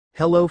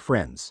Hello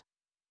friends.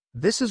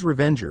 This is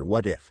Revenger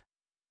What If.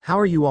 How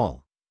are you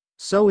all?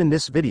 So in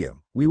this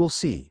video, we will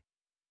see.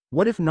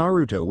 What if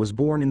Naruto was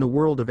born in the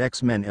world of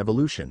X-Men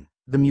Evolution,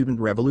 the Mutant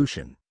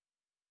Revolution?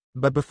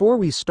 But before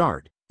we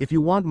start, if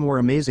you want more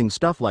amazing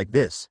stuff like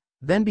this,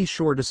 then be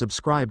sure to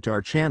subscribe to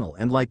our channel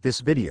and like this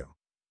video.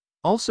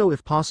 Also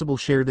if possible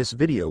share this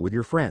video with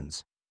your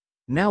friends.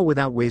 Now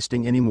without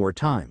wasting any more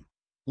time,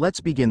 let's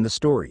begin the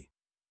story.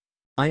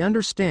 I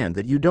understand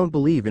that you don't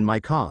believe in my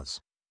cause.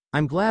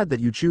 I'm glad that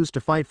you choose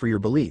to fight for your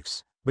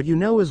beliefs, but you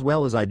know as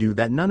well as I do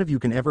that none of you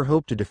can ever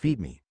hope to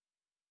defeat me.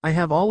 I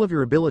have all of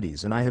your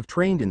abilities and I have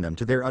trained in them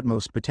to their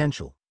utmost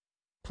potential.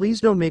 Please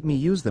don't make me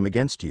use them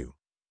against you.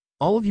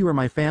 All of you are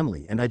my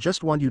family and I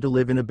just want you to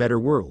live in a better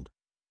world.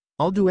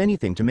 I'll do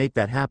anything to make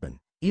that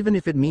happen, even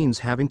if it means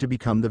having to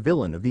become the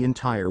villain of the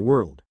entire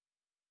world.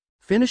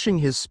 Finishing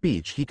his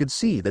speech, he could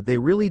see that they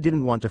really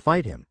didn't want to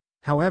fight him.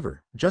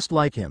 However, just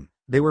like him,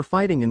 they were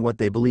fighting in what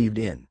they believed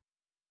in.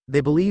 They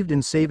believed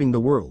in saving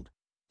the world.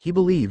 He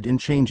believed in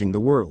changing the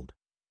world.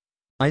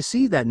 I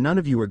see that none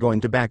of you are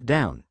going to back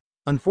down.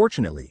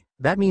 Unfortunately,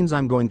 that means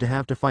I'm going to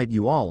have to fight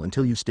you all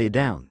until you stay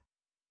down.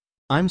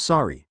 I'm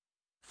sorry.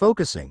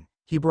 Focusing,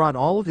 he brought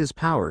all of his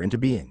power into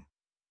being.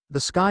 The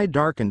sky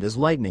darkened as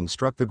lightning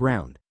struck the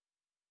ground.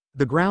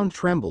 The ground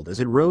trembled as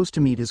it rose to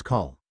meet his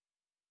call.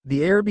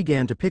 The air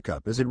began to pick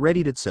up as it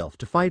readied itself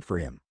to fight for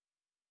him.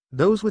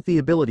 Those with the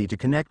ability to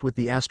connect with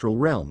the astral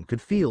realm could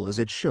feel as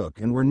it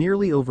shook and were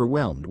nearly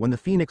overwhelmed when the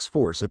Phoenix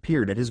Force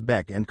appeared at his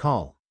beck and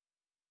call.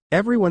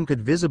 Everyone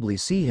could visibly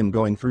see him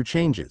going through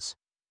changes.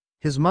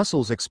 His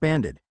muscles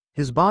expanded,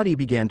 his body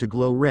began to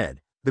glow red,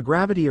 the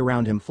gravity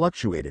around him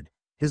fluctuated,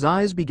 his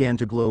eyes began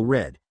to glow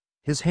red,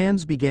 his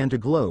hands began to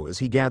glow as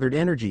he gathered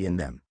energy in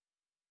them.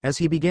 As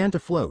he began to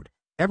float,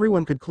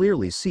 everyone could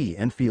clearly see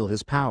and feel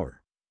his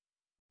power.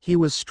 He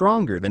was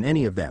stronger than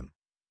any of them.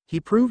 He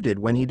proved it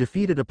when he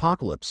defeated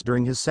Apocalypse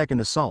during his second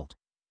assault.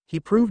 He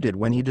proved it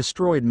when he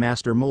destroyed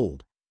Master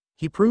Mold.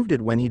 He proved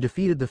it when he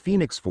defeated the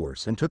Phoenix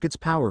Force and took its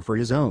power for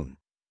his own.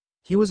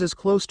 He was as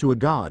close to a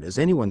god as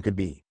anyone could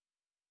be.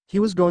 He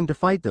was going to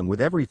fight them with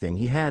everything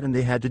he had and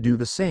they had to do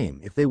the same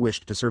if they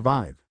wished to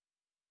survive.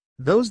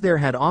 Those there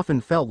had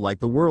often felt like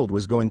the world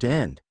was going to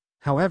end.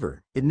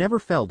 However, it never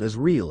felt as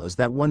real as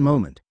that one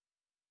moment.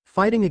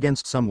 Fighting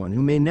against someone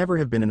who may never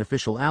have been an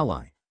official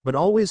ally, but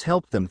always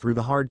helped them through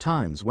the hard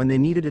times when they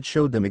needed it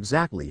showed them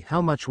exactly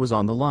how much was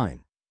on the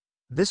line.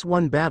 This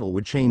one battle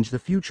would change the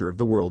future of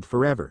the world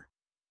forever.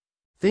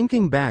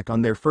 Thinking back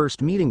on their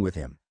first meeting with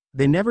him,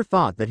 they never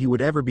thought that he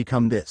would ever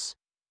become this.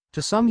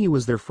 To some he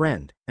was their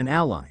friend, an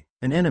ally,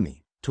 an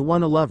enemy, to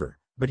one a lover,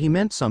 but he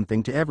meant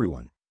something to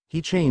everyone.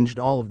 He changed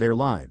all of their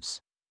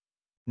lives.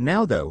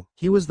 Now though,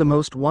 he was the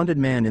most wanted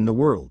man in the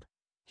world.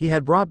 He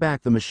had brought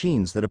back the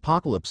machines that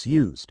Apocalypse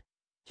used.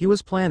 He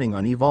was planning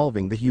on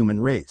evolving the human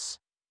race.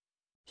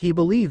 He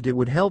believed it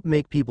would help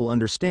make people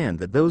understand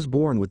that those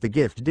born with the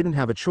gift didn't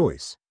have a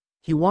choice.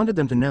 He wanted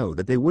them to know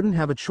that they wouldn't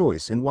have a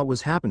choice in what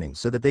was happening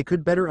so that they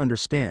could better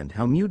understand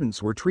how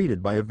mutants were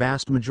treated by a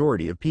vast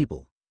majority of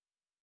people.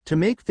 To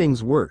make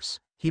things worse,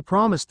 he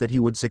promised that he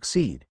would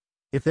succeed.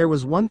 If there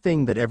was one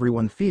thing that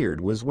everyone feared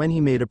was when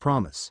he made a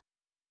promise.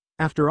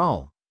 After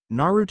all,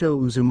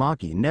 Naruto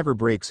Uzumaki never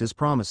breaks his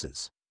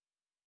promises.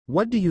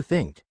 What do you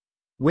think?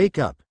 Wake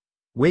up!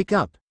 Wake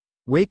up!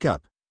 Wake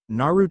up!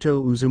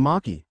 Naruto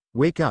Uzumaki!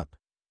 Wake up!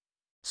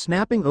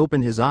 Snapping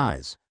open his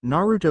eyes,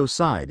 Naruto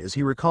sighed as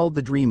he recalled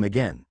the dream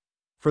again.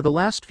 For the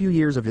last few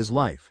years of his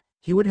life,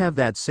 he would have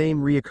that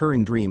same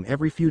reoccurring dream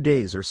every few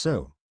days or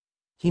so.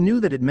 He knew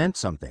that it meant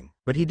something,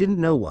 but he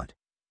didn't know what.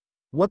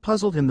 What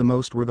puzzled him the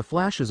most were the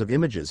flashes of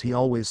images he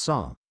always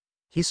saw.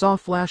 He saw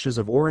flashes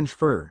of orange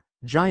fur,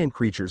 giant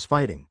creatures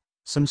fighting,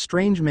 some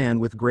strange man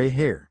with gray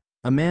hair,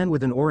 a man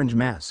with an orange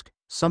mask,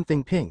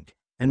 something pink,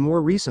 and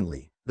more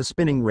recently, the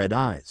spinning red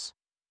eyes.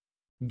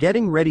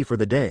 Getting ready for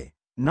the day,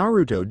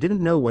 Naruto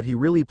didn't know what he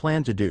really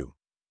planned to do.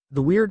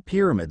 The weird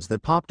pyramids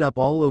that popped up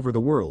all over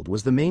the world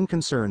was the main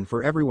concern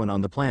for everyone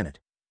on the planet.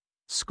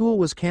 School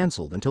was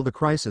cancelled until the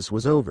crisis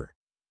was over.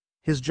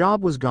 His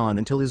job was gone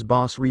until his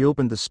boss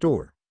reopened the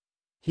store.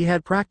 He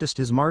had practiced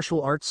his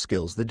martial arts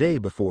skills the day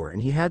before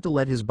and he had to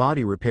let his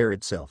body repair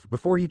itself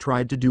before he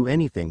tried to do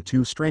anything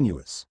too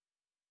strenuous.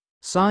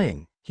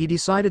 Sighing, he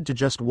decided to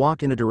just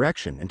walk in a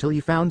direction until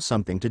he found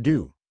something to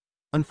do.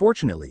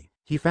 Unfortunately,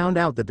 he found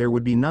out that there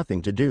would be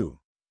nothing to do.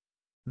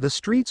 The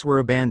streets were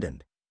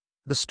abandoned.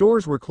 The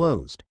stores were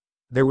closed.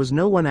 There was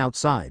no one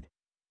outside.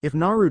 If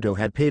Naruto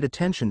had paid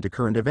attention to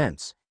current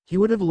events, he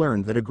would have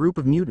learned that a group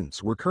of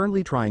mutants were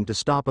currently trying to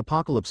stop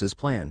Apocalypse's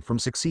plan from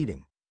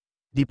succeeding.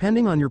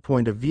 Depending on your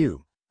point of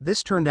view,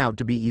 this turned out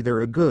to be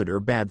either a good or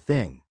bad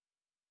thing.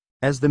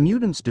 As the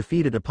mutants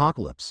defeated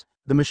Apocalypse,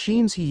 the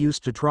machines he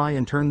used to try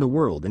and turn the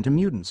world into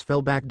mutants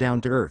fell back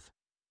down to Earth.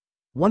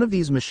 One of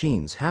these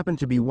machines happened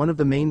to be one of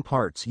the main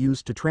parts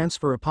used to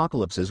transfer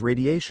Apocalypse's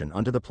radiation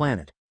onto the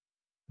planet.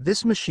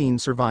 This machine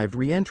survived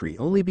re-entry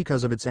only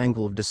because of its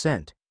angle of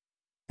descent.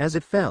 As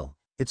it fell,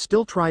 it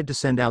still tried to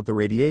send out the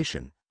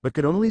radiation, but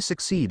could only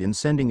succeed in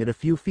sending it a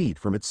few feet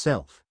from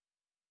itself.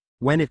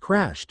 When it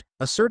crashed,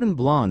 a certain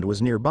blonde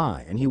was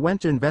nearby and he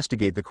went to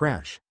investigate the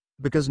crash.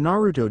 Because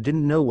Naruto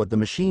didn't know what the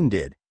machine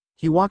did,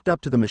 he walked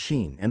up to the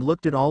machine and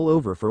looked it all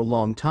over for a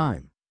long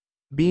time.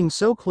 Being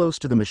so close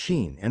to the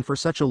machine and for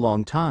such a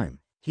long time,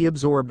 he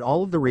absorbed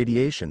all of the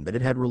radiation that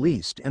it had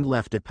released and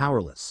left it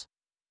powerless.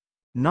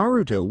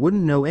 Naruto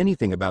wouldn't know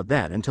anything about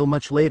that until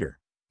much later.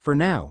 For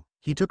now,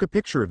 he took a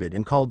picture of it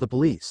and called the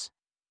police.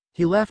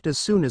 He left as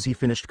soon as he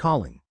finished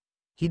calling.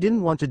 He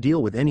didn't want to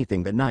deal with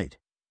anything that night.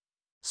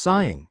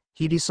 Sighing,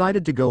 he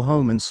decided to go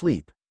home and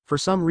sleep. For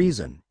some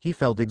reason, he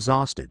felt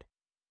exhausted.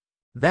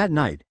 That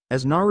night,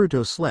 as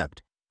Naruto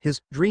slept,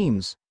 his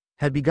dreams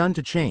had begun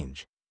to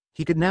change.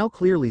 He could now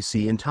clearly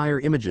see entire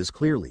images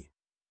clearly.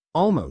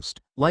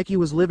 Almost like he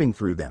was living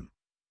through them.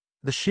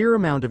 The sheer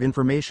amount of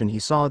information he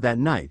saw that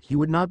night he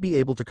would not be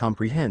able to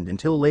comprehend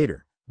until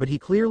later, but he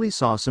clearly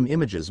saw some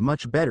images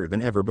much better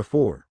than ever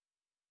before.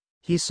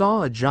 He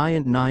saw a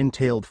giant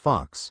nine-tailed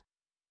fox,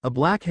 a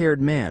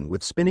black-haired man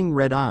with spinning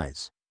red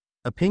eyes,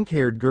 a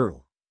pink-haired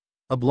girl,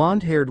 a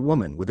blonde-haired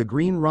woman with a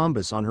green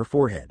rhombus on her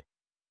forehead,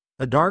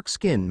 a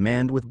dark-skinned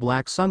man with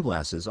black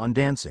sunglasses on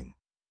dancing.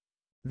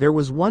 There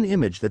was one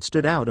image that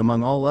stood out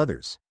among all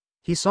others.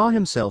 He saw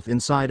himself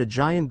inside a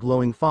giant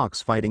glowing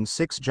fox fighting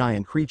 6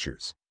 giant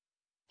creatures.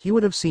 He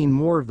would have seen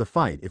more of the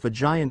fight if a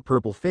giant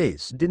purple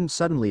face didn't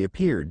suddenly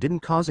appear,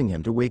 causing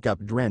him to wake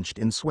up drenched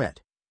in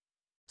sweat.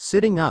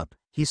 Sitting up,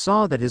 he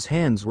saw that his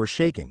hands were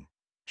shaking.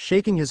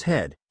 Shaking his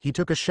head, he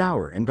took a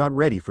shower and got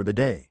ready for the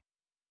day.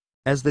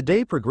 As the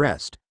day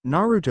progressed,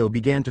 Naruto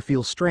began to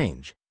feel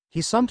strange.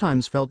 He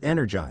sometimes felt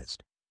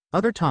energized.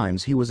 Other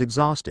times he was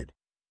exhausted.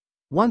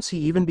 Once he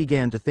even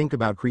began to think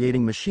about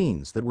creating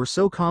machines that were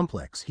so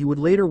complex he would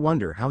later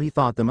wonder how he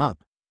thought them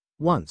up.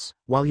 Once,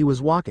 while he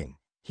was walking,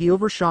 he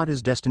overshot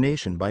his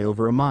destination by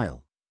over a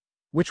mile.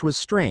 Which was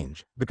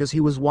strange, because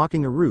he was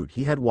walking a route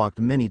he had walked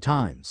many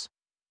times.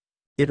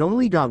 It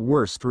only got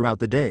worse throughout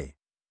the day.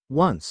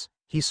 Once,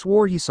 he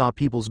swore he saw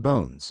people's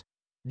bones.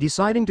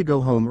 Deciding to go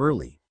home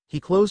early, he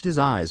closed his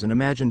eyes and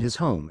imagined his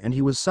home, and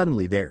he was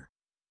suddenly there.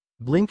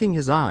 Blinking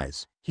his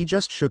eyes, he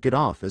just shook it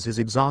off as his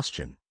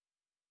exhaustion.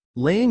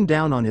 Laying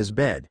down on his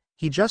bed,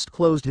 he just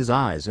closed his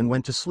eyes and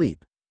went to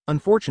sleep.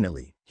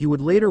 Unfortunately, he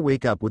would later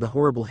wake up with a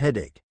horrible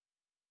headache.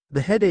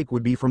 The headache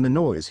would be from the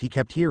noise he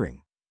kept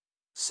hearing.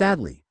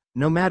 Sadly,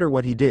 no matter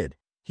what he did,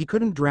 he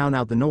couldn't drown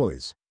out the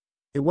noise.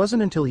 It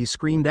wasn't until he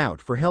screamed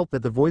out for help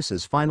that the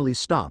voices finally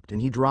stopped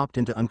and he dropped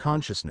into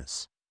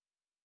unconsciousness.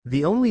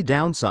 The only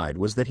downside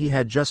was that he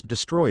had just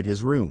destroyed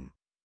his room.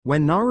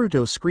 When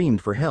Naruto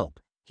screamed for help,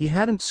 he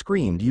hadn't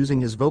screamed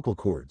using his vocal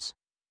cords.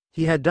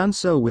 He had done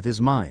so with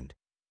his mind.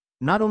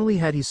 Not only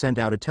had he sent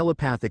out a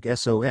telepathic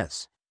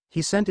SOS,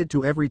 he sent it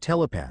to every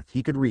telepath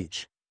he could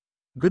reach.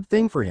 Good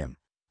thing for him,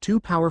 2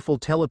 powerful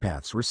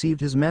telepaths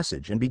received his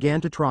message and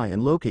began to try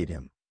and locate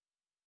him.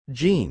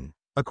 Gene,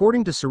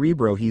 according to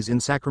Cerebro, he's in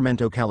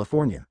Sacramento,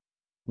 California.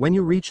 When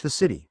you reach the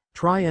city,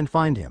 try and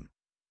find him.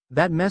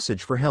 That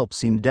message for help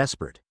seemed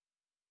desperate.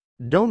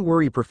 Don't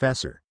worry,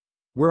 Professor.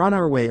 We're on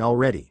our way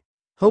already.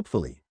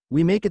 Hopefully,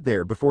 we make it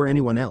there before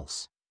anyone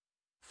else.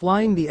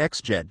 Flying the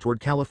X-Jet toward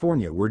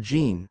California were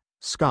Gene,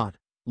 Scott,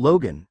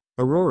 Logan,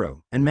 Aurora,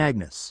 and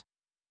Magnus.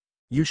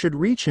 You should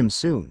reach him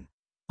soon.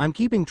 I'm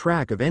keeping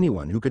track of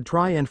anyone who could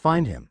try and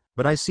find him,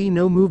 but I see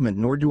no movement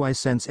nor do I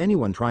sense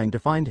anyone trying to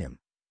find him.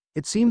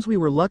 It seems we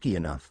were lucky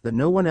enough that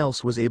no one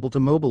else was able to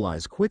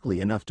mobilize quickly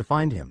enough to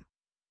find him.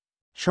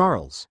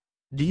 Charles,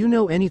 do you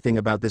know anything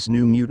about this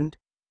new mutant?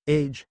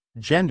 Age,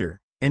 gender,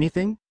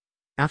 anything?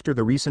 After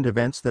the recent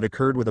events that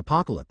occurred with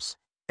Apocalypse,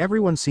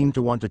 everyone seemed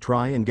to want to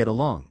try and get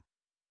along.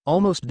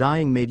 Almost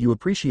dying made you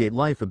appreciate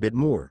life a bit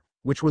more,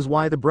 which was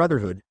why the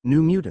Brotherhood,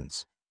 New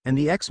Mutants, and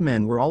the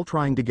X-Men were all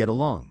trying to get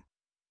along.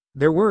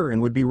 There were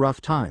and would be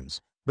rough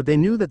times, but they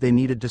knew that they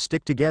needed to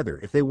stick together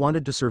if they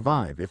wanted to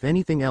survive if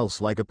anything else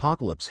like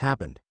Apocalypse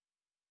happened.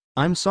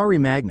 I'm sorry,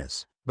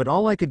 Magnus, but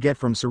all I could get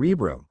from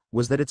Cerebro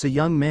was that it's a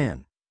young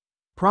man.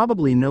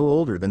 Probably no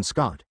older than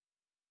Scott.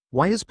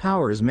 Why his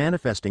power is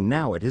manifesting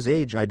now at his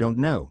age I don't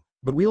know,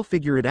 but we'll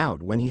figure it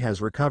out when he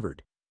has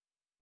recovered.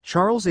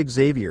 Charles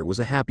Xavier was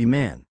a happy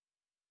man.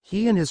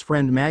 He and his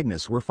friend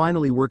Magnus were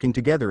finally working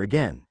together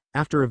again,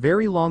 after a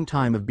very long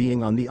time of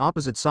being on the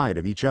opposite side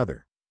of each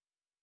other.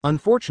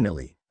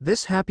 Unfortunately,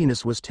 this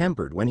happiness was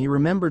tempered when he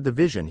remembered the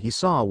vision he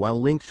saw while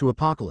linked to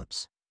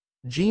Apocalypse.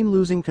 Jean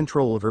losing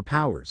control of her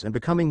powers and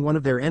becoming one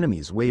of their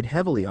enemies weighed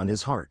heavily on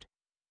his heart.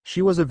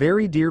 She was a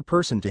very dear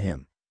person to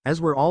him, as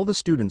were all the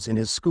students in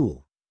his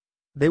school.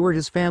 They were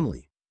his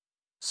family.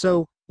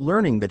 So,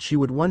 learning that she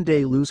would one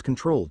day lose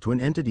control to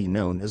an entity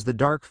known as the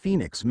Dark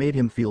Phoenix made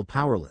him feel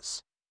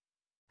powerless.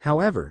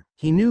 However,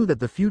 he knew that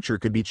the future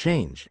could be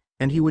changed,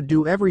 and he would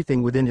do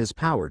everything within his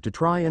power to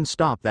try and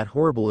stop that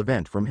horrible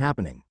event from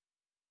happening.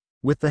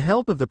 With the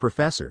help of the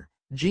professor,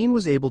 Jean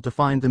was able to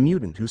find the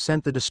mutant who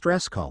sent the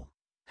distress call.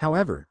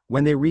 However,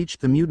 when they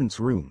reached the mutant's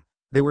room,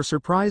 they were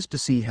surprised to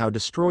see how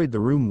destroyed the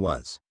room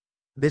was.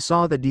 They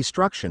saw that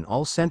destruction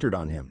all centered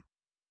on him.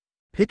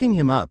 Picking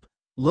him up,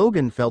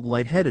 Logan felt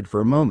lightheaded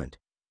for a moment.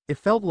 It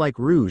felt like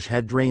Rouge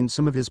had drained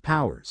some of his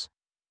powers.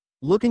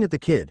 Looking at the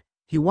kid,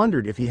 he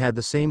wondered if he had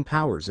the same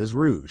powers as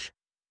Rouge.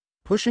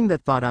 Pushing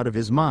that thought out of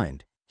his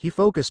mind, he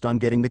focused on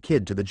getting the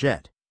kid to the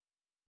jet.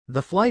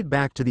 The flight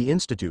back to the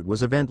institute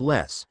was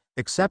eventless,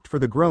 except for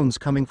the groans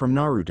coming from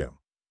Naruto.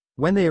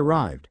 When they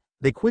arrived,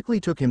 they quickly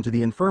took him to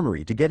the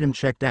infirmary to get him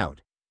checked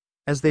out.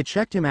 As they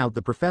checked him out,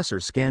 the professor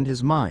scanned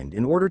his mind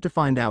in order to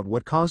find out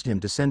what caused him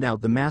to send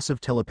out the massive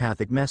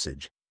telepathic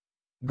message.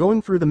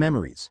 Going through the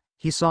memories,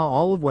 he saw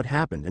all of what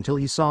happened until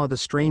he saw the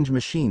strange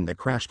machine that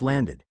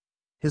crash-landed.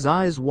 His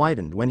eyes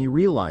widened when he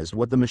realized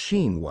what the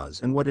machine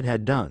was and what it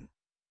had done.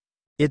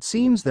 It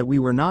seems that we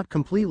were not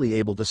completely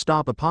able to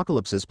stop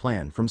Apocalypse's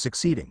plan from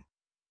succeeding.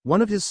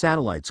 One of his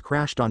satellites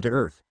crashed onto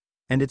Earth,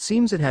 and it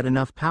seems it had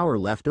enough power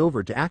left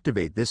over to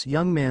activate this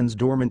young man's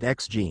dormant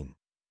X gene.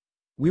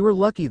 We were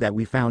lucky that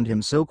we found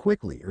him so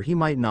quickly, or he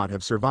might not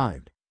have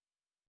survived.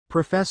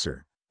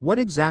 Professor, what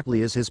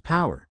exactly is his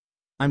power?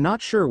 I'm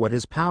not sure what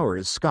his power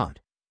is, Scott.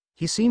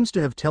 He seems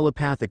to have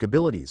telepathic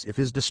abilities if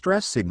his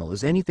distress signal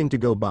is anything to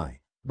go by.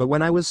 But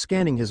when I was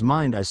scanning his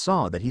mind, I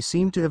saw that he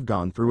seemed to have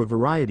gone through a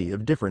variety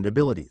of different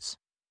abilities.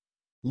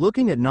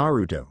 Looking at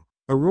Naruto,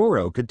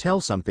 Aurora could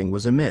tell something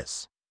was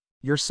amiss.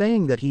 You're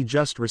saying that he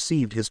just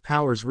received his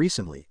powers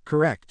recently,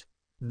 correct?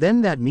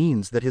 Then that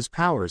means that his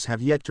powers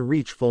have yet to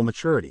reach full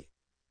maturity.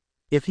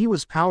 If he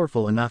was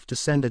powerful enough to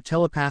send a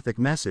telepathic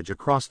message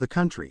across the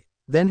country,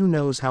 then who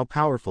knows how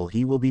powerful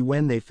he will be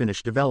when they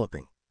finish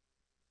developing.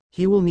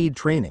 He will need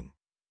training.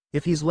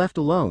 If he's left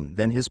alone,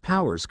 then his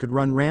powers could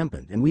run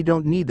rampant, and we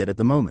don't need that at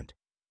the moment.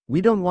 We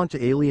don't want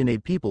to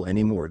alienate people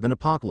any more than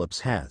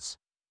Apocalypse has.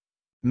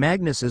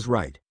 Magnus is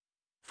right.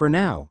 For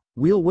now,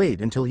 we'll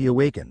wait until he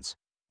awakens.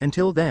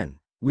 Until then,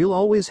 we'll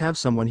always have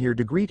someone here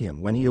to greet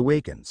him when he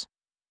awakens.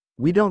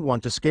 We don't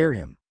want to scare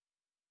him.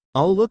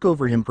 I'll look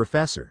over him,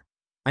 Professor.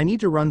 I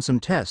need to run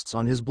some tests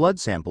on his blood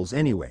samples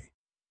anyway.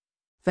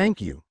 Thank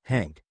you,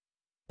 Hank.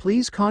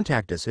 Please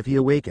contact us if he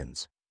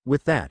awakens.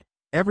 With that,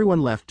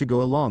 everyone left to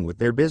go along with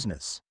their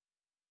business.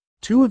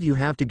 Two of you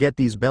have to get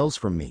these bells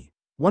from me.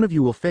 One of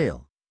you will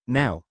fail.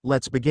 Now,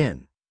 let's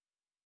begin.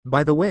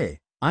 By the way,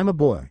 I'm a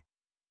boy.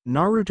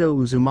 Naruto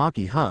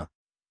Uzumaki, huh?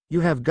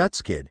 You have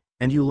guts, kid,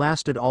 and you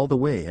lasted all the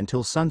way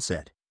until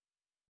sunset.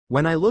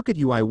 When I look at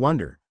you, I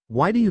wonder,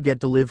 why do you get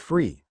to live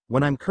free,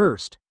 when I'm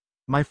cursed?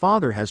 My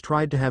father has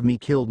tried to have me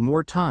killed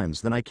more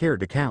times than I care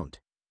to count.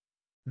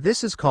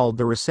 This is called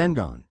the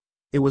Rasengan.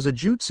 It was a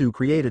jutsu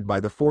created by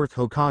the 4th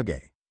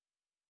Hokage.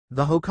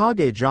 The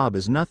Hokage job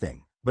is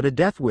nothing but a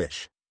death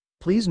wish.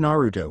 Please,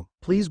 Naruto,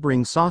 please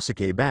bring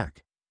Sasuke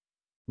back.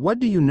 What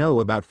do you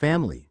know about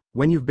family,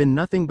 when you've been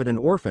nothing but an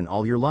orphan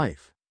all your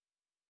life?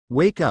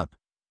 Wake up.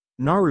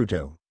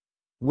 Naruto.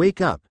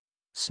 Wake up.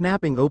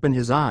 Snapping open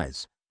his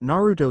eyes,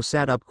 Naruto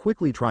sat up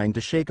quickly, trying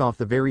to shake off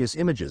the various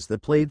images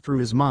that played through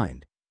his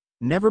mind.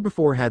 Never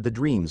before had the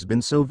dreams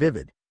been so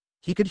vivid.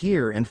 He could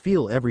hear and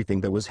feel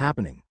everything that was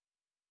happening.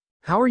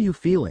 How are you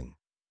feeling?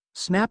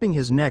 Snapping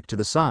his neck to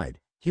the side,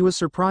 he was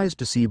surprised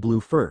to see blue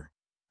fur.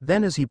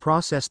 Then as he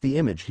processed the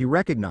image, he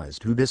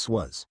recognized who this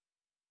was.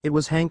 It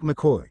was Hank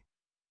McCoy.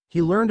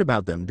 He learned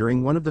about them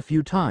during one of the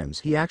few times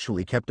he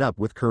actually kept up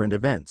with current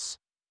events.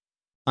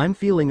 I'm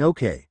feeling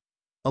okay.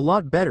 A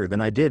lot better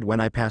than I did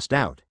when I passed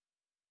out.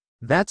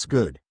 That's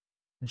good.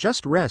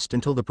 Just rest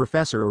until the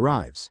professor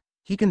arrives.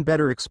 He can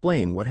better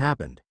explain what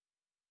happened.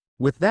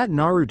 With that,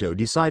 Naruto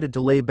decided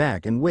to lay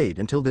back and wait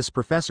until this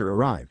professor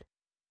arrived.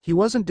 He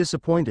wasn't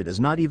disappointed, as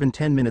not even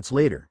 10 minutes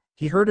later,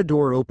 he heard a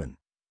door open.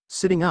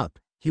 Sitting up,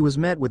 he was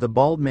met with a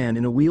bald man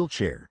in a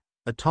wheelchair,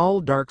 a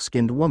tall,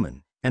 dark-skinned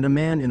woman, and a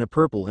man in a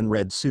purple and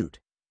red suit.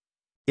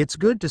 It's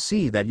good to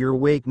see that you're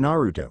awake,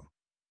 Naruto.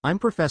 I'm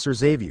Professor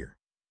Xavier.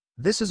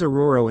 This is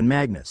Aurora and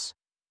Magnus.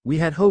 We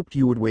had hoped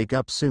you would wake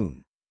up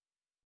soon.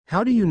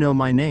 How do you know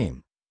my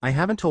name? I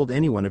haven't told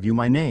anyone of you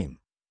my name.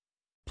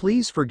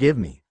 Please forgive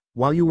me.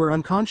 While you were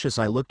unconscious,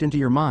 I looked into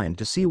your mind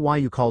to see why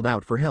you called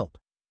out for help.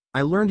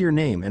 I learned your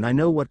name and I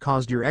know what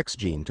caused your X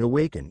gene to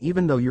awaken,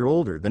 even though you're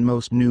older than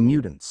most new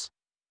mutants.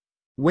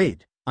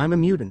 Wait, I'm a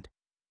mutant?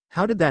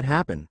 How did that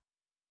happen?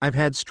 I've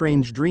had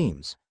strange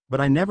dreams, but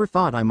I never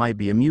thought I might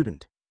be a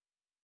mutant.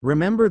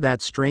 Remember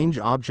that strange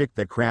object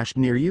that crashed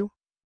near you?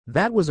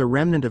 That was a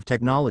remnant of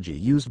technology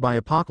used by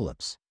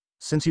Apocalypse.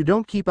 Since you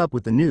don't keep up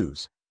with the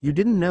news, you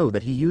didn't know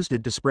that he used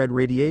it to spread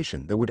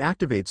radiation that would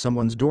activate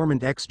someone's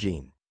dormant X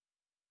gene.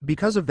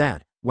 Because of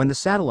that, when the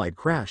satellite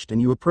crashed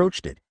and you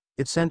approached it,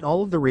 it sent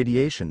all of the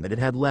radiation that it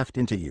had left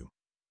into you.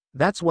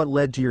 That's what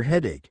led to your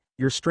headache,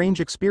 your strange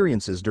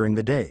experiences during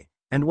the day,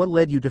 and what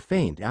led you to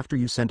faint after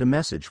you sent a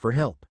message for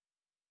help.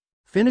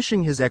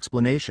 Finishing his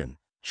explanation,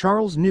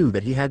 Charles knew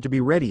that he had to be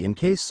ready in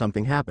case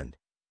something happened.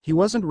 He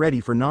wasn't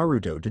ready for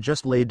Naruto to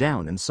just lay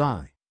down and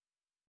sigh.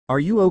 Are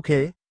you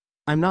okay?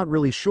 I'm not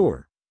really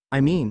sure.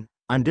 I mean,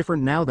 I'm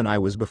different now than I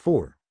was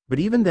before, but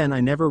even then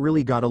I never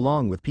really got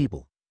along with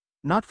people.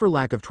 Not for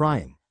lack of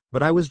trying,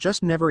 but I was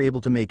just never able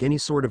to make any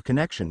sort of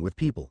connection with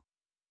people.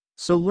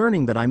 So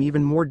learning that I'm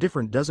even more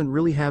different doesn't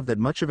really have that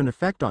much of an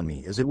effect on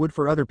me as it would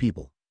for other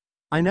people.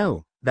 I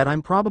know that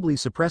I'm probably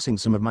suppressing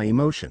some of my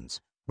emotions,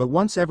 but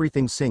once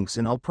everything sinks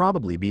in I'll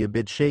probably be a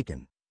bit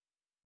shaken.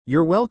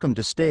 You're welcome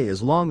to stay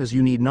as long as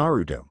you need,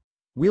 Naruto.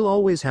 We'll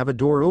always have a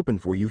door open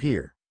for you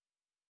here.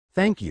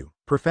 Thank you,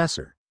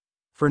 Professor.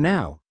 For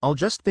now, I'll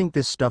just think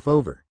this stuff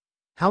over.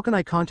 How can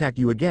I contact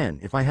you again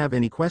if I have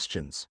any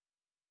questions?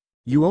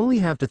 You only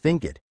have to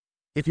think it.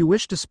 If you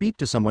wish to speak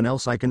to someone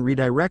else, I can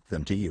redirect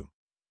them to you.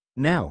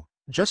 Now,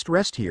 just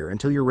rest here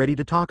until you're ready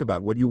to talk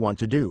about what you want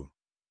to do.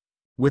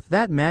 With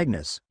that,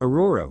 Magnus,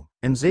 Aurora,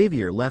 and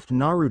Xavier left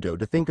Naruto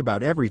to think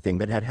about everything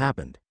that had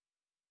happened.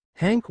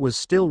 Hank was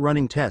still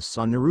running tests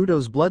on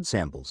Naruto's blood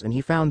samples, and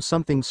he found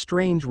something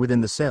strange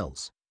within the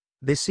cells.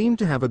 They seemed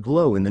to have a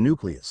glow in the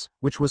nucleus,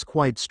 which was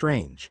quite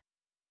strange.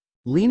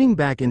 Leaning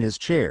back in his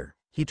chair,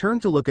 he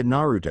turned to look at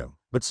Naruto,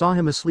 but saw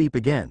him asleep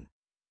again.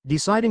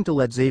 Deciding to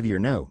let Xavier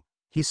know,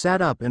 he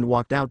sat up and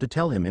walked out to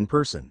tell him in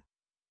person.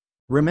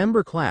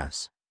 Remember,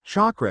 class,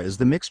 chakra is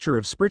the mixture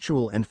of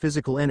spiritual and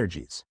physical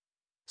energies.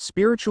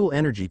 Spiritual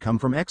energy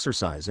comes from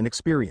exercise and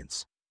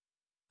experience.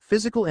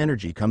 Physical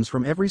energy comes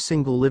from every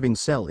single living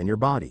cell in your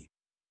body.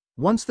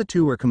 Once the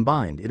two are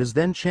combined, it is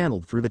then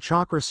channeled through the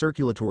chakra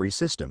circulatory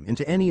system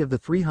into any of the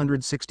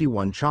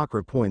 361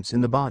 chakra points in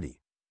the body.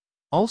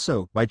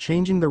 Also, by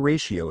changing the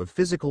ratio of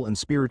physical and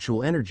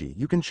spiritual energy,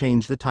 you can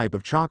change the type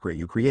of chakra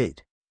you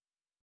create.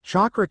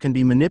 Chakra can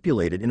be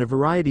manipulated in a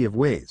variety of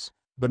ways,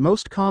 but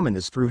most common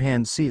is through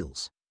hand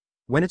seals.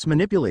 When it's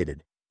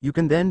manipulated, you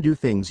can then do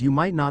things you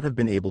might not have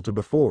been able to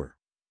before.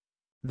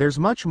 There's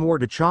much more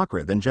to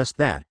chakra than just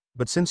that,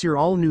 but since you're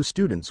all new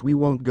students, we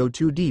won't go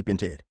too deep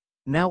into it.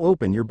 Now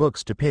open your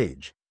books to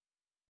page.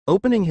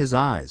 Opening his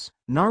eyes,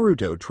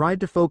 Naruto tried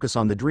to focus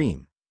on the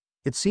dream.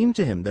 It seemed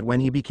to him that when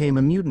he became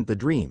a mutant, the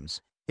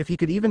dreams, if he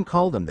could even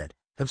call them that,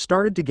 have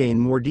started to gain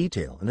more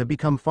detail and have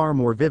become far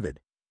more vivid.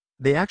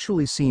 They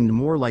actually seemed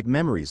more like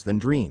memories than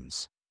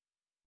dreams.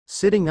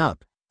 Sitting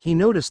up, he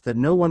noticed that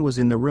no one was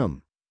in the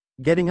room.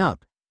 Getting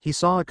up, he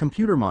saw a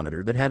computer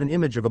monitor that had an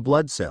image of a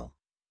blood cell.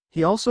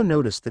 He also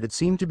noticed that it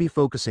seemed to be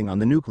focusing on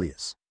the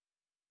nucleus.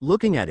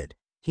 Looking at it,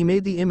 he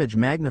made the image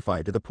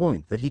magnify to the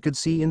point that he could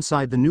see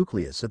inside the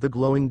nucleus of the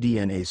glowing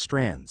DNA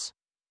strands.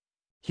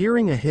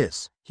 Hearing a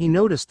hiss, he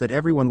noticed that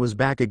everyone was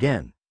back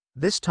again,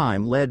 this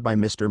time led by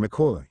Mr.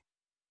 McCoy.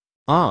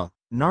 Ah,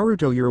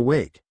 Naruto, you're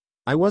awake.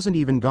 I wasn't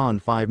even gone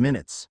 5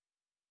 minutes.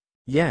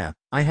 Yeah,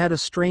 I had a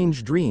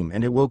strange dream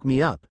and it woke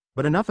me up,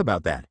 but enough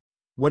about that.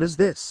 What is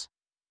this?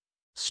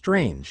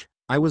 Strange,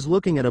 I was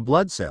looking at a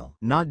blood cell,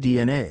 not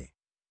DNA.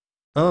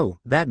 Oh,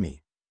 that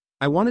me.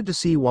 I wanted to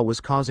see what was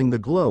causing the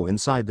glow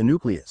inside the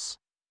nucleus.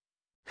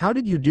 How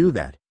did you do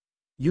that?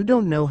 You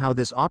don't know how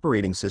this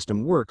operating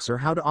system works or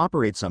how to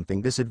operate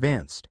something this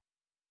advanced.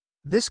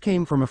 This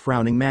came from a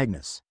frowning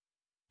Magnus.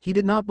 He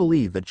did not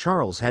believe that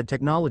Charles had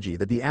technology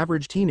that the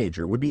average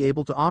teenager would be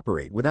able to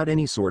operate without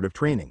any sort of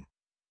training.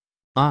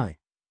 I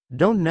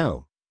don't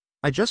know.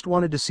 I just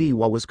wanted to see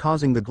what was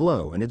causing the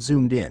glow and it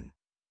zoomed in.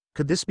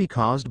 Could this be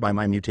caused by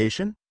my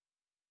mutation?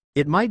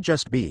 It might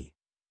just be.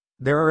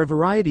 There are a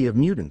variety of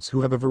mutants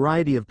who have a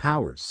variety of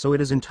powers, so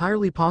it is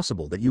entirely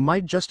possible that you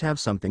might just have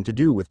something to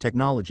do with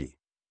technology.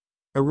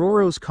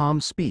 Aurora's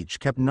calm speech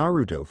kept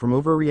Naruto from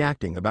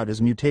overreacting about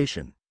his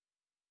mutation.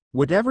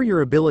 Whatever your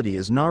ability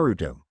is,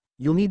 Naruto,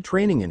 you'll need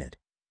training in it.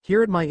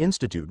 Here at my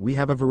institute we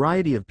have a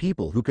variety of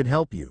people who could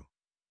help you.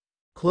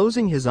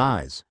 Closing his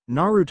eyes,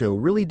 Naruto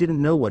really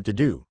didn't know what to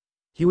do.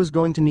 He was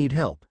going to need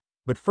help,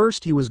 but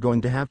first he was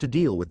going to have to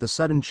deal with the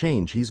sudden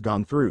change he's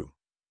gone through.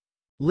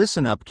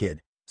 Listen up,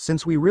 kid.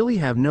 Since we really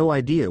have no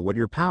idea what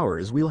your power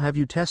is, we'll have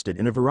you tested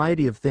in a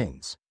variety of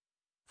things.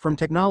 From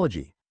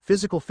technology,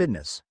 physical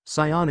fitness,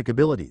 psionic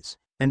abilities,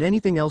 and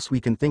anything else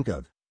we can think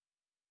of.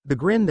 The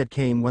grin that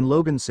came when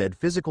Logan said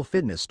physical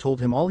fitness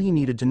told him all he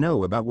needed to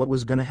know about what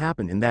was going to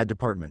happen in that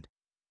department.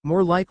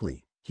 More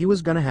likely, he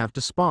was going to have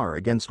to spar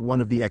against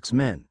one of the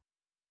X-Men.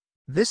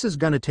 This is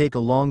going to take a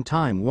long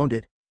time, won't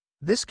it?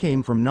 This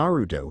came from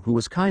Naruto, who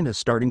was kinda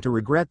starting to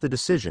regret the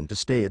decision to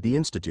stay at the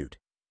institute.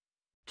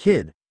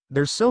 Kid,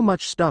 there's so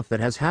much stuff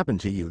that has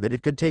happened to you that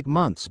it could take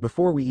months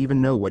before we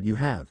even know what you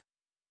have.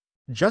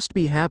 Just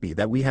be happy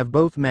that we have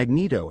both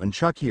Magneto and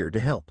Chuck here to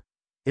help.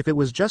 If it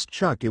was just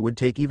Chuck, it would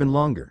take even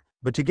longer,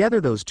 but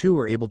together those two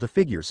are able to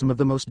figure some of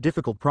the most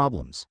difficult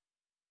problems.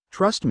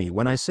 Trust me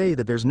when I say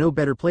that there's no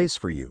better place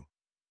for you.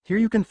 Here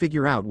you can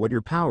figure out what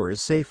your power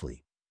is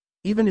safely.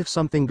 Even if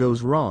something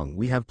goes wrong,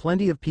 we have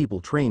plenty of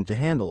people trained to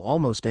handle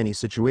almost any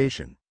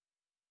situation.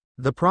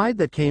 The pride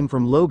that came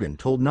from Logan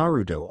told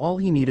Naruto all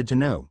he needed to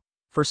know.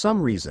 For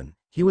some reason,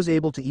 he was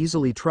able to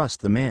easily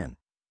trust the man.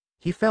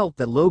 He felt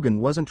that Logan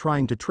wasn't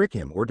trying to trick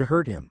him or to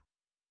hurt him.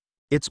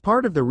 It's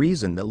part of the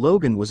reason that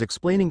Logan was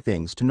explaining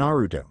things to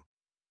Naruto.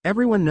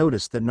 Everyone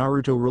noticed that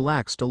Naruto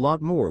relaxed a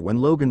lot more when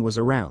Logan was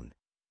around.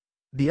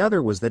 The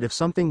other was that if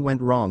something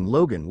went wrong,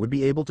 Logan would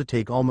be able to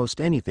take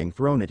almost anything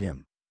thrown at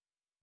him.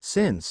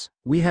 Since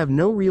we have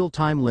no real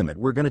time limit,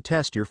 we're gonna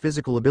test your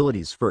physical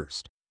abilities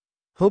first.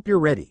 Hope you're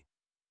ready.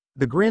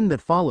 The grin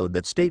that followed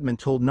that statement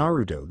told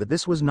Naruto that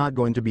this was not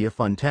going to be a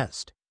fun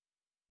test.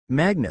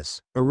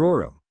 Magnus,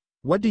 Aurora,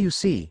 what do you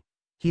see?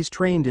 He's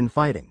trained in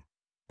fighting.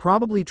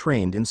 Probably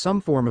trained in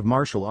some form of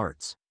martial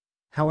arts.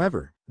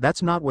 However,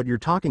 that's not what you're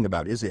talking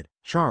about, is it,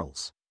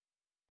 Charles?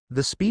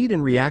 The speed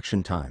and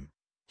reaction time.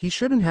 He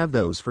shouldn't have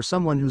those for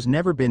someone who's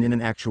never been in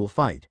an actual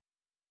fight.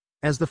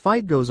 As the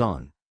fight goes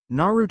on,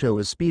 Naruto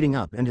is speeding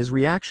up and his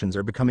reactions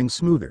are becoming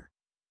smoother.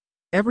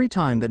 Every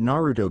time that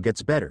Naruto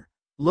gets better,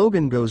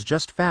 Logan goes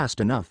just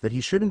fast enough that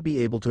he shouldn't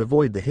be able to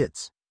avoid the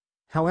hits.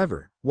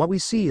 However, what we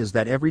see is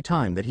that every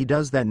time that he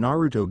does that,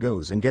 Naruto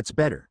goes and gets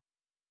better.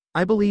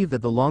 I believe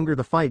that the longer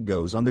the fight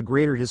goes on, the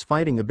greater his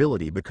fighting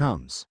ability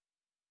becomes.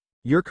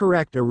 You're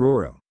correct,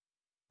 Aurora.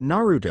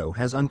 Naruto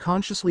has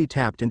unconsciously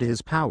tapped into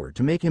his power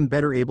to make him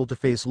better able to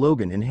face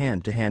Logan in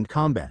hand-to-hand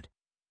combat.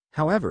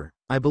 However,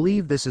 I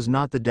believe this is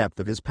not the depth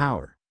of his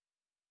power.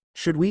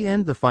 Should we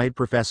end the fight,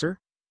 Professor?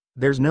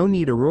 There's no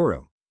need,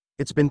 Aurora.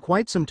 It's been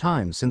quite some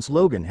time since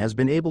Logan has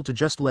been able to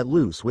just let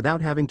loose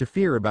without having to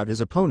fear about his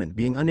opponent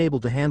being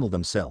unable to handle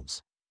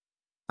themselves.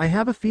 I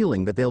have a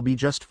feeling that they'll be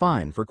just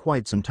fine for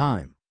quite some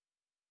time.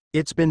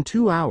 It's been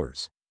 2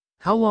 hours.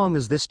 How long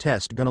is this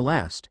test gonna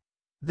last?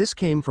 This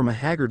came from a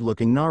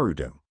haggard-looking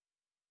Naruto.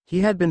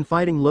 He had been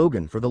fighting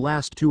Logan for the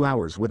last 2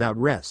 hours without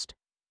rest.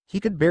 He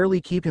could barely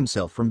keep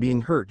himself from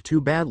being hurt too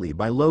badly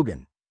by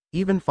Logan.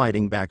 Even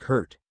fighting back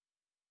hurt.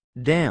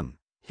 Damn,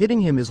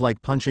 hitting him is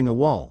like punching a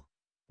wall.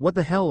 What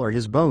the hell are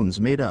his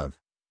bones made of?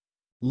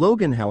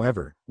 Logan,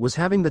 however, was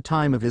having the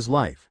time of his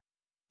life.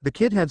 The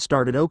kid had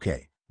started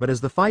okay, but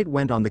as the fight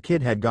went on, the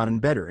kid had gotten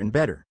better and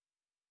better.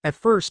 At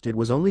first it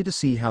was only to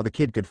see how the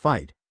kid could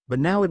fight, but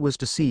now it was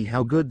to see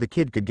how good the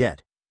kid could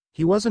get.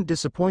 He wasn't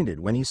disappointed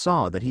when he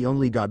saw that he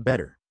only got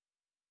better.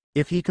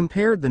 If he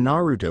compared the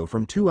Naruto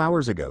from 2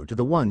 hours ago to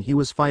the one he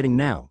was fighting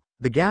now,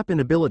 the gap in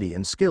ability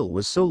and skill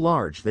was so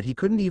large that he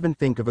couldn't even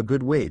think of a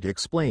good way to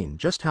explain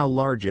just how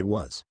large it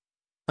was.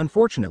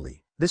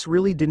 Unfortunately, this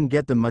really didn't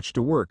get them much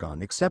to work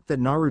on, except that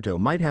Naruto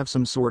might have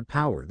some sword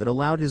power that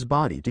allowed his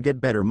body to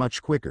get better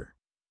much quicker.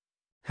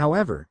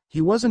 However, he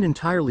wasn't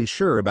entirely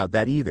sure about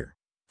that either.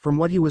 From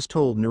what he was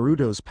told,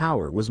 Naruto's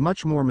power was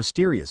much more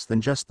mysterious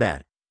than just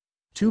that.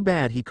 Too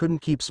bad he couldn't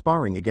keep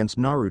sparring against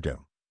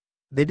Naruto.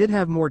 They did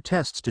have more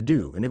tests to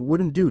do, and it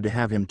wouldn't do to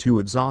have him too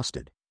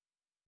exhausted.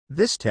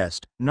 This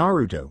test,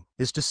 Naruto,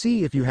 is to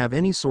see if you have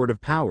any sort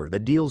of power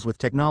that deals with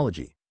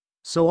technology.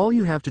 So all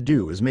you have to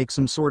do is make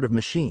some sort of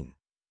machine.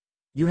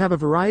 You have a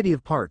variety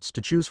of parts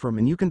to choose from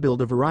and you can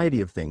build a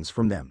variety of things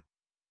from them.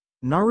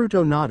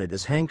 Naruto nodded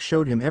as Hank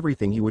showed him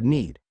everything he would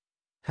need.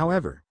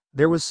 However,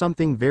 there was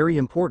something very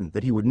important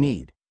that he would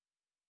need.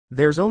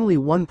 There's only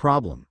one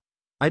problem.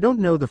 I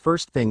don't know the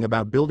first thing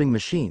about building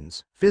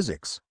machines,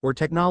 physics, or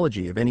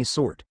technology of any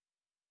sort.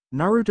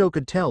 Naruto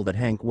could tell that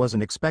Hank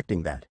wasn't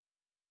expecting that.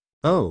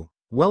 Oh,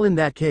 well, in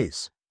that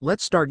case,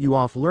 let's start you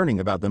off learning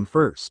about them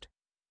first.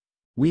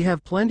 We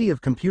have plenty of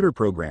computer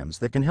programs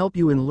that can help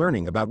you in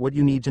learning about what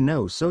you need to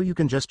know, so you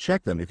can just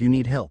check them if you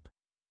need help.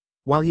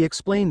 While he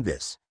explained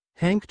this,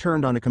 Hank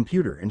turned on a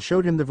computer and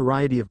showed him the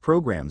variety of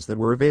programs that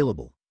were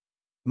available.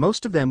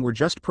 Most of them were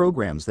just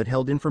programs that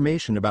held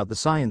information about the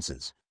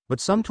sciences, but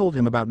some told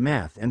him about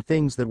math and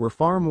things that were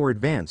far more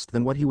advanced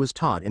than what he was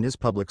taught in his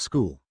public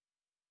school.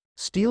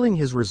 Stealing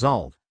his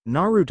resolve,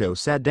 Naruto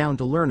sat down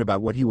to learn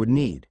about what he would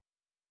need.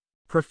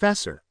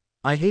 Professor,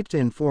 I hate to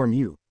inform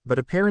you, but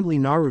apparently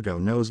Naruto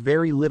knows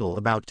very little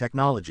about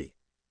technology.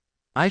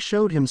 I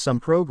showed him some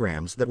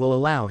programs that will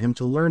allow him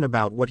to learn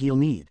about what he'll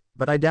need,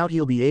 but I doubt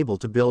he'll be able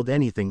to build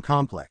anything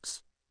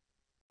complex.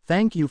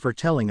 Thank you for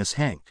telling us,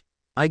 Hank.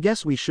 I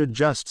guess we should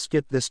just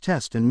skip this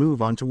test and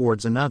move on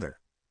towards another.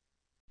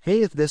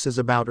 Hey, if this is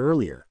about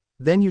earlier,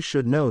 then you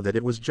should know that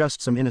it was just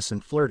some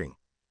innocent flirting.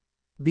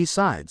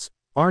 Besides,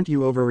 aren't you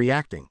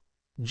overreacting?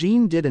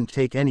 Jean didn't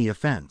take any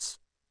offense.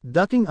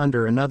 Ducking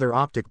under another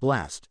optic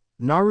blast,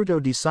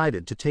 Naruto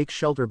decided to take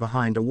shelter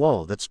behind a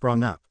wall that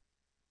sprung up.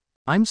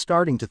 I'm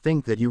starting to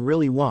think that you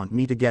really want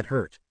me to get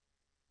hurt.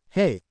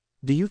 Hey,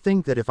 do you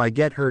think that if I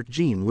get hurt,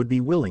 Jean would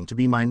be willing to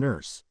be my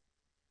nurse?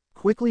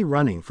 Quickly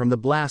running from the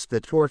blast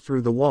that tore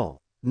through the wall,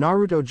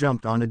 Naruto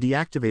jumped on a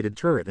deactivated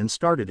turret and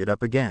started it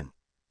up again.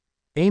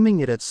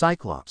 Aiming it at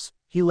Cyclops,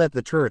 he let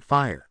the turret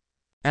fire.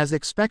 As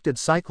expected,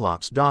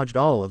 Cyclops dodged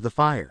all of the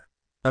fire.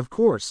 Of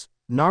course,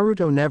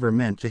 Naruto never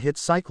meant to hit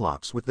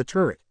Cyclops with the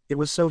turret, it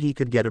was so he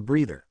could get a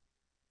breather.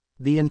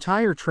 The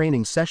entire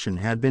training session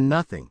had been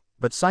nothing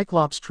but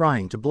Cyclops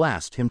trying to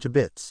blast him to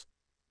bits.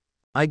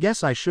 I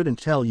guess I shouldn't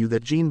tell you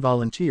that Jean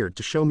volunteered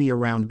to show me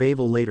around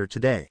Babel later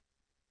today.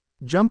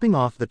 Jumping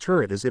off the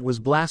turret as it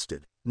was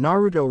blasted,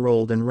 Naruto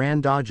rolled and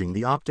ran, dodging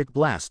the optic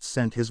blasts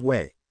sent his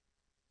way.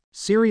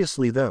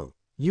 Seriously though,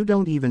 you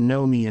don't even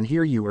know me and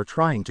here you are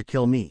trying to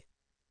kill me.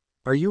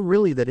 Are you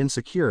really that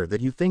insecure that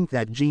you think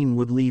that Jean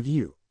would leave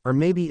you, or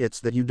maybe it's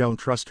that you don't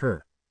trust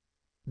her?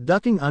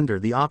 Ducking under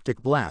the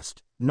optic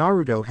blast,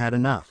 Naruto had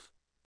enough.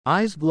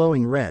 Eyes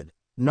glowing red,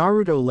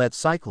 Naruto let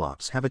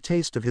Cyclops have a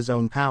taste of his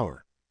own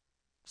power.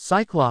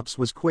 Cyclops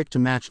was quick to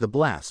match the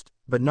blast,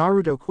 but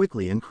Naruto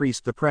quickly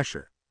increased the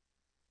pressure.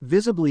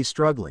 Visibly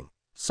struggling,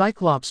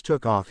 Cyclops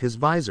took off his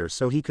visor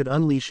so he could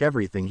unleash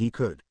everything he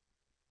could.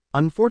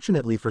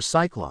 Unfortunately for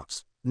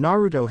Cyclops,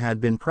 Naruto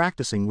had been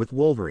practicing with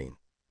Wolverine.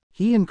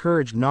 He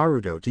encouraged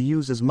Naruto to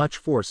use as much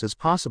force as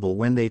possible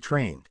when they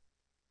trained.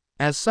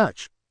 As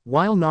such,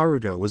 while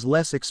Naruto was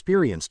less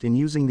experienced in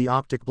using the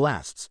optic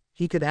blasts,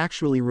 he could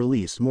actually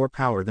release more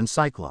power than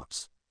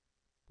Cyclops.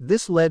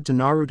 This led to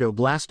Naruto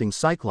blasting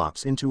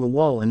Cyclops into a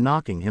wall and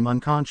knocking him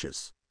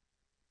unconscious.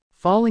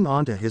 Falling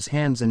onto his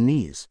hands and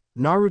knees,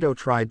 Naruto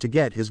tried to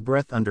get his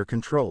breath under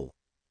control.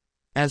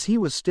 As he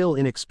was still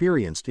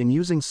inexperienced in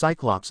using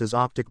Cyclops'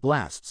 optic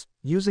blasts,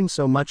 using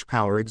so much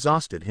power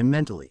exhausted him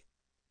mentally.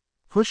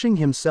 Pushing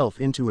himself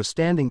into a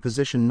standing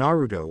position,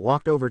 Naruto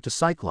walked over to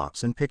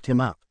Cyclops and picked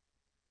him up.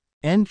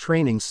 End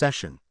training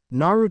session.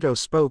 Naruto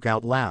spoke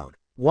out loud.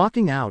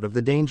 Walking out of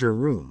the danger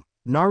room,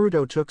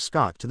 Naruto took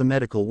Scott to the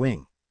medical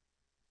wing.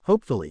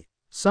 Hopefully,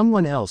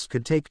 someone else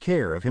could take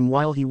care of him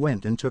while he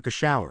went and took a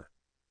shower.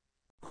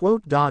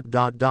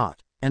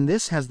 And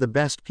this has the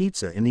best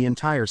pizza in the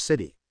entire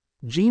city,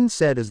 Jean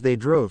said as they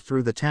drove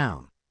through the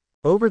town.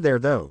 Over there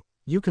though,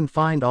 you can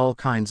find all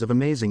kinds of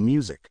amazing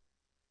music,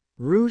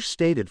 Rouge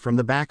stated from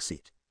the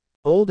backseat.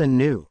 Old and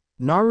new?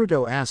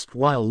 Naruto asked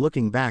while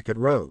looking back at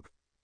Rogue.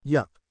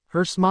 Yup.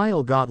 Her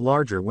smile got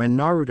larger when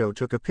Naruto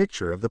took a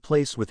picture of the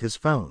place with his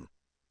phone.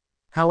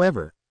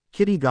 However,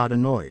 Kitty got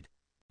annoyed.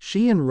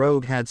 She and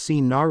Rogue had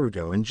seen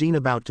Naruto and Jean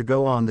about to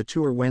go on the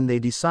tour when they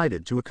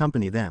decided to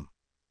accompany them.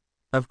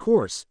 Of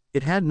course,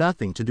 it had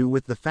nothing to do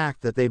with the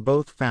fact that they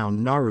both found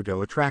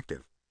Naruto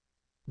attractive.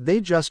 They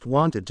just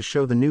wanted to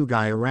show the new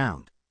guy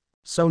around.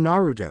 So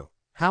Naruto,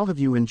 how have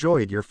you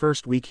enjoyed your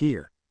first week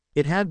here?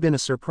 It had been a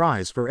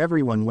surprise for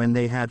everyone when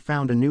they had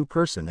found a new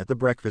person at the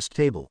breakfast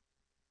table.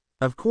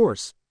 Of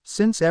course,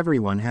 since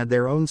everyone had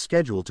their own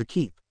schedule to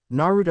keep,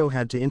 Naruto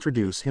had to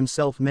introduce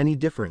himself many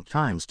different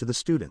times to the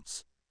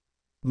students.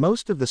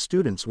 Most of the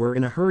students were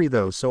in a hurry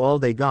though, so all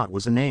they got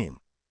was a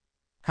name.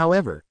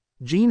 However,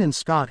 Jean and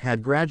Scott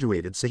had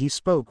graduated, so he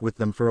spoke with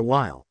them for a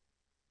while.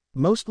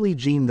 Mostly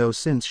Jean though,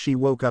 since she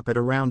woke up at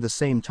around the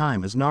same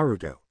time as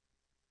Naruto.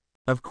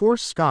 Of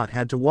course Scott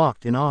had to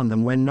walk in on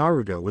them when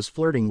Naruto was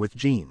flirting with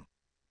Jean.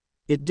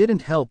 It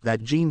didn't help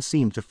that Jean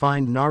seemed to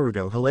find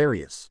Naruto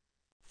hilarious.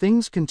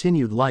 Things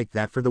continued like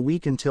that for the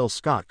week until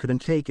Scott couldn't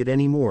take it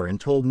anymore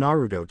and told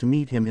Naruto to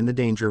meet him in the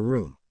danger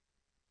room.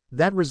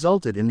 That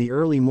resulted in the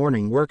early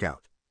morning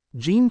workout.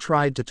 Jean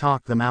tried to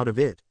talk them out of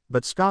it,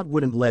 but Scott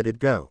wouldn't let it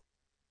go.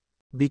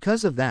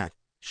 Because of that,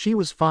 she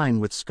was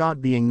fine with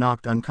Scott being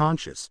knocked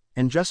unconscious,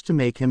 and just to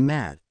make him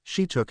mad,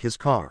 she took his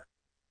car.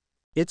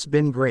 It's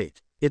been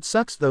great. It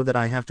sucks though that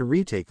I have to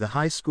retake the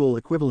high school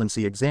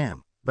equivalency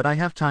exam, but I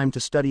have time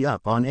to study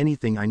up on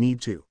anything I need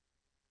to.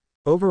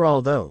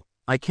 Overall though,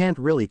 I can't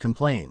really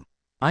complain.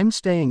 I'm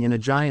staying in a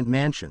giant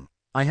mansion,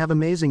 I have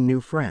amazing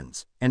new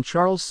friends, and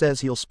Charles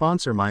says he'll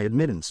sponsor my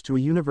admittance to a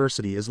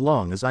university as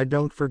long as I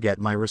don't forget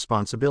my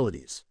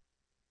responsibilities.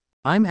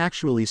 I'm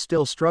actually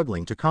still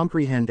struggling to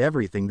comprehend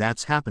everything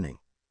that's happening.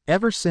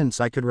 Ever since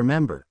I could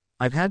remember,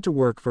 I've had to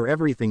work for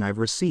everything I've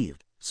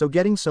received, so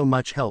getting so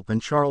much help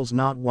and Charles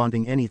not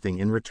wanting anything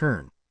in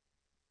return.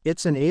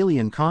 It's an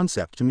alien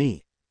concept to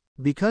me.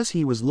 Because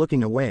he was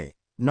looking away,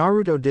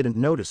 Naruto didn't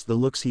notice the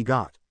looks he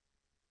got.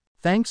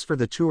 Thanks for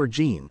the tour,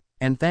 Jean,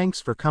 and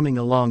thanks for coming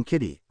along,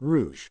 Kitty,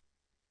 Rouge.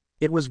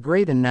 It was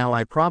great, and now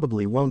I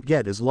probably won't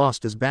get as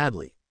lost as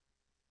badly.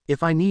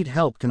 If I need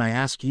help, can I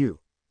ask you?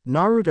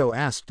 Naruto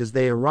asked as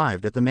they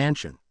arrived at the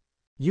mansion.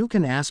 You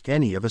can ask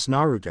any of us,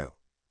 Naruto.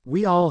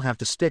 We all have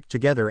to stick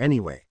together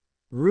anyway,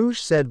 Rouge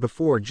said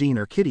before Jean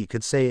or Kitty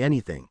could say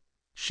anything.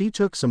 She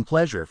took some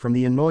pleasure from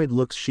the annoyed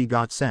looks she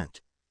got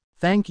sent.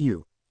 Thank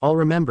you, I'll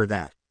remember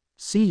that.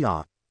 See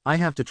ya, I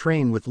have to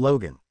train with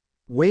Logan.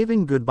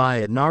 Waving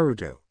goodbye at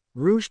Naruto,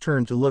 Rouge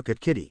turned to look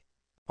at Kitty.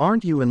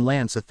 Aren't you and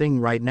Lance a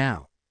thing right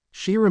now?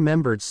 She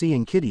remembered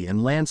seeing Kitty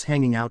and Lance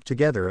hanging out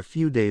together a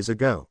few days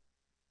ago.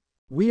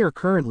 We are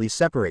currently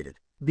separated.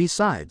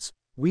 Besides,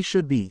 we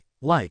should be,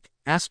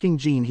 asking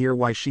Jean here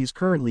why she's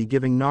currently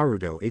giving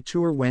Naruto a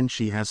tour when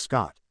she has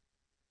Scott.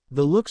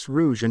 The looks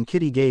Rouge and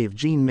Kitty gave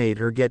Jean made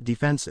her get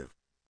defensive.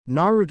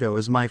 Naruto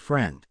is my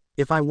friend.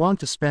 If I want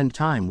to spend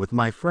time with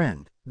my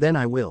friend, then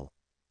I will.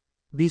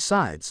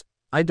 Besides,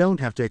 I don't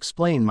have to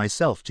explain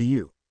myself to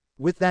you.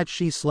 With that,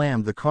 she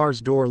slammed the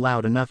car's door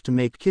loud enough to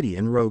make Kitty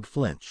and Rogue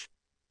flinch.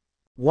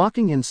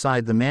 Walking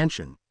inside the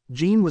mansion,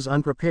 Jean was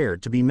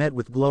unprepared to be met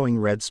with glowing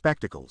red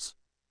spectacles.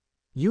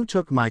 You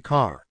took my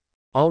car.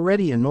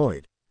 Already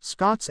annoyed,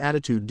 Scott's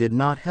attitude did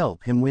not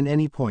help him win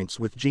any points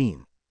with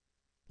Jean.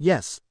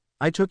 Yes,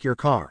 I took your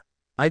car.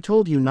 I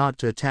told you not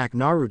to attack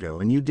Naruto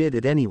and you did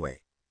it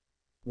anyway.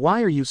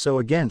 Why are you so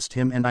against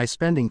him and I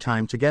spending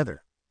time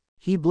together?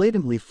 He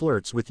blatantly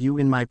flirts with you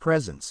in my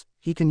presence,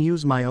 he can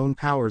use my own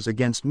powers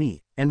against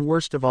me, and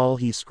worst of all,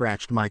 he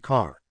scratched my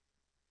car.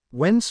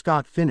 When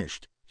Scott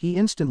finished, he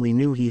instantly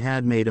knew he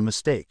had made a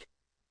mistake.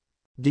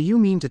 Do you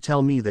mean to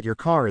tell me that your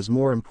car is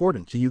more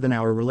important to you than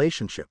our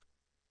relationship?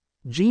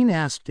 Jean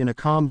asked in a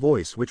calm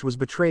voice which was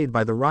betrayed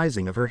by the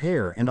rising of her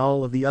hair and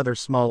all of the other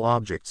small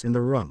objects in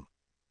the room.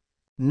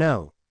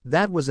 No,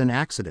 that was an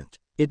accident.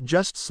 It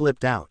just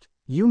slipped out.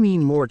 You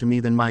mean more to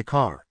me than my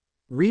car.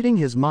 Reading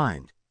his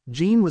mind,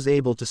 Jean was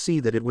able to see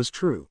that it was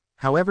true,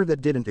 however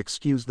that didn't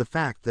excuse the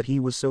fact that he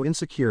was so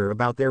insecure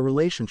about their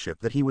relationship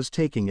that he was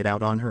taking it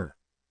out on her.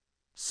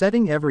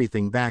 Setting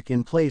everything back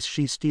in place,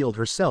 she steeled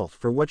herself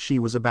for what she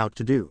was about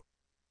to do.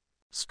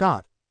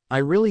 Scott, I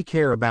really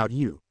care about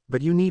you,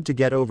 but you need to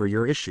get over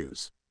your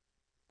issues.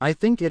 I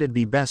think it'd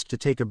be best to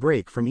take a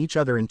break from each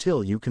other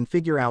until you can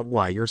figure out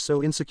why you're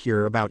so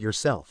insecure about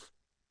yourself.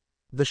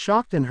 The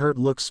shocked and hurt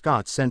look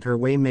Scott sent her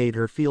way made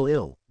her feel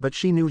ill, but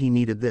she knew he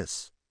needed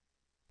this.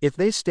 If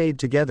they stayed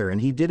together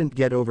and he didn't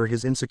get over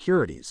his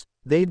insecurities,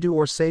 they'd do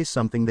or say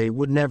something they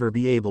would never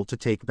be able to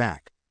take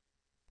back.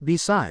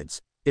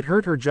 Besides, it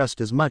hurt her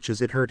just as much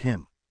as it hurt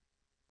him.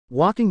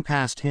 Walking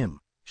past him,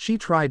 she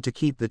tried to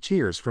keep the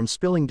tears from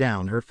spilling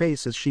down her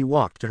face as she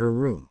walked to her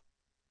room.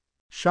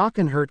 Shock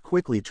and hurt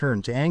quickly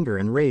turned to anger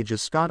and rage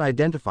as Scott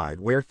identified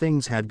where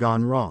things had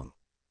gone wrong.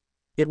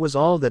 It was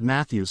all that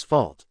Matthew's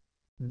fault.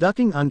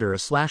 Ducking under a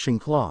slashing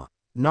claw,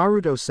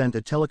 Naruto sent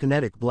a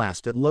telekinetic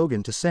blast at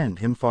Logan to send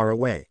him far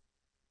away.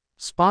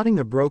 Spotting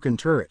a broken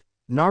turret,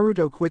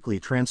 Naruto quickly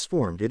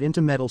transformed it into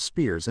metal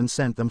spears and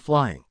sent them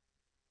flying.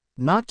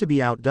 Not to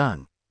be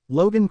outdone,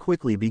 Logan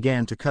quickly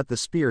began to cut the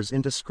spears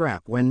into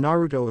scrap when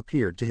Naruto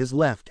appeared to his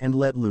left and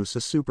let loose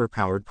a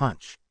super-powered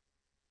punch.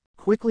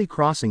 Quickly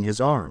crossing his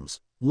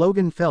arms,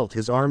 Logan felt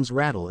his arms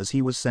rattle as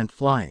he was sent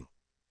flying.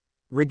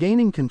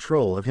 Regaining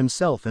control of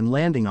himself and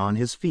landing on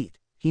his feet,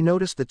 he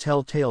noticed the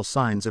telltale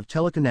signs of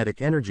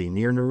telekinetic energy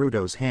near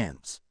Naruto's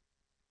hands.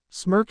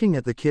 Smirking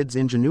at the kid's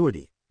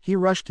ingenuity, he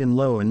rushed in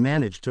low and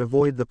managed to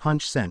avoid the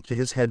punch sent to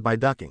his head by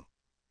ducking.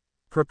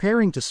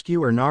 Preparing to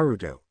skewer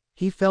Naruto,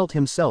 he felt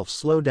himself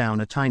slow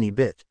down a tiny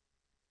bit.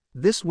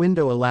 This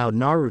window allowed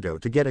Naruto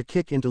to get a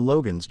kick into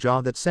Logan's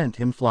jaw that sent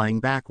him flying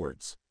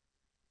backwards.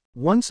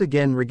 Once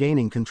again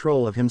regaining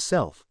control of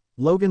himself,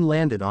 Logan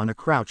landed on a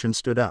crouch and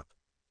stood up.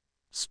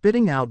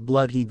 Spitting out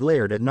blood, he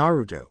glared at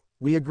Naruto.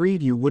 We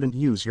agreed you wouldn't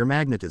use your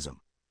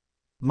magnetism.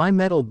 My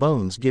metal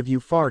bones give you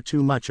far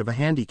too much of a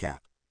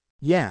handicap.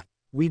 Yeah,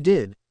 we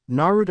did,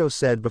 Naruto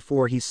said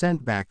before he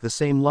sent back the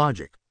same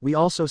logic. We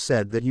also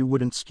said that you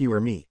wouldn't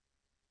skewer me.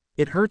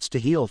 It hurts to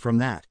heal from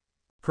that.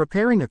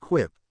 Preparing a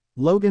quip,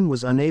 Logan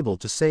was unable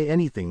to say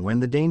anything when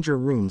the danger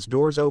room's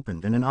doors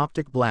opened and an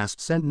optic blast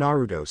sent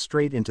Naruto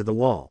straight into the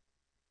wall.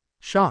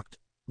 Shocked,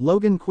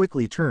 Logan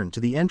quickly turned to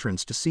the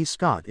entrance to see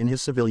Scott in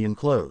his civilian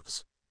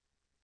clothes.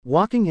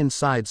 Walking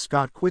inside,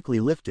 Scott quickly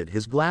lifted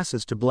his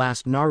glasses to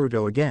blast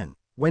Naruto again,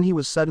 when he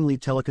was suddenly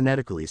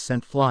telekinetically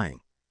sent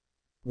flying.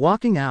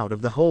 Walking out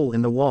of the hole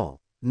in the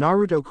wall,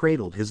 Naruto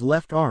cradled his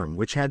left arm,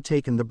 which had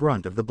taken the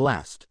brunt of the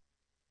blast.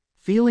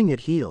 Feeling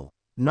it heal,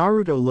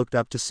 Naruto looked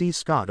up to see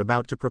Scott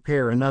about to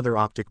prepare another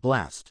optic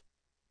blast.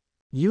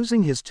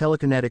 Using his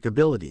telekinetic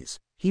abilities,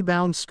 he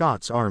bound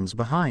Scott's arms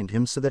behind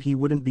him so that he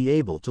wouldn't be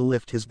able to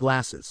lift his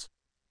glasses.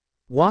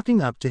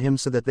 Walking up to him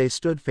so that they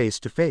stood face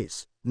to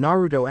face,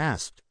 Naruto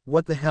asked,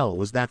 "What the hell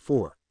was that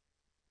for?"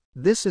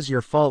 "This is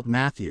your fault,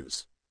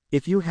 Matthews.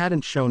 If you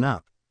hadn't shown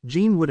up,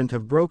 Jean wouldn't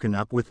have broken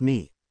up with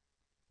me."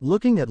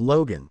 Looking at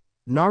Logan,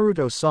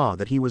 Naruto saw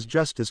that he was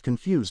just as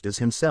confused as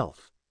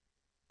himself.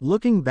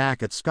 Looking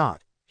back at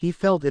Scott, he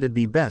felt it'd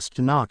be best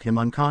to knock him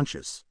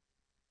unconscious.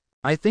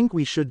 "I think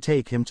we should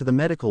take him to the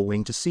medical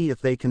wing to see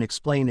if they can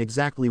explain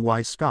exactly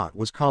why Scott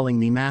was calling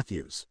me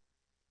Matthews."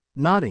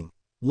 Nodding,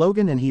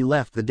 Logan and he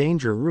left the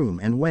danger room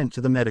and went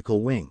to the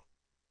medical wing.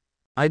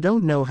 "I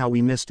don't know how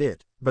we missed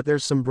it, but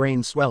there's some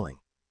brain swelling.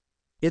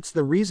 It's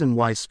the reason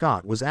why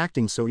Scott was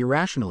acting so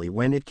irrationally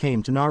when it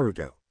came to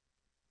Naruto.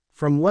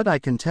 From what I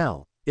can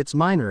tell, it's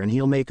minor and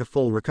he'll make a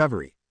full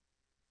recovery.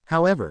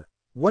 However,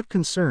 what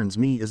concerns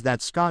me is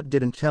that Scott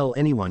didn't tell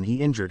anyone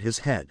he injured his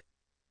head."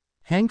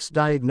 Hank's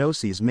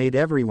diagnoses made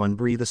everyone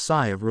breathe a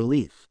sigh of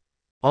relief.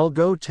 "I'll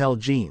go tell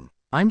Jean.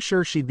 I'm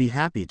sure she'd be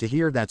happy to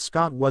hear that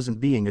Scott wasn't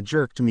being a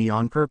jerk to me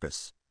on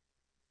purpose."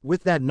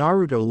 With that,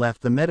 Naruto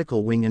left the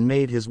medical wing and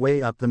made his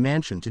way up the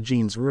mansion to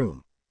Jean's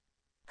room.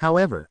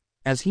 However,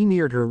 as he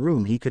neared her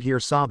room, he could hear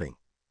sobbing.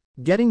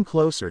 Getting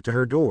closer to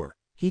her door,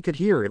 he could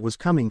hear it was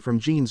coming from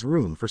Jean's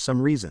room for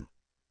some reason.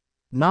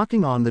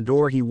 Knocking on the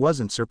door, he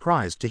wasn't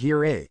surprised to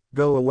hear a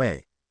 "Go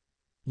away."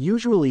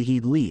 Usually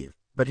he'd leave,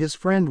 but his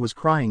friend was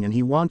crying and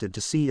he wanted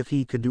to see if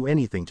he could do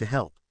anything to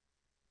help.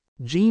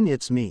 "Jean,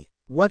 it's me.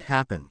 What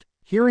happened?"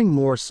 Hearing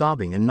more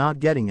sobbing and not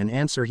getting an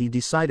answer, he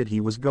decided he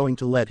was going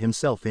to let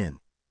himself in.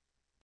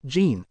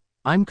 "Jean,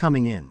 I'm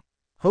coming in.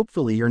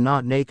 Hopefully you're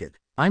not naked.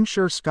 I'm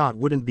sure Scott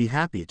wouldn't be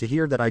happy to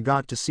hear that I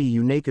got to see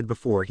you naked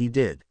before he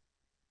did."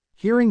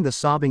 Hearing the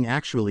sobbing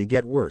actually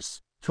get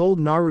worse, told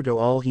Naruto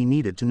all he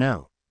needed to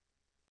know.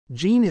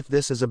 "Jean, if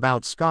this is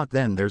about Scott,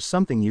 then there's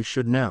something you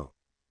should know.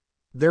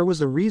 There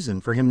was a reason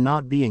for him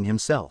not being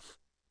himself."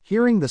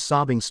 Hearing the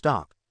sobbing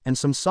stop, and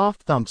some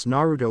soft thumps,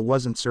 Naruto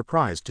wasn't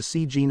surprised to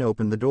see Jean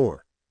open the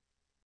door.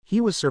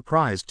 He was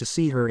surprised to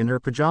see her in her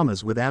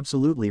pajamas with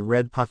absolutely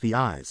red puffy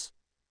eyes.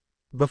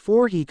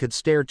 Before he could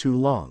stare too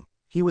long,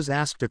 he was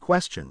asked a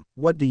question.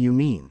 "What do you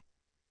mean?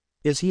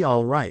 Is he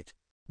all right?"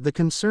 The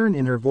concern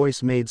in her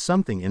voice made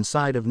something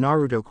inside of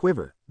Naruto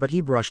quiver, but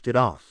he brushed it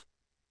off.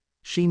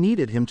 She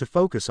needed him to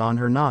focus on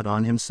her, not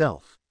on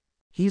himself.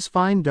 He's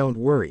fine, don't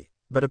worry,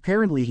 but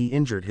apparently he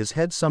injured his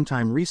head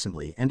sometime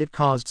recently and it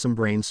caused some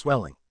brain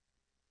swelling.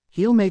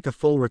 He'll make a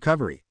full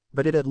recovery,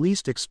 but it at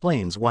least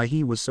explains why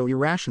he was so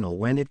irrational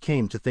when it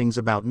came to things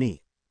about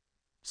me.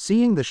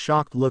 Seeing the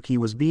shocked look he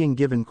was being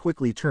given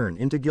quickly turn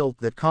into guilt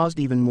that caused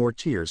even more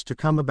tears to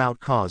come about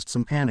caused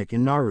some panic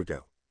in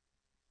Naruto.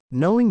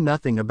 Knowing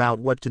nothing about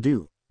what to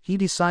do, he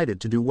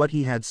decided to do what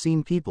he had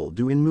seen people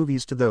do in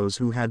movies to those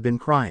who had been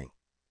crying.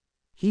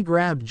 He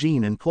grabbed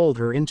Jean and pulled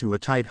her into a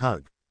tight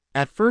hug.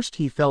 At first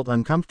he felt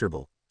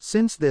uncomfortable,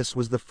 since this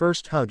was the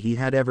first hug he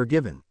had ever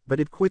given, but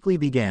it quickly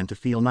began to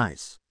feel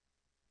nice.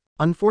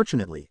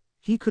 Unfortunately,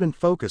 he couldn't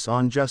focus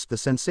on just the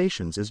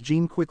sensations as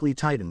Jean quickly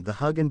tightened the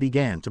hug and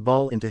began to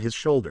bawl into his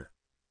shoulder.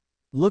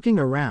 Looking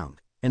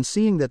around, and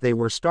seeing that they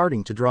were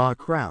starting to draw a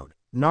crowd,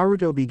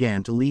 Naruto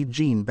began to lead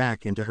Jean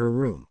back into her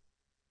room.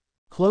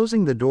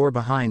 Closing the door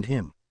behind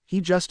him,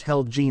 he just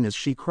held Jean as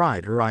she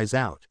cried her eyes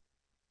out.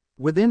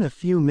 Within a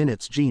few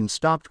minutes Jean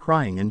stopped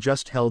crying and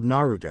just held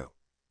Naruto.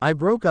 I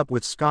broke up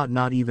with Scott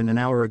not even an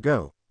hour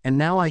ago, and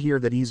now I hear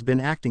that he's been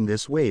acting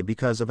this way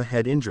because of a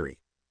head injury.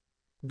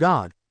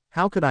 God,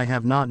 how could I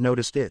have not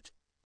noticed it?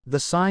 The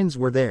signs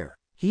were there.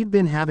 He'd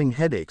been having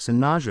headaches and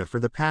nausea for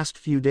the past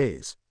few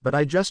days, but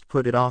I just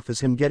put it off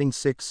as him getting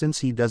sick since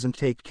he doesn't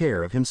take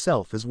care of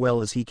himself as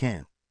well as he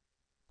can.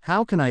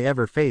 How can I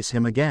ever face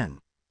him again?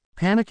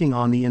 Panicking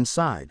on the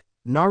inside,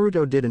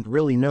 Naruto didn't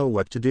really know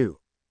what to do.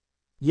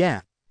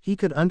 Yeah, he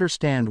could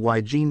understand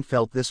why Jean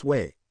felt this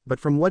way, but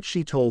from what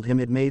she told him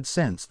it made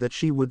sense that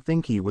she would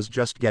think he was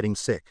just getting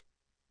sick.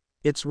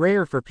 It's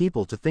rare for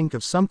people to think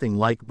of something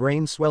like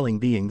brain swelling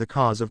being the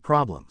cause of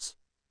problems.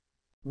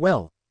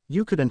 Well,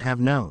 you couldn't have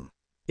known.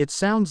 It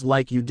sounds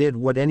like you did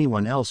what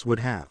anyone else would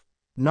have,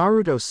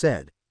 Naruto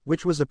said,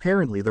 which was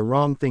apparently the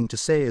wrong thing to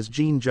say as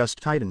Jean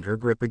just tightened her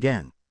grip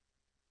again.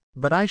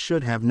 But I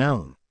should have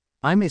known.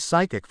 I'm a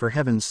psychic, for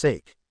heaven's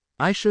sake.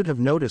 I should have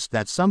noticed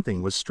that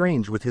something was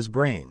strange with his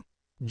brain,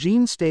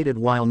 Jean stated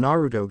while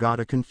Naruto got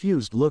a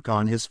confused look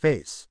on his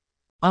face.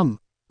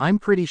 I'm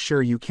pretty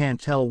sure you can't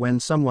tell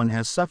when someone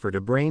has suffered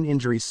a brain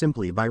injury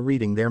simply by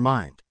reading their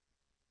mind.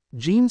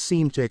 Jean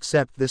seemed to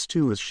accept this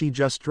too as she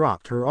just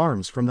dropped her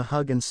arms from the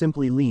hug and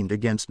simply leaned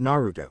against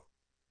Naruto.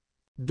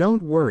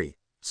 Don't worry,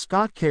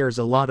 Scott cares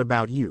a lot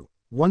about you.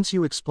 Once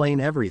you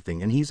explain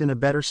everything and he's in a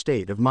better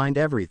state of mind,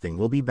 everything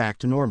will be back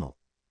to normal.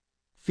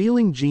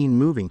 Feeling Jean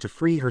moving to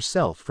free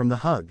herself from the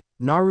hug,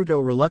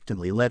 Naruto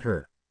reluctantly let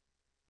her.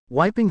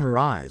 Wiping her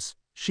eyes,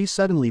 she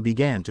suddenly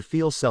began to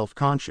feel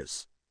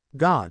self-conscious.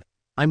 God,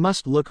 I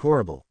must look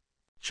horrible.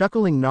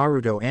 Chuckling,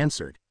 Naruto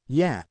answered,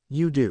 yeah,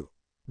 you do.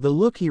 The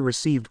look he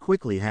received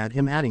quickly had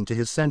him adding to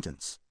his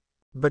sentence.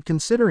 But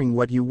considering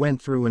what you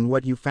went through and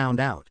what you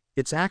found out,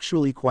 it's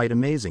actually quite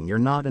amazing you're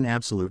not an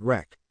absolute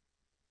wreck.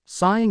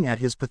 Sighing at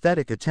his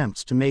pathetic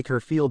attempts to make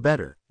her feel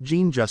better,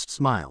 Jean just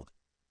smiled.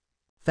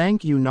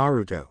 Thank you,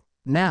 Naruto.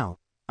 Now,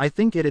 I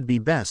think it'd be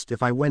best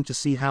if I went to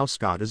see how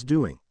Scott is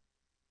doing.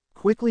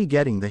 Quickly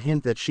getting the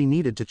hint that she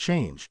needed to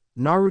change,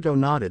 Naruto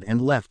nodded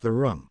and left the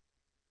room.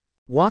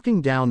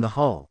 Walking down the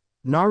hall,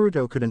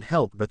 Naruto couldn't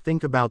help but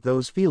think about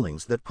those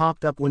feelings that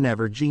popped up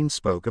whenever Jean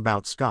spoke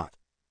about Scott.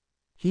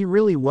 He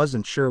really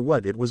wasn't sure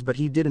what it was, but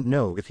he didn't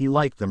know if he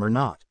liked them or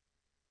not.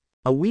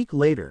 A week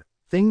later,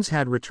 things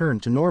had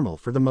returned to normal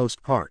for the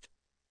most part.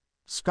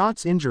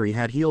 Scott's injury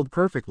had healed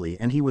perfectly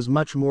and he was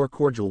much more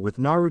cordial with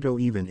Naruto,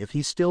 even if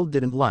he still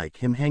didn't like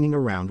him hanging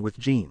around with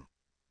Jean.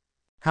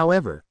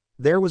 However,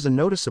 there was a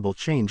noticeable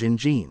change in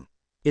Jean.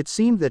 It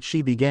seemed that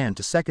she began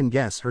to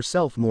second-guess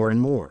herself more and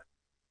more.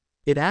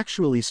 It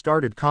actually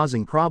started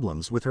causing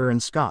problems with her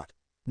and Scott.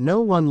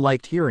 No one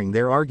liked hearing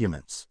their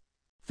arguments.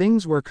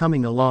 Things were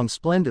coming along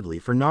splendidly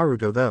for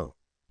Naruto though.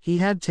 He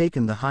had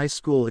taken the high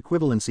school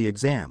equivalency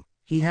exam,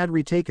 he had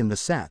retaken the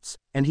SATs,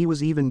 and he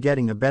was even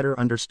getting a better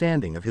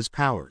understanding of his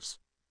powers.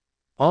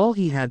 All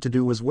he had to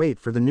do was wait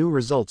for the new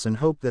results and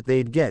hope that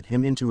they'd get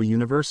him into a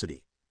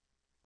university.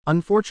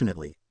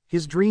 Unfortunately,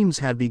 his dreams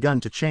had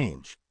begun to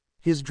change.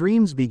 His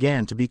dreams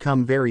began to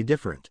become very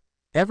different.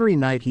 Every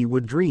night he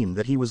would dream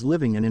that he was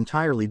living an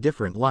entirely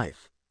different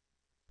life.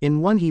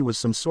 In one he was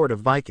some sort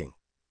of Viking.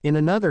 In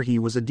another he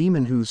was a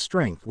demon whose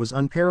strength was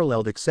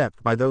unparalleled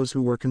except by those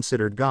who were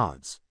considered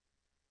gods.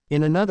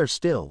 In another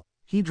still,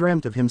 he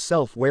dreamt of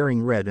himself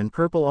wearing red and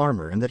purple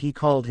armor and that he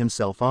called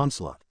himself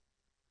Onslaught.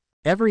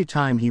 Every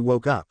time he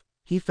woke up,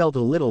 he felt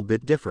a little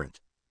bit different.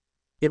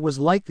 It was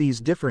like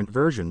these different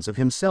versions of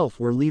himself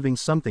were leaving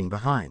something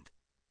behind.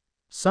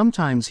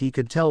 Sometimes he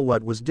could tell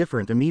what was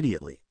different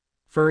immediately.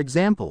 For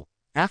example,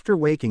 after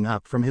waking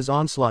up from his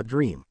Onslaught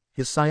dream,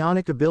 his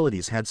psionic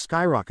abilities had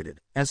skyrocketed,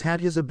 as had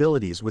his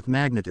abilities with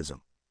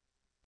magnetism.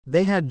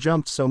 They had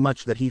jumped so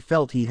much that he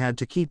felt he had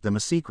to keep them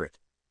a secret.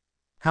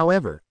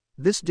 However,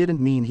 this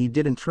didn't mean he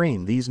didn't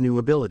train these new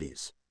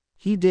abilities.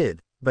 He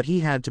did, but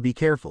he had to be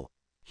careful.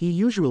 He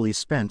usually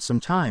spent some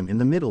time in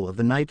the middle of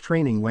the night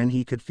training when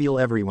he could feel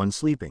everyone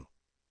sleeping.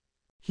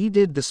 He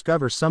did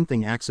discover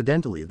something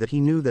accidentally that he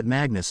knew that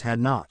Magnus had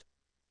not.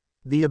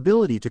 The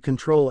ability to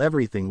control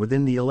everything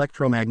within the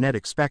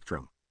electromagnetic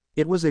spectrum.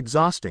 It was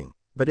exhausting,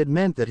 but it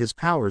meant that his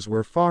powers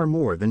were far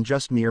more than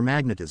just mere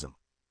magnetism.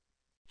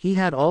 He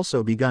had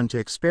also begun to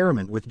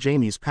experiment with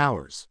Jamie's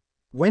powers.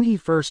 When he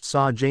first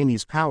saw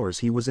Jamie's powers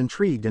he was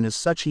intrigued, and as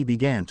such he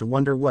began to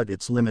wonder what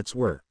its limits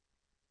were.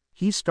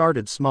 He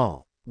started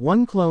small.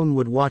 One clone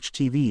would watch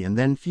TV and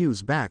then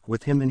fuse back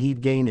with him and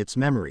he'd gain its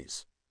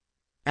memories.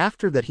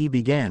 After that he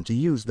began to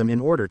use them in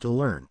order to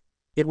learn.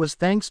 It was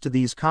thanks to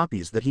these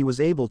copies that he was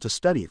able to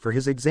study for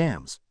his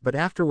exams, but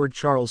afterward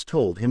Charles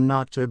told him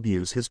not to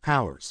abuse his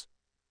powers.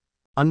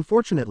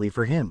 Unfortunately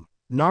for him,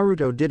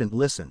 Naruto didn't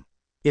listen.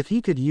 If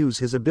he could use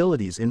his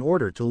abilities in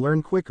order to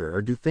learn quicker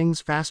or do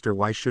things faster,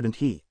 why shouldn't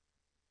he?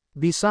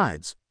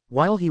 Besides,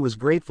 while he was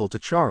grateful to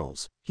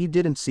Charles, he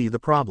didn't see the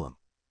problem.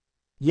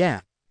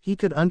 Yeah, he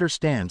could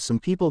understand some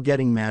people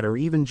getting mad or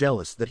even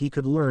jealous that he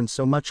could learn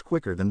so much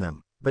quicker than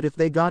them, but if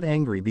they got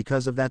angry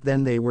because of that,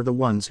 then they were the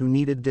ones who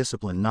needed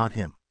discipline, not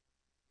him.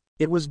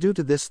 It was due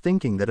to this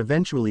thinking that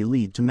eventually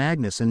led to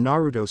Magnus and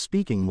Naruto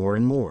speaking more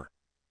and more.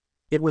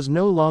 It was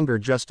no longer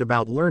just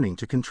about learning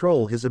to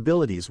control his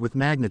abilities with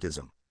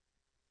magnetism.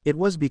 It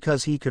was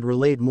because he could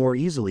relate more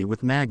easily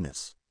with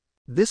Magnus.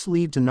 This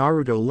led to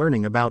Naruto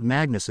learning about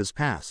Magnus's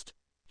past.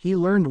 He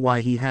learned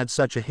why he had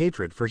such a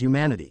hatred for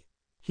humanity.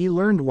 He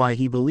learned why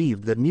he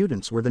believed that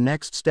mutants were the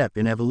next step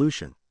in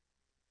evolution.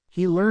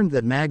 He learned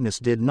that Magnus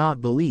did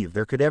not believe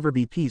there could ever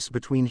be peace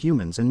between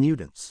humans and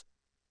mutants.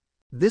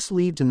 This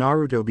led to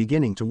Naruto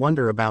beginning to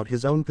wonder about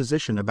his own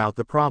position about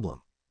the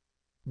problem.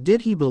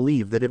 Did he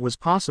believe that it was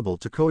possible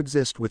to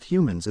coexist with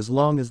humans as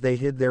long as they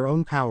hid their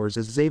own powers,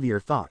 as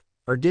Xavier thought?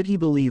 Or did he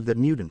believe that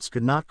mutants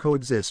could not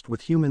coexist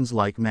with humans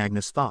like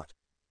Magnus thought?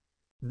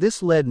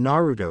 This led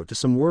Naruto to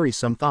some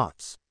worrisome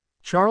thoughts.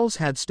 Charles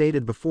had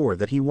stated before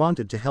that he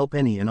wanted to help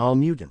any and all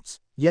mutants,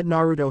 yet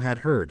Naruto had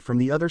heard from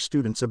the other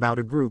students about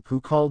a group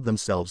who called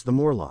themselves the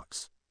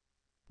Morlocks.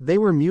 They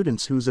were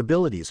mutants whose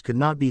abilities could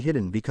not be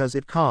hidden because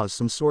it caused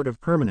some sort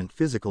of permanent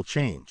physical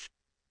change.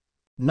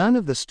 None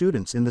of the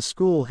students in the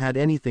school had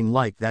anything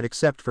like that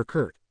except for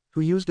Kurt, who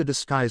used a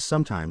disguise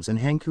sometimes, and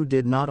Hank, who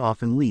did not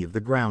often leave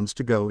the grounds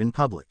to go in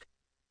public.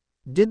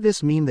 Did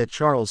this mean that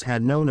Charles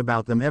had known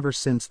about them ever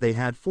since they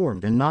had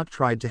formed and not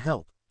tried to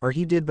help, or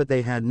he did but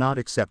they had not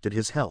accepted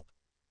his help?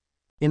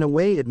 In a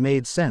way it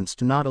made sense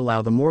to not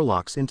allow the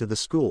Morlocks into the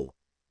school.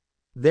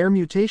 Their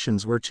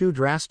mutations were too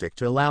drastic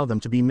to allow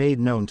them to be made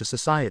known to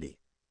society.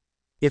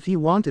 If he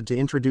wanted to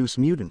introduce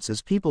mutants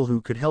as people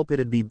who could help,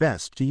 it'd be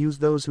best to use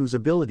those whose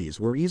abilities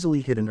were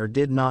easily hidden or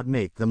did not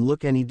make them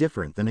look any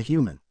different than a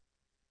human.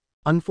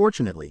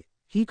 Unfortunately,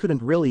 he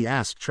couldn't really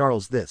ask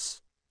Charles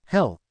this.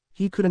 Hell,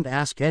 he couldn't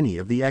ask any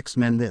of the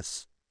X-Men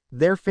this.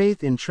 Their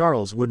faith in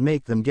Charles would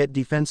make them get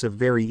defensive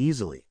very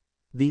easily.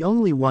 The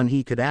only one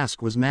he could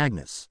ask was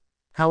Magnus.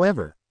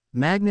 However,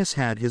 Magnus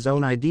had his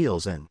own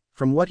ideals and,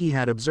 from what he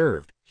had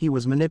observed, he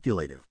was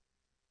manipulative.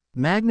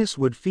 Magnus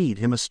would feed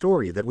him a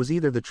story that was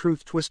either the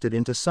truth twisted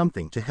into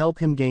something to help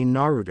him gain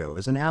Naruto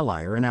as an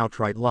ally or an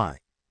outright lie.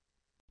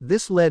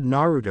 This led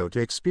Naruto to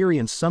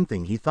experience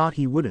something he thought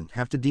he wouldn't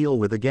have to deal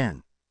with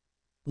again.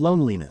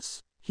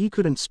 Loneliness. He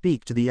couldn't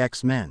speak to the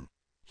X-Men.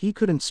 He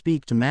couldn't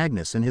speak to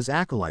Magnus and his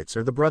acolytes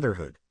or the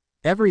Brotherhood.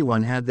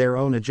 Everyone had their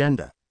own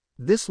agenda.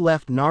 This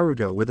left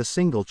Naruto with a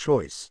single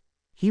choice.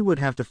 He would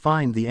have to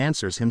find the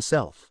answers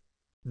himself.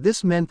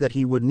 This meant that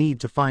he would need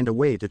to find a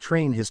way to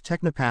train his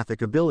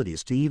technopathic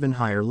abilities to even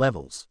higher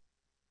levels.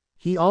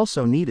 He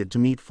also needed to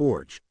meet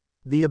Forge.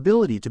 The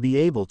ability to be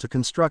able to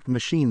construct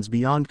machines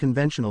beyond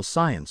conventional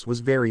science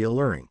was very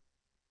alluring.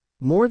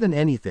 More than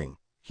anything,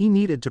 he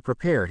needed to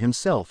prepare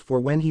himself for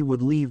when he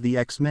would leave the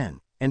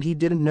X-Men, and he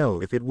didn't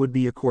know if it would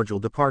be a cordial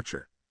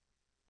departure.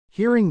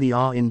 Hearing the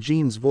awe in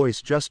Jin's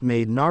voice just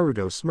made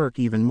Naruto smirk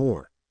even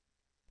more.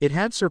 It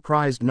had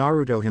surprised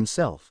Naruto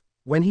himself,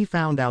 when he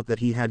found out that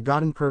he had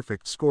gotten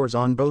perfect scores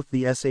on both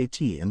the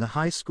SAT and the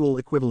High School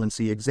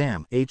Equivalency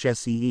Exam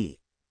 (HSEE).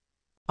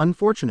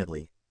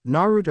 Unfortunately,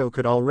 Naruto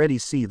could already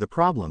see the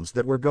problems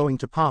that were going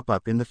to pop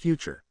up in the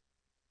future.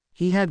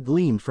 He had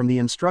gleaned from the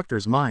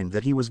instructor's mind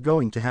that he was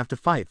going to have to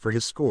fight for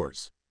his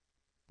scores.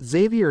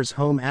 Xavier's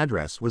home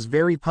address was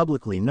very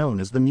publicly known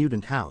as the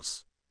Mutant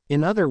House.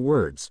 In other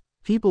words,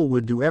 people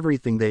would do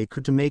everything they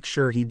could to make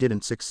sure he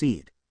didn't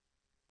succeed.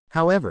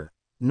 However,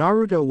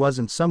 Naruto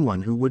wasn't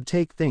someone who would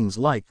take things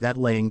like that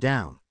laying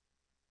down.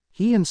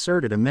 He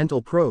inserted a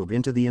mental probe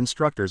into the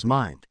instructor's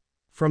mind.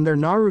 From there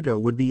Naruto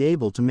would be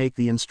able to make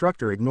the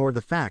instructor ignore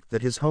the fact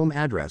that his home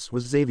address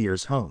was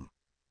Xavier's home.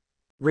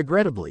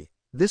 Regrettably,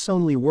 this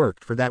only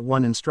worked for that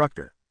one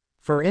instructor.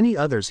 For any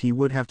others he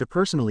would have to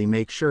personally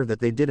make sure that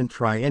they didn't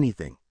try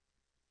anything.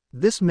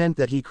 This meant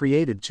that he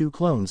created 2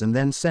 clones and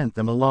then sent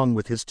them along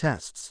with his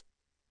tests.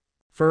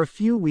 For a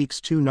few weeks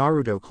 2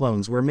 Naruto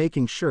clones were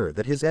making sure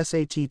that his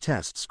SAT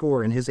test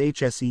score and his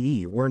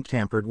HSEE weren't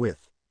tampered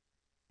with.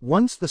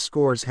 Once the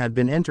scores had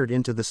been entered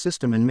into the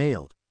system and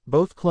mailed,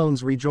 both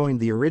clones rejoined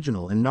the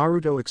original and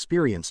Naruto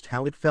experienced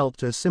how it felt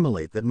to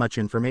assimilate that much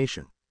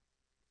information.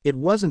 It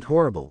wasn't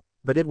horrible,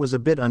 but it was a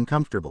bit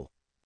uncomfortable.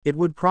 It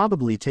would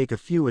probably take a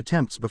few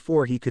attempts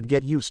before he could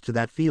get used to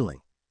that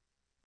feeling.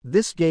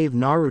 This gave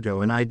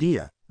Naruto an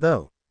idea,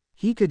 though.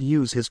 He could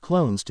use his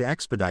clones to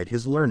expedite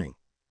his learning.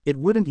 It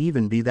wouldn't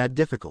even be that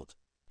difficult.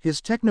 His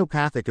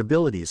technopathic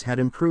abilities had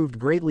improved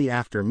greatly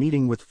after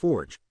meeting with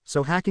Forge,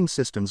 so hacking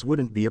systems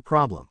wouldn't be a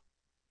problem.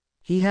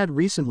 He had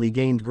recently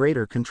gained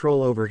greater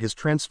control over his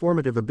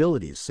transformative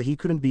abilities, so he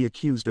couldn't be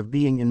accused of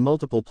being in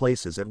multiple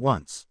places at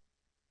once.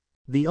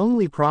 The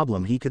only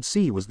problem he could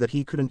see was that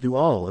he couldn't do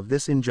all of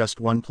this in just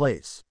one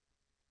place.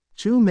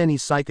 Too many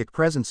psychic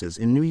presences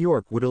in New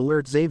York would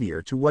alert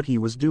Xavier to what he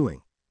was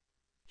doing.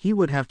 He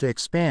would have to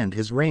expand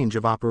his range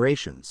of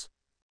operations.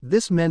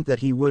 This meant that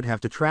he would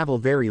have to travel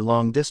very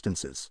long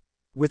distances.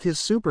 With his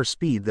super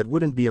speed, that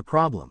wouldn't be a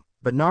problem,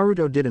 but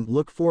Naruto didn't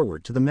look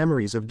forward to the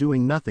memories of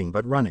doing nothing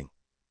but running.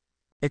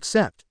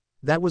 Except,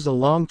 that was a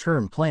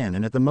long-term plan,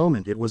 and at the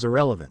moment it was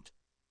irrelevant.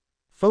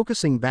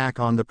 Focusing back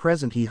on the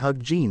present, he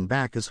hugged Jean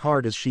back as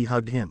hard as she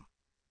hugged him.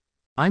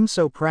 "I'm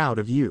so proud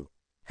of you.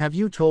 Have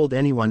you told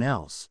anyone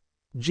else?"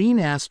 Jean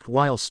asked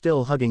while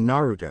still hugging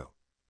Naruto.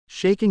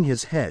 Shaking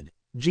his head,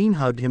 Jean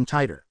hugged him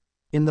tighter.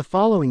 In the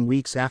following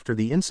weeks after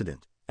the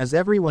incident, as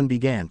everyone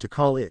began to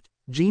call it,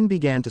 Jean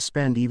began to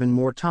spend even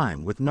more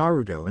time with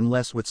Naruto and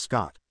less with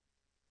Scott.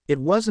 It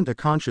wasn't a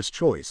conscious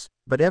choice,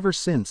 but ever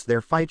since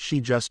their fight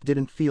she just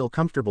didn't feel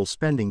comfortable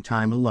spending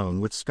time alone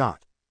with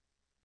Scott.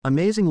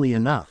 Amazingly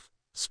enough,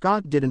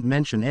 Scott didn't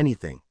mention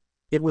anything.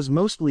 It was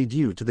mostly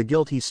due to the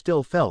guilt he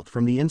still felt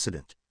from the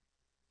incident.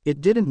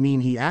 It didn't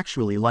mean he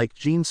actually liked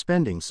Jean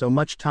spending so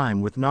much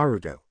time with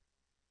Naruto.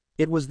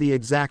 It was the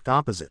exact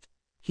opposite.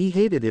 He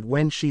hated it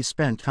when she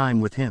spent time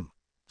with him.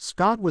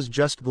 Scott was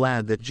just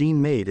glad that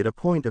Jean made it a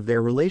point of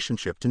their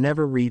relationship to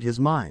never read his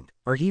mind,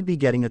 or he'd be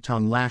getting a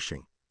tongue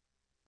lashing.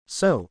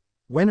 "So,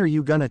 when are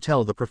you gonna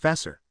tell the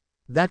professor?"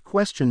 That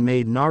question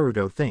made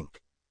Naruto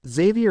think.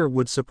 Xavier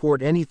would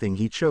support anything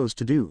he chose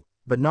to do,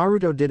 but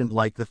Naruto didn't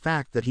like the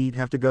fact that he'd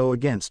have to go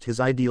against his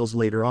ideals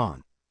later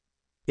on.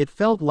 It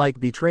felt like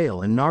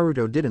betrayal, and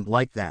Naruto didn't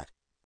like that.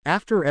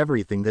 After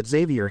everything that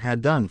Xavier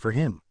had done for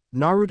him,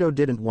 Naruto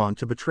didn't want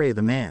to betray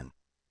the man.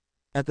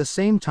 At the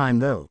same time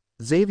though,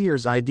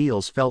 Xavier's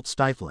ideals felt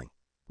stifling.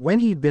 When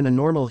he'd been a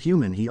normal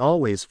human, he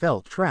always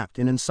felt trapped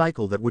in a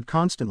cycle that would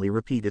constantly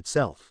repeat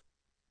itself.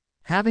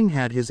 Having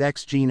had his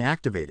X gene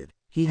activated,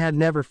 he had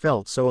never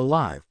felt so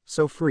alive,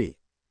 so free.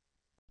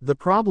 The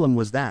problem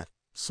was that,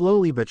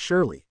 slowly but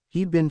surely,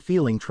 he'd been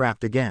feeling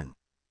trapped again.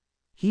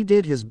 He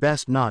did his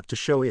best not to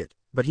show it,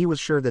 but he was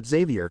sure that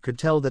Xavier could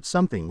tell that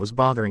something was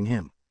bothering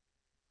him.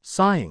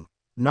 Sighing,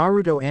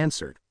 Naruto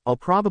answered, "I'll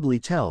probably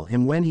tell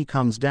him when he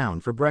comes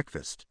down for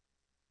breakfast."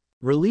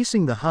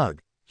 Releasing the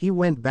hug, he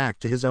went back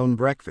to his own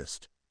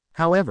breakfast.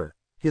 However,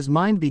 his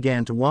mind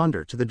began to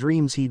wander to the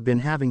dreams he'd been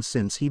having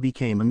since he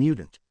became a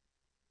mutant.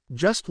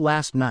 Just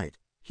last night,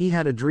 he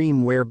had a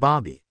dream where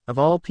Bobby, of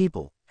all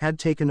people, had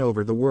taken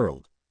over the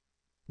world.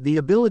 The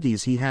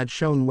abilities he had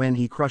shown when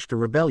he crushed a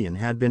rebellion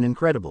had been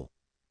incredible.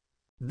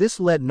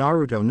 This let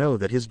Naruto know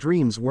that his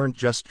dreams weren't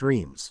just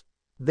dreams.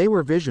 They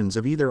were visions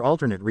of either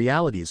alternate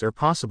realities or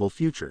possible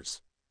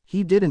futures.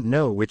 He didn't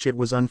know which it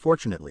was,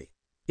 unfortunately.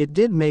 It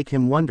did make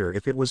him wonder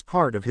if it was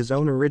part of his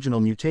own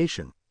original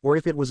mutation, or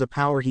if it was a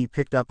power he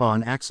picked up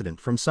on accident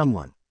from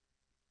someone.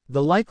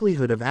 The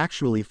likelihood of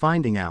actually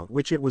finding out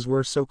which it was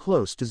were so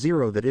close to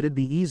zero that it'd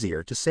be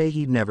easier to say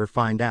he'd never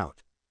find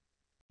out.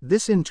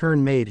 This in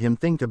turn made him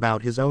think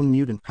about his own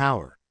mutant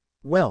power.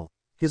 Well,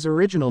 his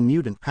original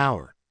mutant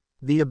power.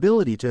 The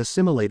ability to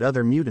assimilate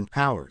other mutant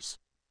powers.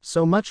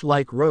 So much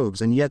like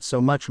Rogue's and yet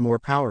so much more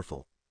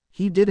powerful.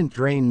 He didn't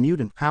drain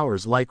mutant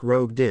powers like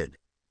Rogue did.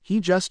 He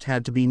just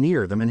had to be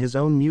near them and his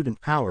own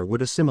mutant power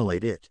would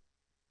assimilate it.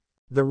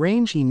 The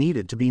range he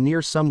needed to be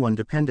near someone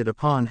depended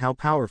upon how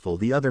powerful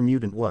the other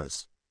mutant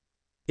was.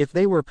 If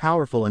they were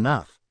powerful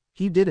enough,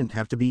 he didn't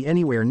have to be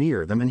anywhere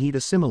near them and he'd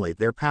assimilate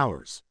their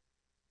powers.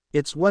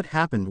 It's what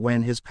happened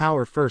when his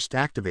power first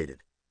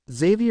activated.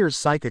 Xavier's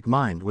psychic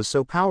mind was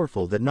so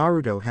powerful that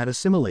Naruto had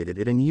assimilated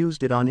it and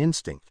used it on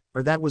instinct,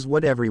 or that was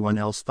what everyone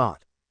else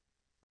thought.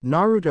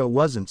 Naruto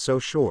wasn't so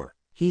sure.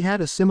 He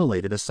had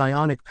assimilated a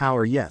psionic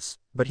power, yes,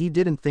 but he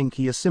didn't think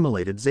he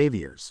assimilated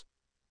Xavier's.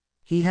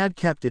 He had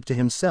kept it to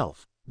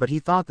himself, but he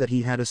thought that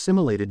he had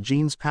assimilated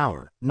Jean's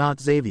power, not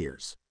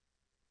Xavier's.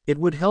 It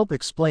would help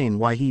explain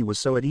why he was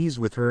so at ease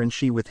with her and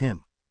she with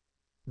him.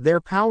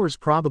 Their powers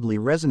probably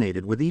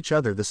resonated with each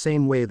other the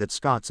same way that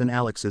Scott's and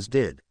Alex's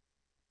did.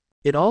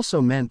 It also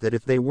meant that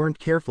if they weren't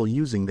careful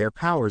using their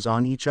powers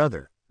on each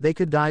other, they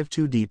could dive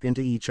too deep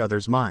into each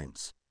other's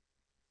minds.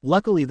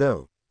 Luckily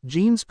though,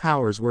 Jean's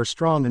powers were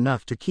strong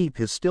enough to keep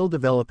his still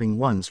developing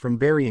ones from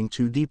burying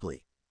too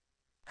deeply.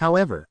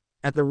 However,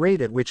 at the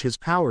rate at which his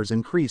powers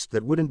increased,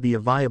 that wouldn't be a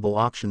viable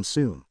option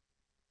soon.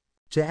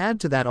 To add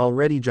to that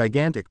already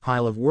gigantic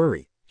pile of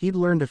worry, he'd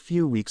learned a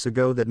few weeks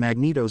ago that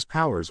Magneto's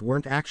powers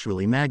weren't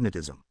actually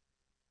magnetism.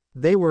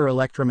 They were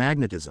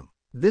electromagnetism.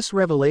 This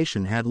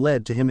revelation had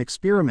led to him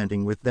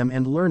experimenting with them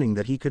and learning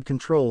that he could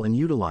control and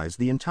utilize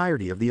the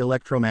entirety of the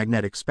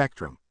electromagnetic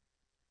spectrum.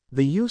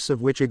 The use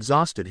of which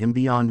exhausted him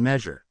beyond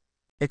measure.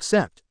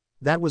 Except,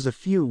 that was a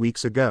few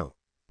weeks ago.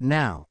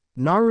 Now,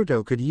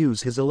 Naruto could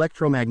use his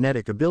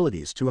electromagnetic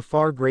abilities to a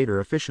far greater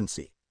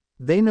efficiency.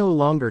 They no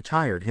longer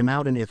tired him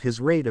out, and if his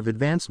rate of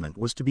advancement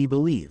was to be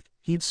believed,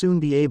 he'd soon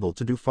be able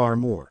to do far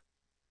more.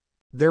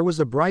 There was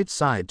a bright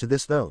side to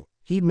this though.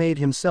 He'd made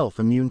himself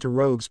immune to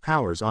Rogue's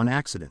powers on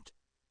accident.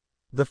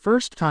 The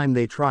first time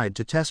they tried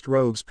to test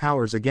Rogue's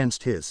powers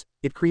against his,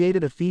 it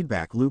created a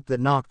feedback loop that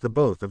knocked the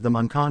both of them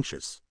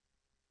unconscious.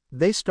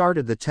 They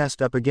started the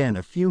test up again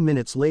a few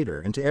minutes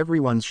later, and to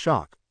everyone's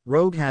shock,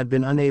 Rogue had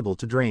been unable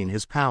to drain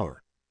his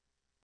power.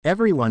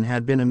 Everyone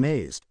had been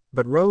amazed,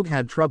 but Rogue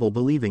had trouble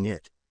believing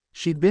it.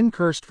 She'd been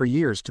cursed for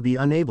years to be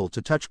unable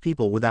to touch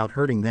people without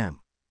hurting them.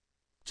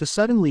 To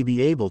suddenly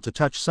be able to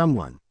touch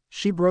someone,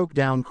 she broke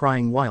down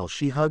crying while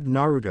she hugged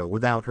Naruto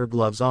without her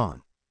gloves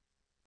on.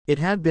 It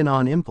had been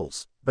on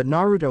impulse, but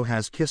Naruto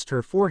has kissed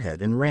her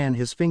forehead and ran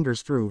his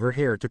fingers through her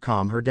hair to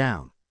calm her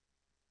down.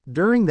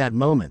 During that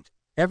moment,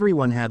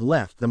 everyone had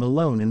left them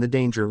alone in the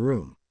danger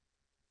room.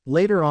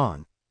 Later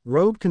on,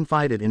 Rogue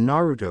confided in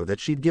Naruto that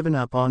she'd given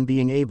up on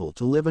being able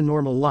to live a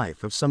normal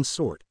life of some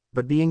sort,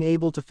 but being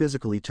able to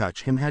physically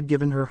touch him had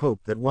given her hope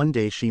that one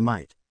day she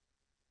might.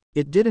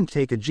 It didn't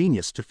take a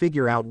genius to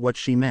figure out what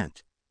she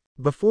meant.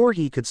 Before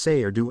he could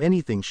say or do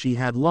anything, she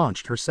had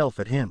launched herself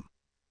at him.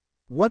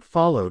 What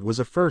followed was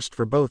a first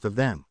for both of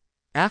them.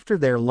 After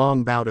their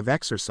long bout of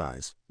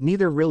exercise,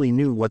 neither really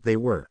knew what they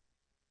were.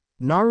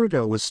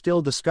 Naruto was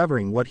still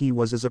discovering what he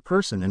was as a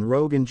person, and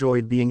Rogue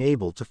enjoyed being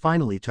able to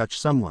finally touch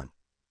someone.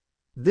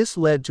 This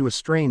led to a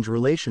strange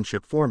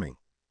relationship forming.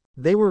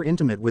 They were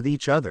intimate with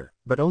each other,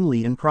 but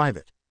only in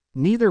private.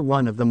 Neither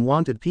one of them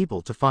wanted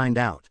people to find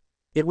out.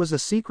 It was a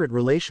secret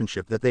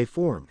relationship that they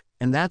formed,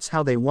 and that's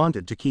how they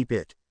wanted to keep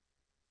it.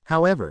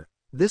 However,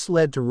 this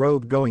led to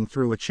Rogue going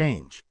through a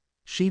change.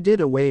 She did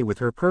away with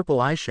her purple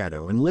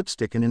eyeshadow and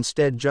lipstick and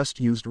instead just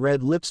used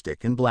red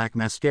lipstick and black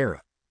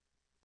mascara.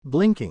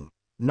 Blinking,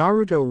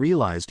 Naruto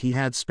realized he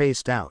had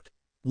spaced out.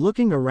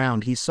 Looking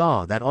around, he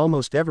saw that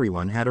almost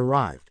everyone had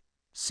arrived.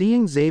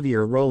 Seeing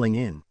Xavier rolling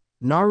in,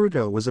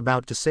 Naruto was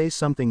about to say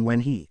something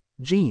when he,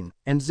 Jean,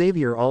 and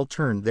Xavier all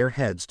turned their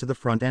heads to the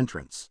front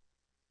entrance.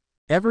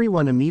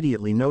 Everyone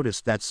immediately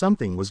noticed that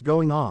something was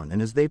going on,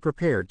 and as they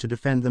prepared to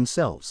defend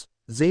themselves,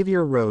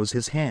 Xavier rose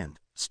his hand.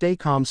 "Stay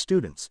calm,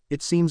 students,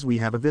 it seems we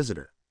have a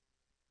visitor."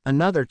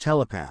 Another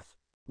telepath.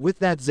 With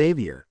that,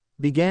 Xavier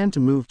began to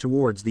move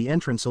towards the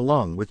entrance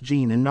along with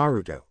Jean and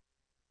Naruto.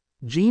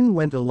 Jean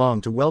went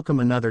along to welcome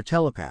another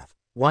telepath,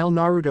 while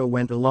Naruto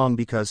went along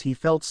because he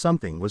felt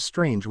something was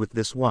strange with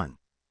this one.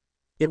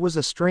 It was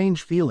a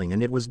strange feeling,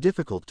 and it was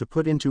difficult to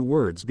put into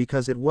words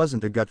because it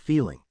wasn't a gut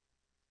feeling.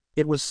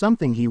 It was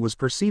something he was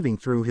perceiving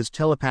through his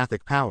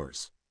telepathic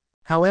powers.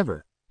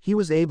 However, he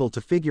was able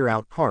to figure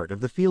out part of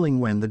the feeling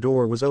when the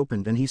door was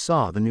opened and he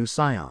saw the new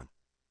scion.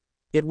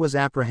 It was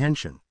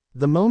apprehension.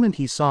 The moment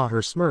he saw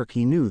her smirk,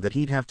 he knew that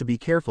he'd have to be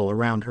careful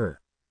around her.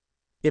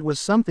 It was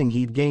something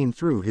he'd gained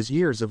through his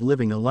years of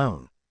living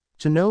alone.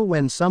 To know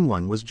when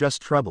someone was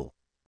just trouble.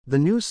 The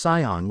new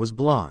scion was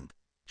blonde.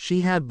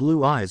 She had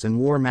blue eyes and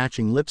wore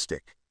matching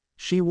lipstick.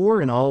 She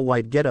wore an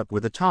all-white getup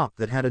with a top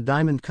that had a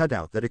diamond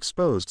cutout that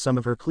exposed some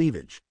of her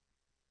cleavage.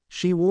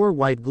 She wore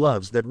white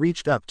gloves that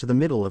reached up to the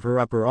middle of her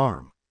upper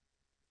arm.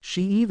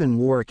 She even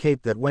wore a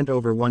cape that went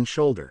over one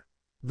shoulder.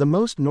 The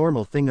most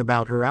normal thing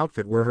about her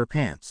outfit were her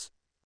pants.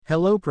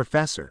 "Hello,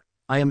 Professor.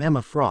 I am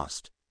Emma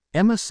Frost,"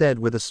 Emma said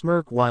with a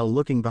smirk while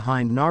looking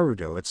behind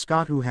Naruto at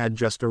Scott, who had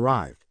just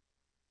arrived.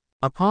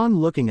 Upon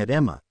looking at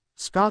Emma,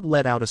 Scott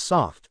let out a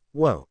soft,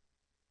 "Whoa."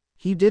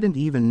 He didn't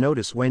even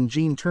notice when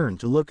Jean turned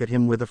to look at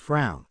him with a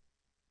frown.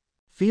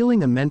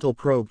 Feeling a mental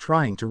probe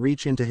trying to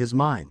reach into his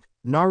mind,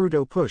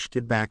 Naruto pushed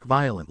it back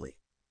violently.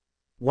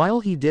 While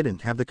he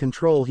didn't have the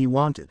control he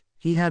wanted,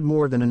 he had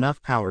more than enough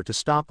power to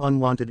stop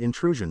unwanted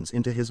intrusions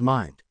into his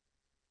mind.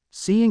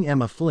 Seeing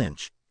Emma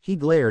flinch, he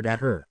glared at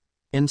her.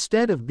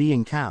 Instead of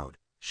being cowed,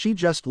 she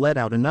just let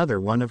out another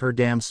one of her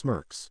damn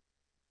smirks.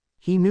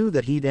 He knew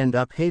that he'd end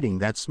up hating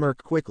that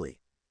smirk quickly.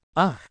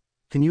 "Ugh,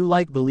 can you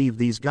believe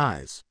these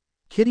guys?"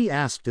 Kitty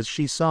asked as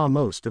she saw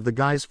most of the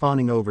guys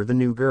fawning over the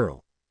new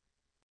girl.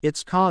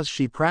 "It's 'cause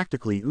she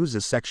practically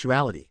oozes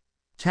sexuality,"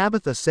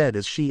 Tabitha said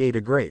as she ate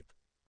a grape.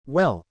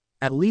 "Well,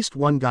 at least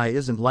one guy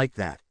isn't like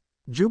that,"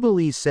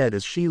 Jubilee said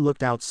as she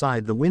looked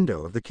outside the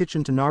window of the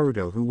kitchen to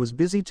Naruto, who was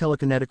busy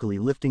telekinetically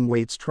lifting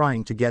weights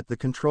trying to get the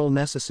control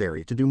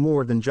necessary to do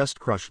more than just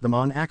crush them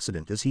on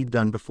accident as he'd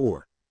done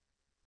before.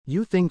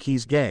 "You think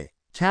he's gay?"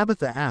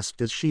 Tabitha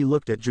asked as she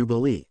looked at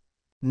Jubilee.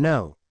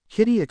 "No,"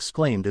 Kitty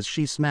exclaimed as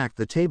she smacked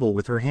the table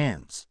with her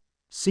hands.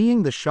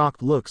 Seeing the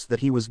shocked looks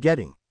that he was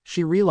getting,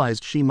 she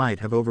realized she might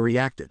have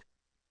overreacted.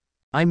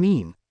 "I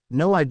mean,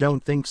 no, I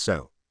don't think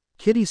so,"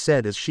 Kitty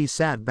said as she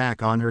sat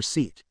back on her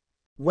seat.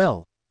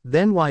 "Well,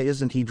 then why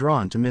isn't he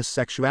drawn to Miss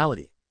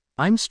Sexuality?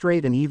 I'm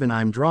straight and even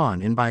I'm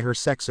drawn in by her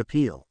sex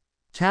appeal,"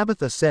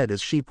 Tabitha said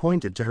as she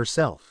pointed to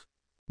herself.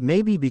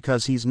 "Maybe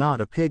because he's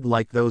not a pig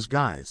like those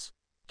guys,"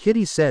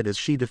 Kitty said as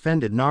she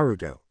defended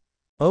Naruto.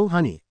 "Oh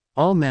honey,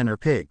 all men are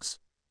pigs,"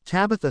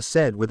 Tabitha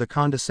said with a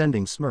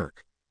condescending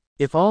smirk.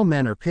 If all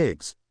men are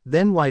pigs,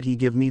 then why'd he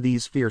give me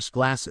these fierce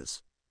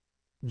glasses?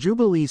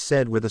 Jubilee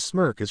said with a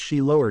smirk as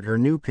she lowered her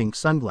new pink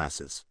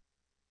sunglasses.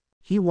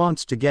 He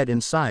wants to get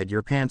inside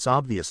your pants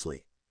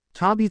obviously,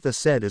 Tabitha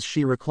said as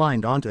she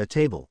reclined onto a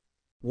table.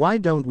 Why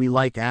don't we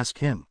ask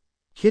him?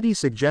 Kitty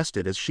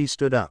suggested as she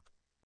stood up.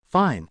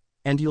 Fine,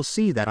 and you'll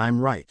see that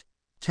I'm right,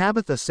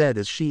 Tabitha said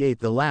as she ate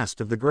the last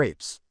of the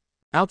grapes.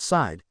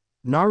 Outside,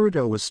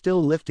 Naruto was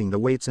still lifting the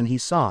weights and he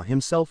saw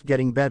himself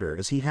getting better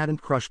as he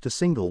hadn't crushed a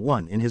single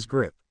one in his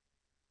grip.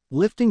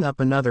 Lifting up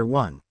another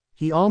one,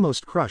 he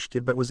almost crushed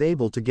it but was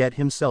able to get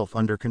himself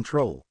under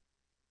control.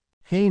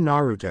 Hey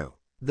Naruto.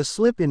 The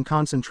slip in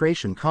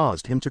concentration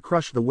caused him to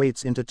crush the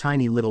weights into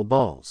tiny little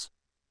balls.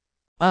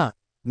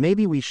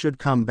 Maybe we should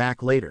come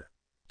back later,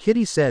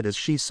 Kitty said as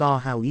she saw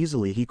how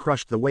easily he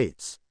crushed the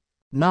weights.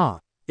 Nah,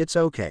 it's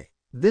okay.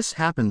 This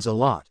happens a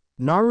lot,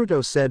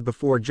 Naruto said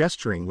before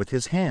gesturing with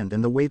his hand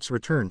and the weights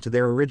returned to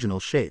their original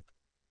shape.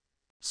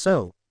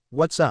 So,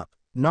 what's up?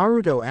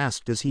 Naruto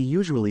asked as he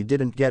usually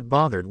didn't get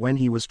bothered when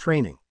he was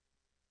training.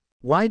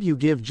 Why'd you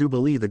give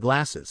Jubilee the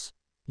glasses?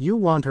 You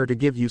want her to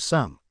give you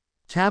some?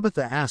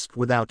 Tabitha asked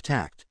without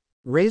tact.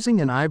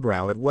 Raising an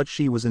eyebrow at what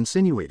she was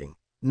insinuating,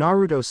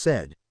 Naruto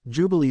said,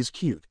 Jubilee's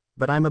cute,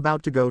 but I'm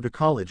about to go to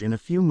college in a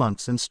few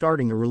months and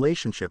starting a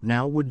relationship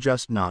now would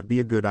just not be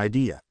a good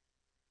idea.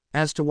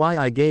 As to why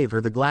I gave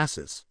her the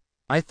glasses,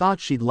 I thought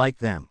she'd like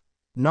them.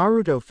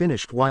 Naruto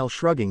finished while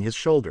shrugging his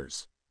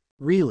shoulders.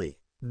 Really?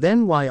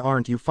 Then why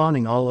aren't you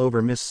fawning all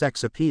over Miss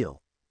Sex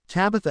Appeal?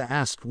 Tabitha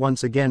asked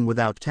once again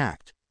without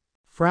tact.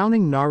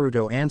 Frowning,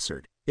 Naruto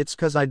answered, it's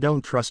 'cause I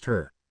don't trust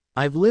her.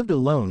 I've lived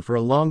alone for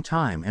a long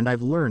time and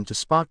I've learned to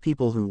spot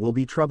people who will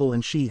be trouble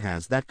and she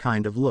has that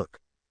kind of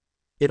look.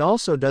 It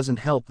also doesn't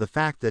help the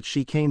fact that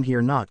she came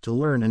here not to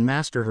learn and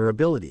master her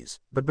abilities,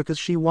 but because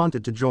she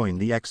wanted to join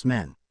the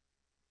X-Men.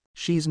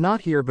 She's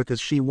not here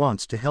because she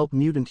wants to help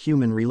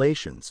mutant-human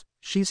relations,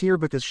 she's here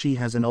because she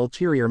has an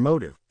ulterior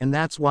motive, and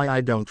that's why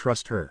I don't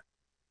trust her.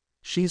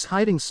 She's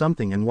hiding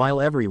something and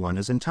while everyone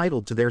is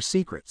entitled to their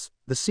secrets,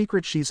 the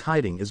secret she's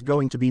hiding is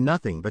going to be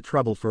nothing but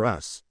trouble for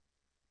us.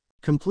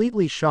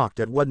 Completely shocked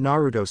at what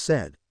Naruto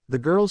said, the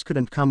girls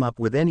couldn't come up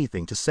with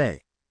anything to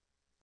say.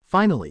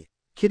 Finally,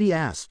 Kitty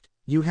asked,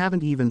 you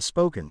haven't even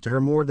spoken to her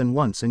more than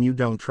once and you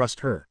don't trust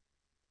her?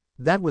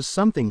 That was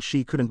something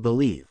she couldn't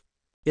believe.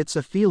 It's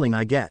a feeling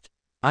I get.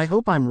 I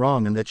hope I'm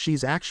wrong and that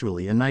she's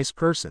actually a nice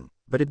person,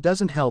 but it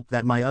doesn't help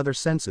that my other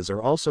senses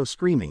are also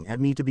screaming at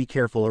me to be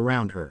careful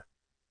around her.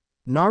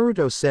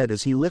 Naruto said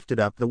as he lifted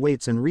up the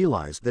weights and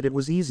realized that it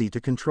was easy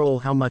to control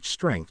how much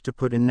strength to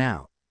put in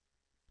now.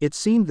 It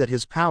seemed that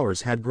his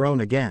powers had grown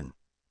again.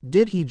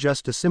 Did he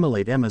just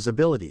assimilate Emma's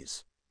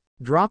abilities?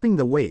 Dropping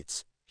the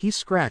weights, he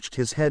scratched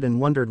his head and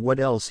wondered what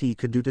else he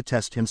could do to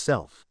test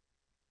himself.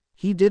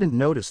 He didn't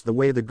notice the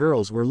way the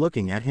girls were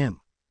looking at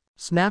him.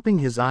 Snapping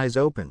his eyes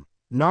open,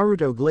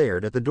 Naruto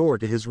glared at the door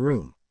to his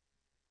room.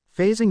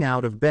 Phasing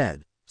out of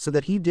bed, so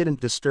that he didn't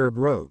disturb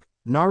Rogue,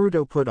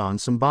 Naruto put on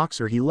some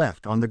boxer he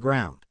left on the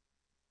ground.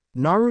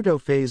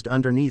 Naruto phased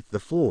underneath the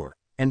floor,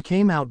 and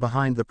came out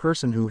behind the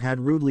person who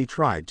had rudely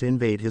tried to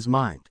invade his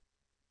mind.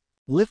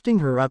 Lifting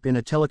her up in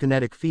a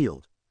telekinetic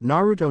field,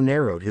 Naruto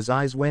narrowed his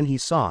eyes when he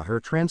saw her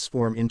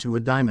transform into a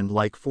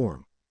diamond-like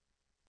form.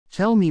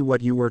 Tell me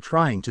what you were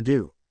trying to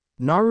do,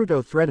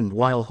 Naruto threatened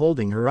while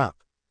holding her up.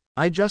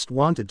 I just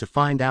wanted to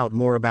find out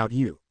more about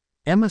you,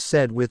 Emma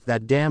said with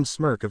that damn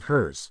smirk of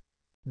hers.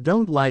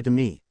 Don't lie to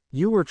me,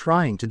 you were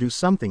trying to do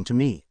something to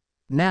me.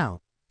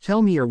 Now,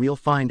 tell me or we'll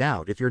find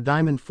out if your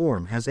diamond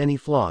form has any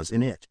flaws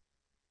in it.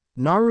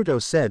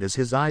 Naruto said as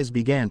his eyes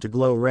began to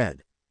glow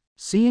red.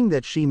 Seeing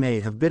that she may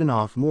have bitten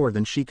off more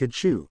than she could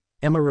chew,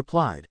 Emma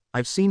replied,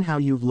 I've seen how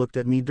you've looked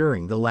at me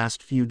during the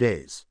last few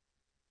days.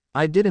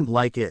 I didn't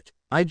like it,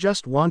 I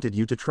just wanted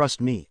you to trust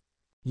me.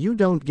 You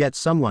don't get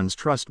someone's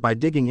trust by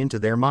digging into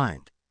their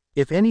mind.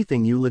 If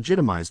anything, you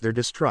legitimize their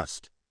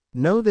distrust.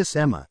 Know this,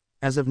 Emma,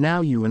 as of now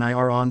you and I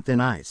are on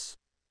thin ice.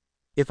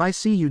 If I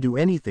see you do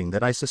anything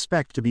that I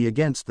suspect to be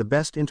against the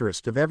best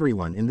interest of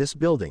everyone in this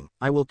building,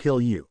 I will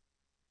kill you.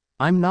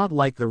 I'm not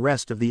like the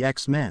rest of the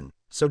X-Men,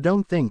 so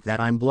don't think that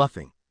I'm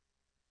bluffing,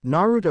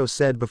 Naruto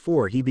said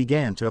before he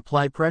began to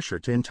apply pressure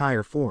to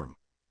entire form.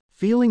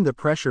 Feeling the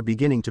pressure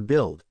beginning to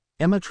build,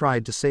 Emma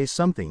tried to say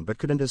something but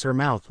couldn't as her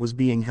mouth was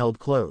being held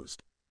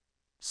closed.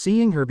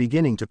 Seeing her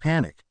beginning to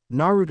panic,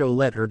 Naruto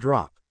let her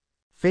drop.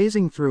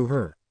 Phasing through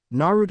her,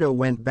 Naruto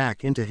went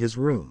back into his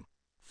room.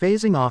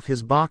 Phasing off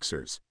his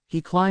boxers,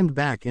 he climbed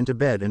back into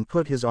bed and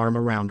put his arm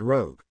around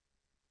Rogue.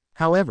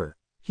 However,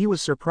 he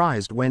was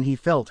surprised when he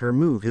felt her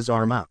move his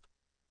arm up.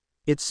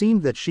 It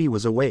seemed that she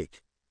was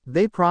awake.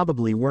 They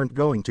probably weren't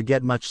going to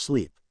get much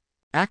sleep.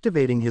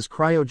 Activating his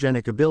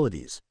cryogenic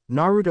abilities,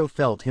 Naruto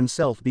felt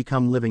himself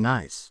become living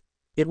ice.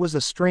 It was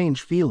a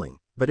strange feeling,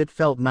 but it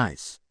felt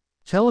nice.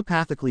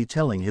 Telepathically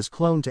telling his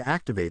clone to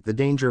activate the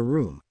danger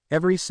room,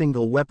 every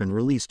single weapon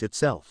released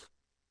itself.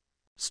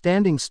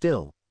 Standing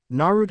still,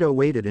 Naruto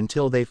waited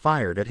until they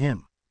fired at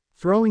him.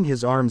 Throwing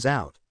his arms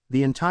out,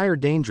 the entire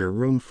danger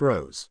room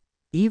froze.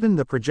 Even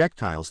the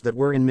projectiles that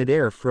were in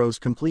midair froze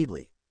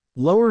completely.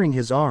 Lowering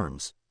his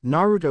arms,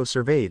 Naruto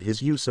surveyed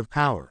his use of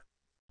power.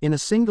 In a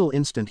single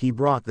instant he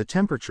brought the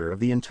temperature of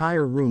the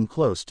entire room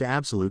close to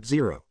absolute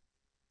zero.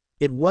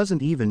 It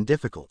wasn't even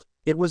difficult.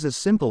 It was as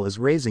simple as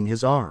raising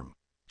his arm.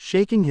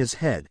 Shaking his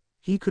head,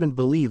 he couldn't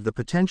believe the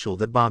potential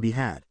that Bobby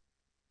had.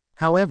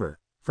 However,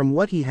 from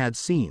what he had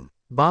seen,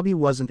 Bobby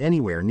wasn't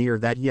anywhere near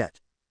that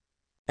yet.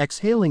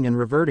 Exhaling and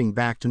reverting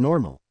back to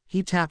normal,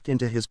 he tapped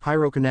into his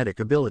pyrokinetic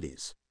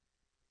abilities.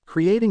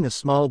 Creating a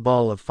small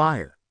ball of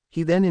fire,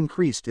 he then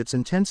increased its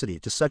intensity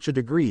to such a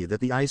degree that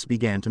the ice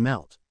began to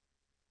melt.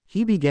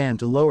 He began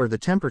to lower the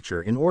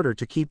temperature in order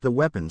to keep the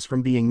weapons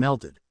from being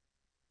melted.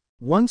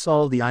 Once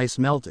all the ice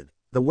melted,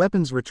 the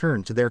weapons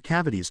returned to their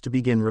cavities to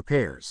begin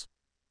repairs.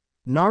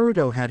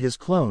 Naruto had his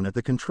clone at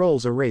the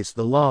controls erase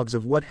the logs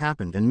of what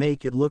happened and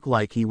make it look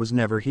like he was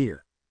never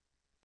here.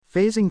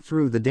 Phasing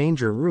through the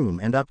danger room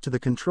and up to the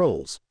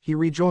controls, he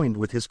rejoined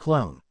with his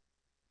clone.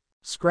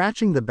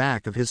 Scratching the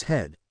back of his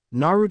head,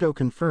 Naruto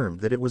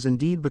confirmed that it was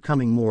indeed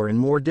becoming more and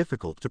more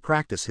difficult to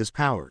practice his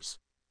powers.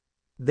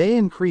 They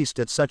increased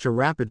at such a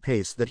rapid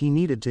pace that he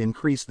needed to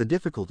increase the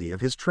difficulty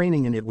of his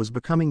training, and it was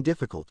becoming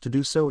difficult to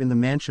do so in the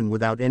mansion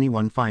without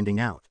anyone finding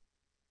out.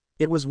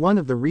 It was one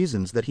of the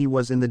reasons that he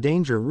was in the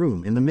danger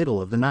room in the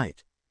middle of the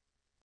night.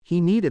 He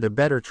needed a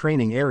better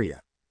training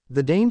area.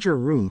 The danger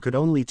room could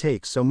only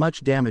take so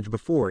much damage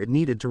before it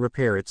needed to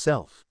repair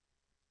itself.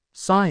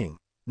 Sighing,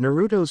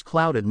 Naruto's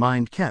clouded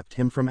mind kept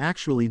him from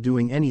actually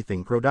doing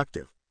anything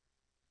productive.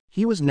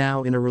 He was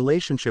now in a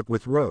relationship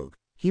with Rogue,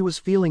 he was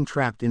feeling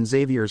trapped in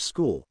Xavier's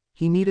school,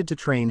 he needed to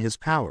train his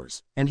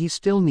powers, and he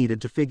still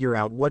needed to figure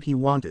out what he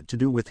wanted to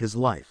do with his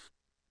life.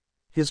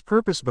 His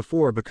purpose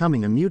before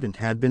becoming a mutant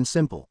had been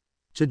simple: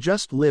 to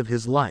just live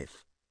his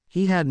life.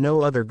 He had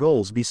no other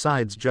goals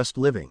besides just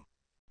living.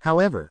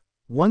 However,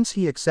 once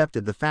he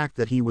accepted the fact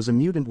that he was a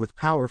mutant with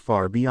power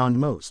far beyond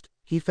most,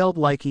 he felt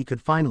like he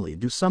could finally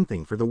do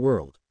something for the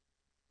world.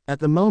 At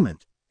the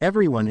moment,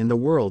 everyone in the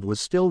world was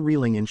still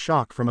reeling in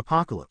shock from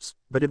Apocalypse,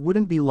 but it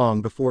wouldn't be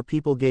long before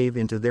people gave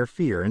into their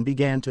fear and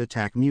began to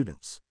attack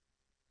mutants.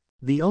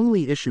 The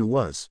only issue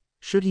was,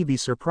 should he be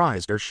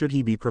surprised or should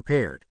he be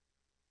prepared?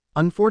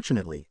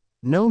 Unfortunately,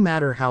 no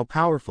matter how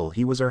powerful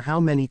he was or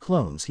how many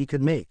clones he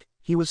could make,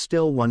 he was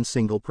still one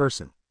single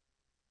person.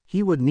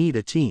 He would need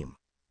a team.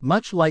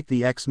 Much like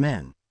the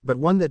X-Men, but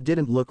one that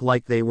didn't look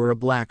like they were a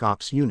Black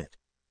Ops unit.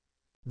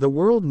 The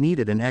world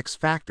needed an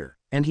X-Factor,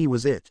 and he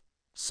was it.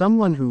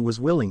 Someone who was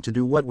willing to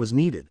do what was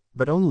needed,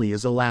 but only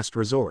as a last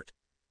resort.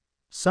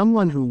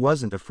 Someone who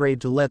wasn't afraid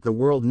to let the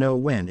world know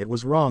when it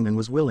was wrong and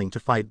was willing to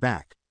fight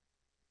back.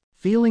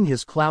 Feeling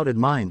his clouded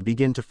mind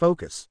begin to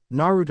focus,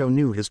 Naruto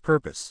knew his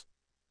purpose.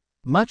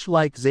 Much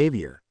like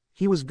Xavier,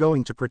 he was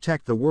going to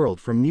protect the world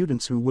from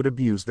mutants who would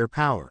abuse their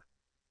power.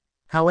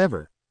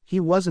 However, he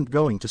wasn't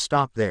going to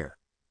stop there.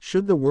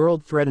 Should the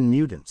world threaten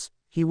mutants,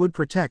 he would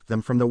protect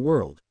them from the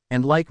world,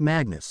 and like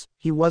Magnus,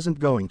 he wasn't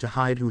going to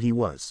hide who he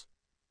was.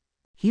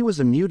 He was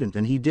a mutant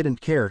and he didn't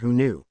care who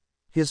knew.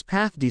 His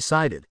path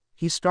decided,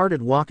 he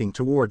started walking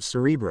towards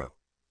Cerebro.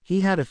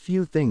 He had a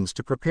few things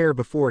to prepare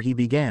before he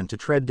began to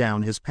tread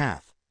down his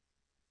path.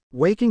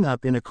 Waking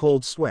up in a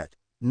cold sweat,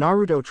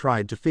 Naruto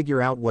tried to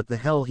figure out what the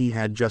hell he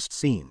had just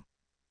seen.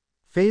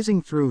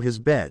 Phasing through his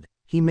bed,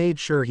 he made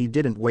sure he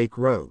didn't wake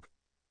Rogue.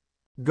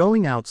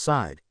 Going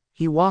outside,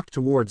 he walked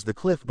towards the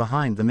cliff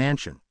behind the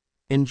mansion.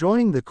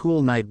 Enjoying the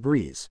cool night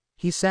breeze,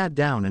 he sat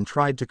down and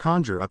tried to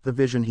conjure up the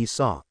vision he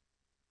saw.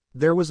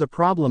 There was a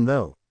problem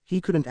though,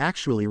 he couldn't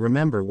actually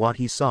remember what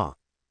he saw.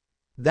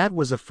 That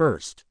was a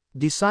first.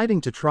 Deciding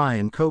to try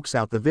and coax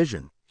out the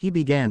vision, he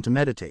began to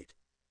meditate.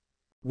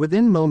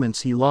 Within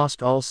moments he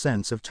lost all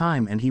sense of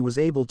time and he was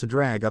able to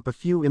drag up a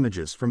few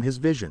images from his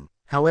vision,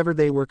 however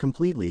they were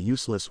completely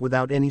useless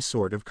without any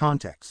sort of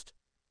context.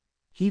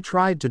 He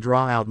tried to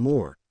draw out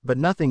more, but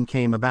nothing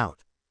came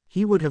about.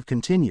 He would have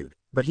continued,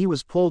 but he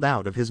was pulled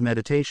out of his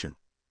meditation.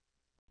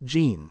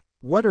 "Jean,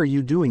 what are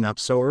you doing up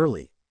so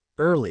early?"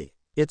 "Early,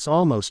 it's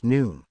almost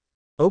noon."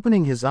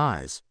 Opening his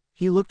eyes,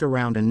 he looked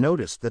around and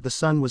noticed that the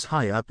sun was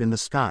high up in the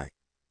sky.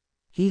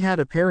 He had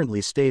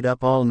apparently stayed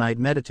up all night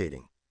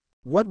meditating.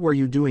 "What were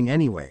you doing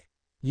anyway?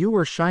 You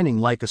were shining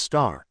like a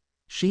star,"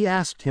 she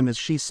asked him as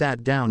she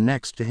sat down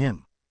next to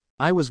him.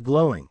 "I was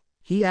glowing,"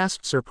 he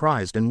asked,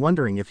 surprised and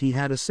wondering if he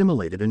had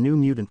assimilated a new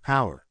mutant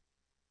power.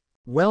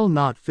 "Well,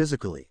 not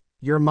physically.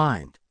 Your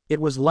mind. It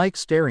was like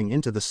staring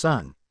into the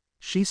sun,"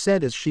 she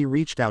said as she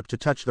reached out to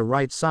touch the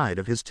right side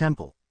of his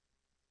temple.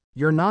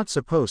 "You're not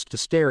supposed to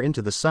stare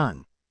into the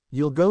sun.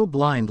 You'll go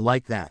blind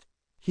like that,"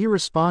 he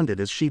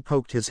responded as she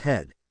poked his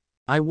head.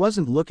 "I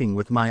wasn't looking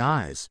with my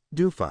eyes,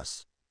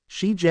 doofus,"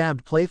 she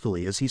jabbed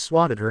playfully as he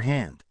swatted her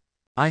hand.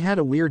 "I had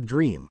a weird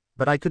dream,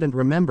 but I couldn't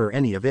remember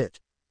any of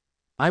it.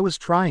 I was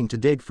trying to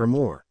dig for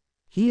more,"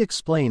 he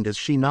explained as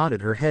she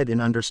nodded her head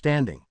in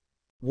understanding.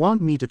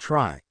 "Want me to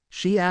try?"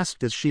 she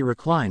asked as she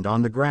reclined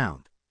on the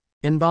ground.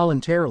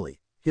 Involuntarily,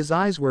 his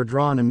eyes were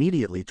drawn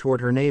immediately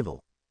toward her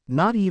navel.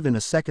 Not even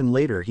a second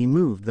later he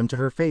moved them to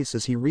her face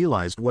as he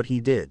realized what he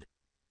did.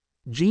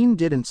 Jean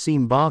didn't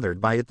seem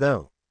bothered by it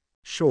though.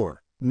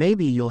 Sure,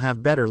 maybe you'll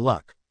have better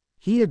luck.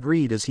 He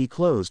agreed as he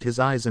closed his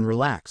eyes and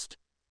relaxed.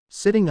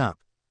 Sitting up,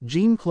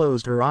 Jean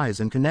closed her eyes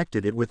and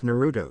connected it with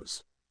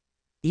Naruto's.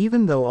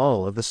 Even though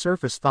all of the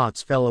surface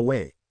thoughts fell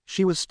away,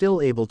 she was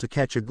still able to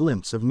catch a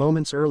glimpse of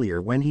moments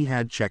earlier when he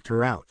had checked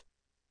her out.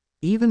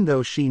 Even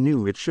though she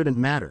knew it shouldn't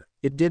matter,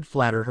 it did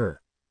flatter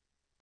her.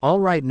 All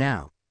right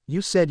now,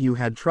 you said you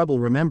had trouble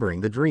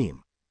remembering the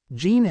dream.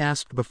 Jean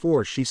asked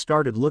before she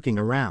started looking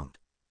around.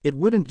 It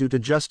wouldn't do to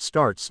just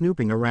start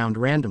snooping around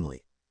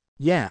randomly.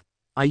 Yeah,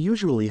 I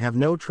usually have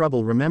no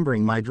trouble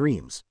remembering my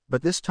dreams,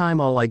 but this time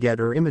all I get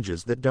are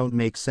images that don't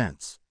make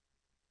sense.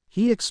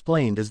 He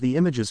explained as the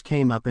images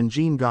came up and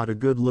Jean got a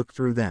good look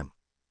through them.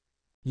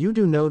 You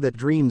do know that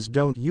dreams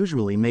don't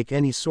usually make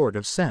any sort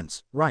of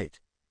sense, right?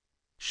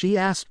 She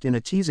asked in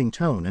a teasing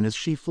tone and as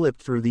she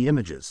flipped through the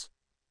images.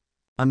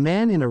 A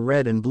man in a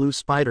red and blue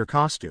spider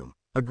costume,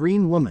 a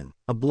green woman,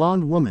 a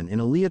blonde woman in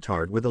a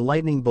leotard with a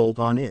lightning bolt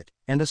on it,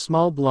 and a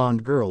small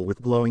blonde girl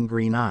with glowing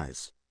green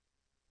eyes.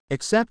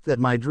 Except that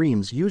my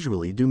dreams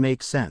usually do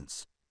make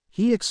sense.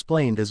 He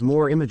explained as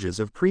more images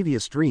of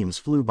previous dreams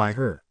flew by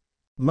her.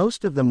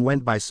 Most of them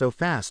went by so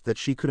fast that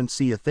she couldn't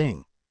see a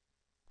thing.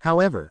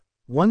 However,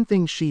 one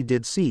thing she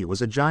did see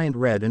was a giant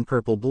red and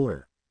purple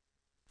blur.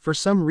 For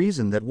some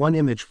reason that one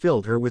image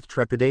filled her with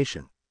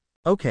trepidation.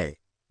 Okay,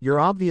 you're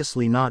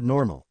obviously not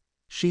normal.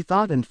 She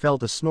thought and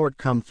felt a snort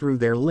come through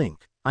their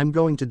link. I'm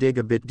going to dig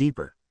a bit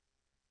deeper.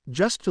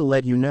 Just to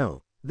let you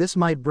know, this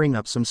might bring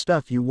up some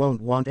stuff you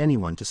won't want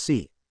anyone to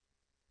see.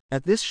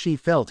 At this she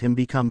felt him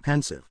become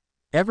pensive.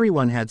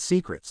 Everyone had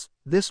secrets,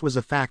 this was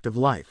a fact of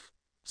life.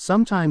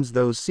 Sometimes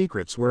those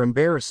secrets were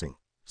embarrassing,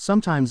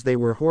 sometimes they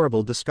were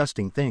horrible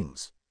disgusting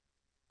things.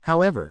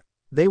 However,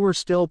 they were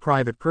still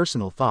private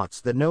personal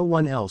thoughts that no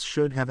one else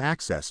should have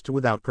access to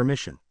without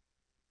permission.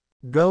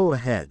 Go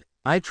ahead,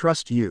 I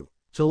trust you.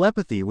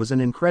 Telepathy was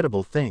an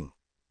incredible thing.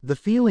 The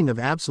feeling of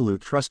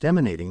absolute trust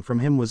emanating from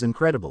him was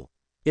incredible.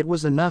 It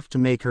was enough to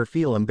make her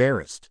feel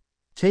embarrassed.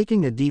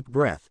 Taking a deep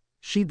breath,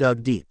 she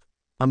dug deep.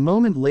 A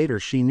moment later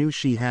she knew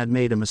she had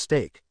made a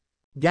mistake.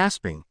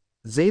 Gasping,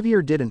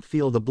 Xavier didn't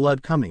feel the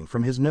blood coming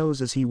from his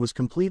nose as he was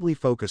completely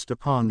focused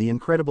upon the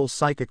incredible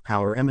psychic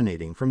power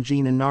emanating from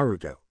Jean and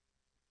Naruto.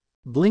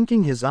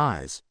 Blinking his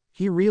eyes,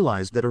 he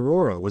realized that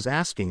Aurora was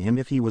asking him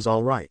if he was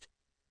all right.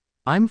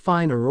 I'm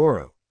fine,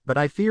 Aurora, but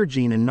I fear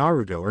Jean and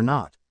Naruto are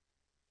not.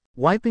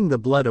 Wiping the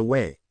blood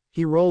away,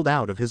 he rolled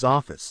out of his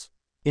office.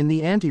 In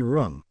the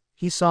ante-room,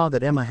 he saw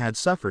that Emma had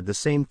suffered the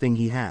same thing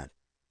he had.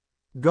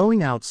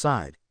 Going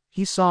outside,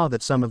 he saw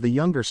that some of the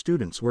younger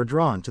students were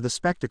drawn to the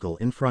spectacle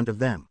in front of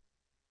them.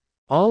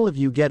 All of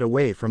you get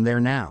away from there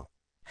now.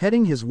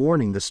 Heading his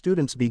warning, the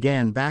students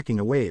began backing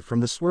away from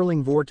the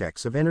swirling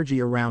vortex of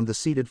energy around the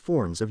seated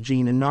forms of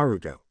Jean and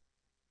Naruto.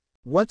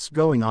 What's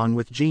going on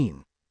with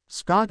Jean?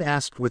 Scott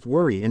asked with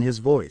worry in his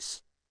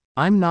voice.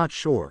 I'm not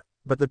sure,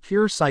 but the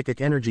pure psychic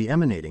energy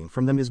emanating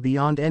from them is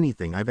beyond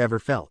anything I've ever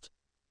felt.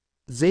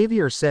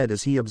 Xavier said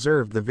as he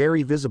observed the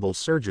very visible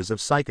surges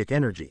of psychic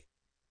energy.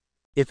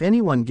 If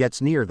anyone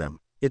gets near them,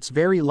 it's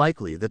very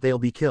likely that they'll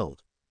be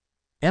killed.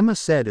 Emma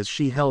said as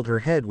she held her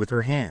head with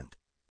her hand.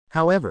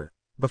 However,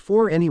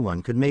 before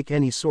anyone could make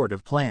any sort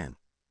of plan,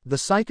 the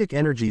psychic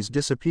energies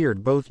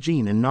disappeared. Both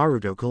Jean and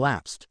Naruto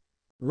collapsed.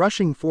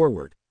 Rushing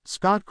forward,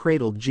 Scott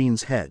cradled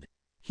Jean's head.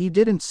 He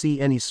didn't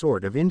see any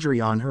sort of injury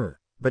on her,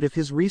 but if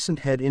his recent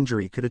head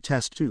injury could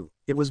attest to,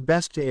 it was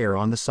best to err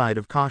on the side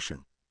of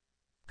caution.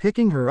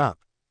 Picking her up,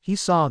 he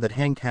saw that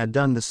Hank had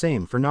done the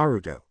same for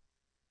Naruto.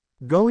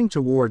 Going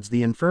towards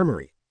the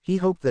infirmary, he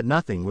hoped that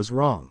nothing was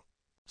wrong.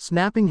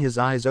 Snapping his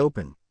eyes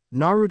open,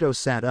 Naruto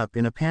sat up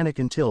in a panic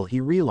until he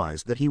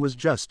realized that he was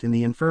just in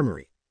the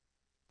infirmary.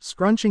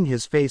 Scrunching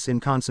his face in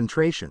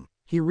concentration,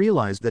 he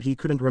realized that he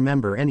couldn't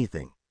remember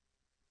anything.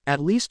 At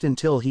least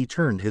until he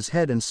turned his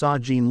head and saw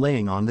Jean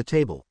laying on the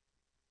table.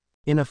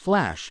 In a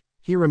flash,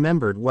 he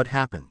remembered what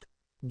happened.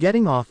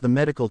 Getting off the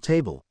medical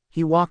table,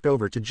 he walked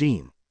over to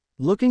Jean.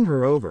 Looking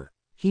her over,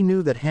 he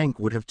knew that Hank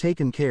would have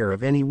taken care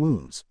of any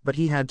wounds, but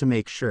he had to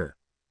make sure.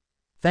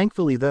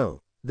 Thankfully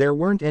though, there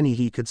weren't any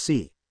he could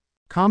see.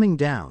 Calming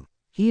down,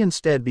 he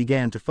instead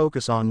began to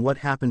focus on what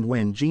happened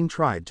when Jean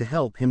tried to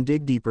help him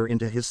dig deeper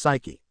into his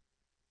psyche.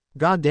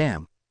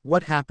 Goddamn,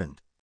 what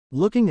happened?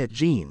 Looking at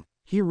Jean,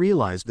 he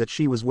realized that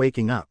she was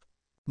waking up.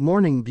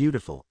 Morning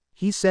beautiful,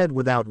 he said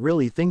without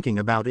really thinking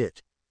about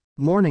it.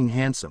 Morning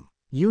handsome.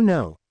 You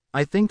know,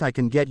 I think I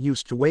can get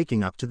used to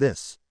waking up to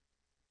this.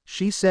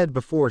 She said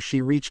before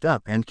she reached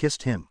up and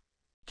kissed him.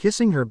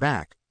 Kissing her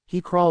back, he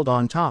crawled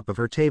on top of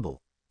her table.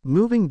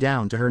 Moving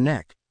down to her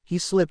neck, he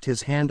slipped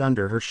his hand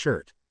under her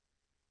shirt.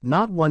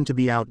 Not one to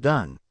be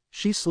outdone,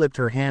 she slipped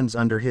her hands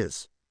under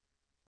his.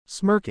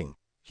 Smirking,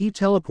 he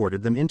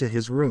teleported them into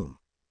his room.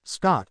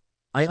 Scott,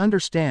 I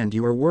understand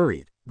you are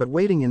worried, but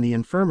waiting in the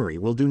infirmary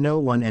will do no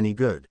one any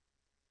good.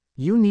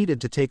 You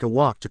needed to take a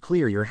walk to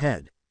clear your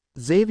head,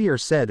 Xavier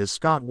said as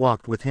Scott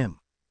walked with him.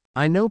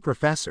 I know,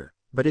 Professor,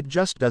 but it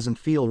just doesn't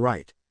feel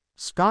right,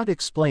 Scott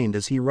explained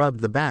as he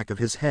rubbed the back of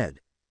his head.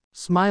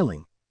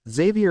 Smiling,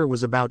 Xavier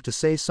was about to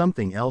say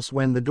something else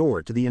when the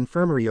door to the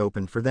infirmary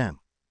opened for them.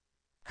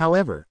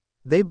 However,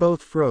 they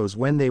both froze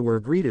when they were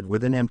greeted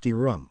with an empty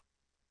room.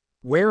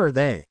 Where are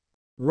they?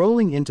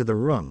 Rolling into the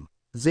room,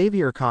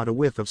 Xavier caught a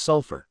whiff of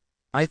sulfur.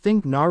 I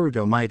think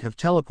Naruto might have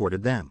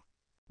teleported them.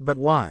 But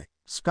why?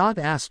 Scott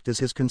asked as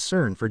his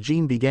concern for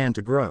Jean began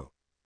to grow.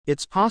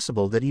 It's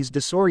possible that he's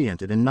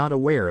disoriented and not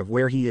aware of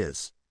where he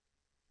is.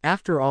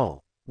 After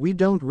all, we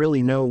don't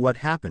really know what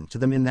happened to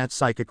them in that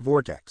psychic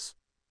vortex.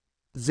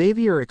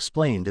 Xavier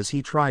explained as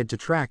he tried to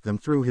track them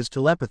through his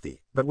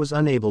telepathy, but was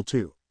unable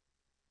to.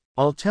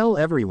 I'll tell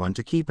everyone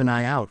to keep an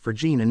eye out for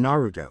Jean and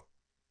Naruto.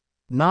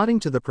 Nodding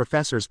to the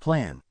professor's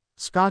plan,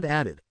 Scott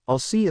added, I'll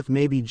see if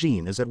maybe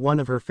Jean is at one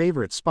of her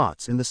favorite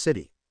spots in the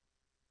city.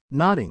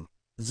 Nodding,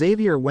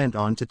 Xavier went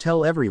on to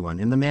tell everyone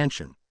in the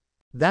mansion.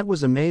 That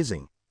was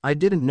amazing, I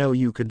didn't know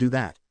you could do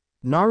that,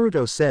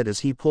 Naruto said as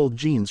he pulled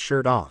Jean's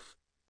shirt off.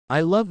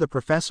 I love the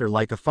professor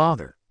like a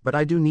father, but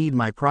I do need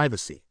my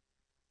privacy.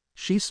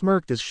 She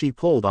smirked as she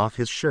pulled off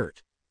his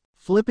shirt.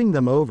 Flipping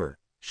them over,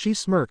 she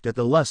smirked at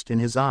the lust in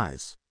his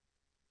eyes.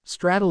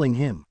 Straddling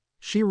him,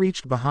 she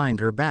reached behind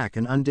her back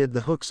and undid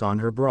the hooks on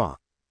her bra.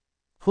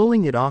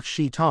 Pulling it off,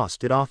 she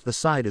tossed it off the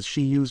side as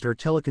she used her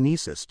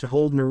telekinesis to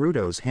hold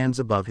Naruto's hands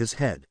above his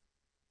head.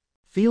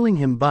 Feeling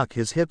him buck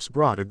his hips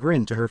brought a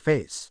grin to her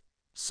face.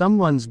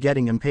 Someone's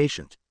getting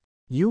impatient.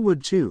 You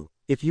would too,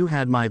 if you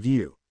had my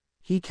view,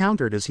 he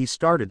countered as he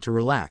started to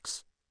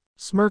relax.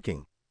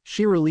 Smirking,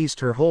 she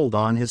released her hold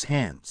on his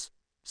hands.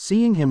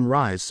 Seeing him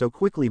rise so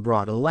quickly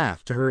brought a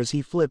laugh to her as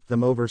he flipped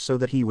them over so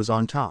that he was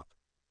on top.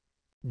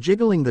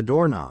 Jiggling the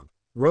doorknob,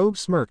 Rogue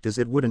smirked as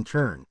it wouldn't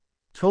turn.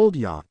 Told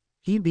ya,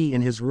 he'd be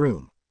in his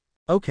room.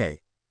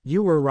 Okay,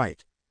 you were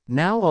right.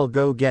 Now I'll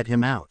go get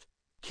him out,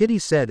 Kitty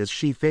said as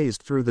she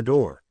phased through the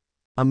door.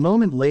 A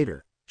moment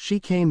later, she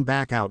came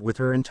back out with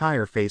her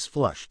entire face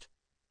flushed.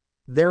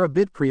 They're a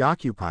bit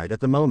preoccupied at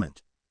the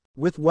moment.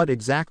 With what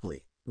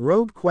exactly?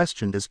 Rogue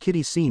questioned as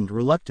Kitty seemed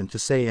reluctant to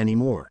say any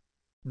more.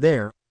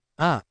 They're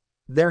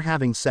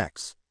having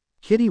sex,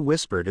 Kitty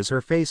whispered as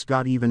her face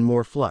got even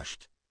more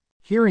flushed.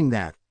 Hearing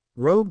that,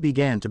 Rogue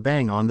began to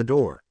bang on the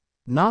door.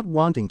 Not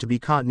wanting to be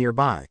caught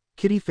nearby,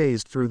 Kitty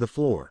phased through the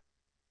floor.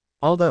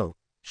 Although,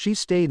 she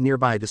stayed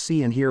nearby to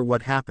see and hear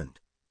what happened.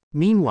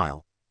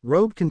 Meanwhile,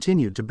 Rogue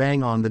continued to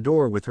bang on the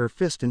door with her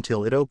fist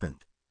until it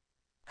opened.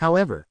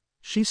 However,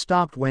 she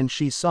stopped when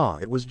she saw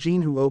it was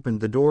Jean who opened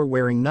the door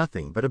wearing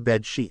nothing but a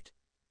bed sheet.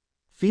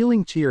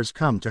 Feeling tears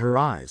come to her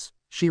eyes,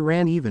 she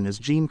ran even as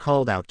Jean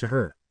called out to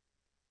her.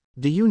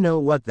 Do you know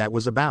what that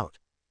was about?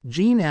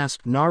 Jean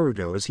asked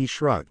Naruto as he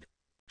shrugged.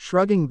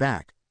 Shrugging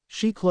back,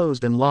 she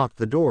closed and locked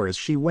the door as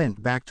she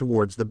went back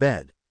towards the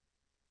bed.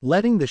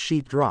 Letting the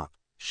sheet drop,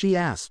 she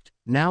asked,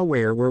 now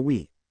where were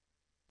we?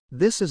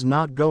 This is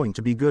not going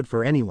to be good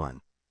for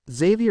anyone,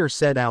 Xavier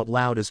said out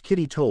loud as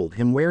Kitty told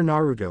him where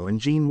Naruto and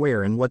Jean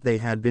were and what they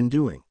had been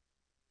doing.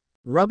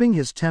 Rubbing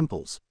his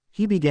temples,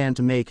 he began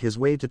to make his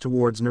way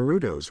towards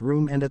Naruto's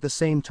room and at the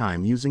same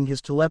time using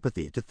his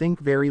telepathy to think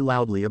very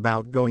loudly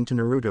about going to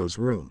Naruto's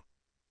room.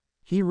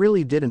 He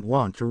really didn't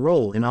want to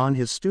roll in on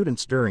his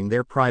students during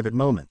their private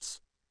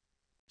moments.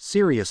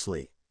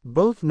 Seriously,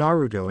 both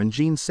Naruto and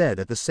Jean said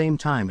at the same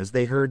time as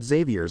they heard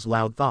Xavier's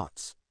loud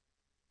thoughts.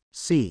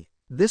 See,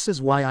 this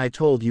is why I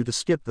told you to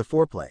skip the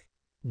foreplay,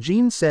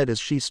 Jean said as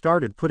she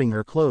started putting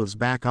her clothes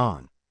back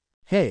on.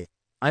 Hey,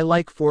 I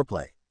like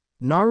foreplay,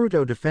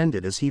 Naruto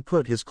defended as he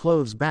put his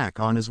clothes back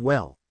on as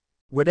well.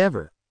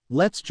 Whatever,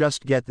 let's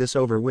just get this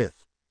over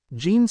with,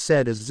 Jean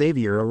said as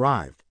Xavier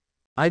arrived.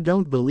 I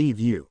don't believe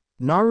you,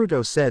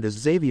 Naruto said as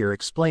Xavier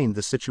explained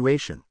the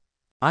situation.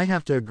 I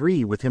have to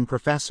agree with him,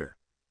 Professor.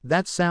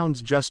 That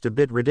sounds just a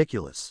bit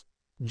ridiculous,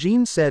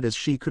 Jean said as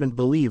she couldn't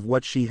believe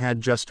what she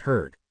had just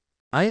heard.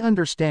 I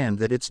understand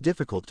that it's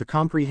difficult to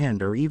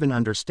comprehend or even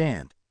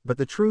understand, but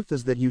the truth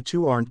is that you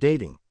two aren't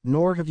dating,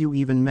 nor have you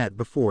even met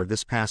before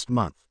this past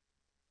month.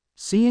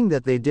 Seeing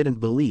that they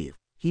didn't believe,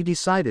 he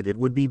decided it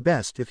would be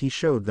best if he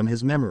showed them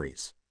his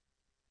memories.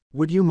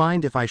 Would you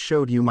mind if I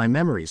showed you my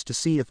memories to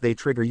see if they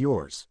trigger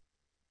yours?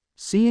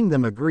 Seeing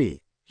them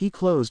agree, he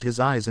closed his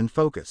eyes and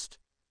focused.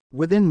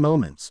 Within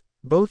moments,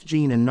 both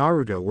Jean and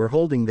Naruto were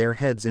holding their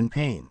heads in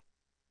pain.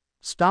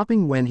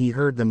 Stopping when he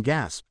heard them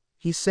gasp,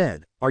 he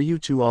said, "Are you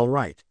two all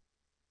right?"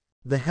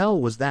 "The hell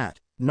was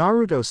that?"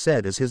 Naruto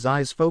said as his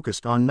eyes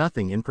focused on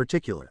nothing in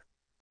particular.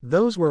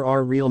 "Those were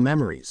our real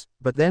memories,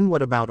 but then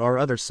what about our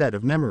other set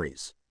of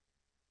memories?"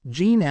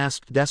 Jean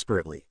asked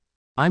desperately.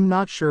 "I'm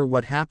not sure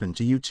what happened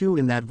to you two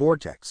in that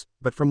vortex,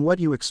 but from what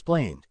you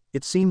explained,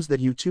 it seems that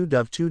you two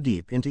dove too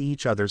deep into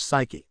each other's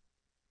psyche.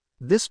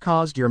 This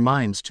caused your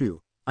minds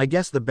to, I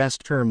guess the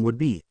best term would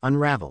be,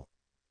 unravel."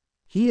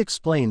 He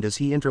explained as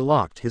he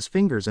interlocked his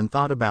fingers and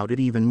thought about it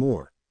even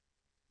more.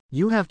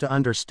 "You have to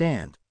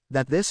understand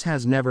that this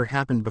has never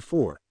happened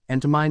before,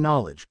 and to my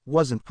knowledge,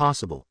 wasn't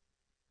possible."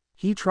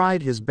 He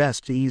tried his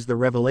best to ease the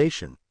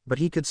revelation, but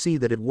he could see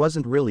that it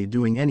wasn't really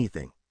doing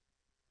anything.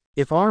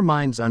 "If our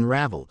minds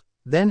unraveled,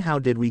 then how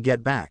did we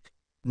get back?"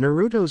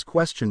 Naruto's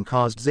question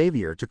caused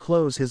Xavier to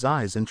close his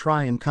eyes and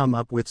try and come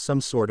up with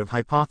some sort of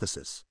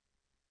hypothesis.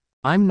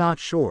 I'm not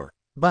sure,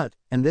 but,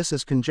 and this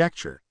is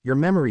conjecture, your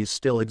memories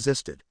still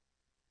existed.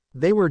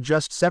 They were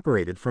just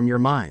separated from your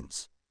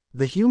minds.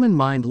 The human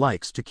mind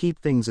likes to keep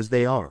things as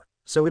they are,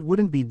 so it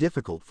wouldn't be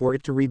difficult for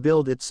it to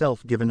rebuild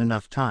itself given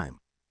enough time.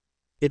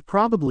 It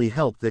probably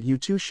helped that you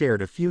two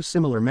shared a few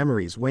similar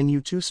memories when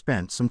you two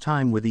spent some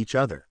time with each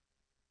other.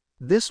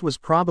 This was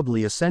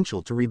probably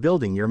essential to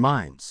rebuilding your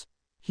minds,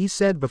 he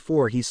said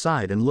before he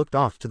sighed and looked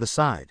off to the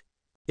side.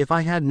 If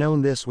I had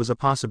known this was a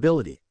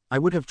possibility, I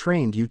would have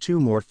trained you two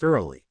more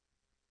thoroughly,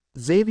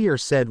 Xavier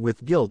said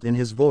with guilt in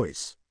his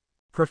voice.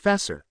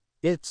 Professor,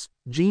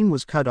 Jean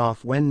was cut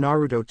off when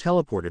Naruto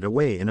teleported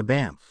away in a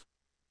bamf.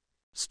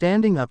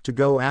 Standing up to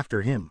go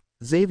after him,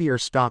 Xavier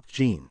stopped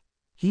Jean.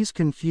 He's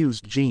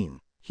confused,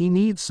 Jean. He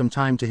needs some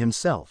time to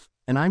himself,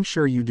 and I'm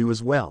sure you do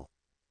as well.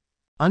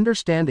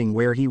 Understanding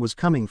where he was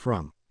coming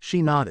from,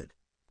 she nodded.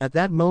 At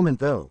that moment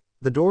though,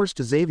 the doors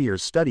to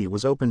Xavier's study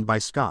was opened by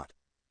Scott.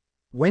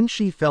 When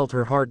she felt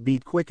her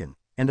heartbeat quicken,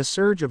 and a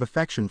surge of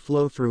affection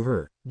flow through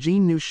her,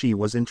 Jean knew she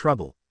was in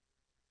trouble.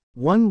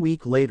 1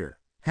 week later.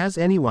 Has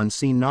anyone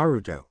seen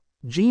Naruto?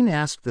 Jean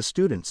asked the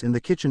students in the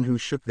kitchen who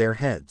shook their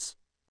heads.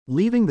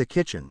 Leaving the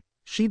kitchen,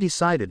 she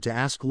decided to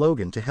ask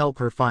Logan to help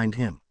her find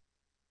him.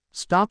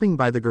 Stopping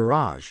by the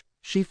garage,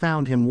 she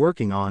found him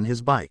working on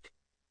his bike.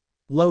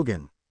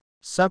 Logan.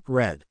 Sup,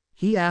 Red?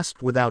 He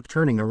asked without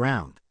turning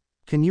around.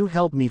 Can you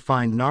help me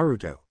find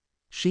Naruto?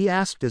 She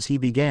asked as he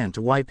began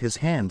to wipe his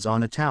hands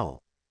on a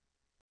towel.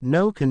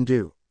 No, can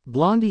do.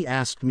 Blondie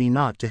asked me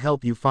not to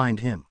help you find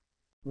him.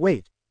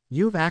 Wait,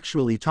 you've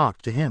actually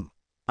talked to him?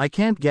 I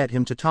can't get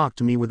him to talk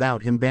to me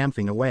without him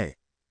bamfing away.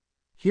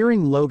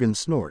 Hearing Logan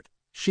snort,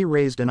 she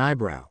raised an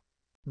eyebrow.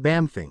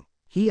 Bamfing?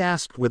 He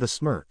asked with a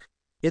smirk.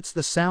 It's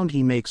the sound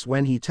he makes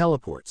when he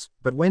teleports,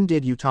 but when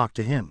did you talk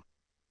to him?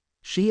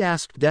 She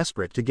asked,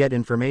 desperate to get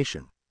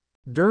information.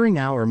 During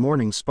our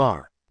morning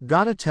spar.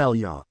 Gotta tell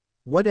ya,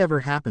 whatever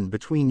happened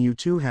between you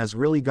two has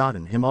really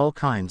gotten him all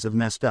kinds of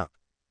messed up.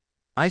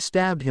 I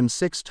stabbed him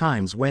 6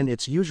 times when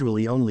it's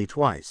usually only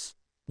twice,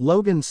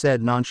 Logan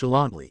said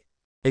nonchalantly.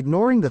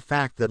 Ignoring the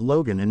fact that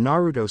Logan and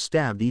Naruto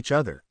stabbed each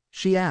other,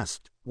 she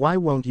asked, why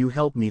won't you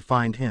help me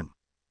find him?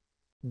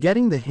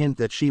 Getting the hint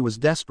that she was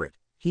desperate,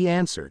 he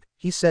answered,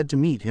 he said to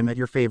meet him at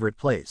your favorite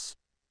place.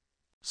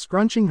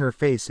 Scrunching her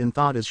face in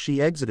thought as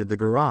she exited the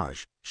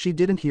garage, she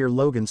didn't hear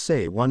Logan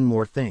say one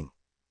more thing.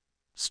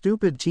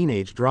 Stupid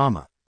teenage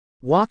drama.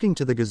 Walking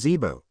to the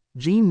gazebo,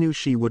 Jean knew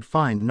she would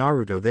find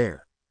Naruto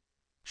there.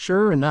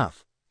 Sure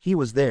enough, he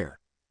was there.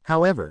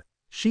 However,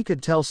 she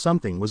could tell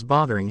something was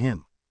bothering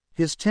him.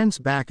 His tense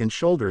back and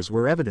shoulders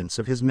were evidence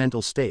of his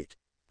mental state.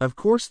 Of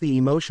course the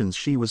emotions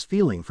she was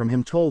feeling from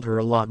him told her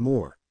a lot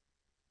more.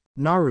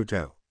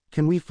 Naruto,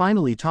 can we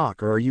finally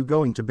talk, or are you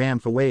going to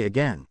bamf away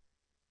again?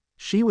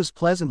 She was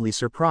pleasantly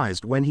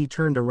surprised when he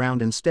turned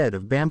around instead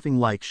of bamfing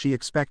like she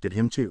expected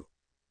him to.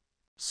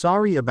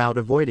 Sorry about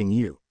avoiding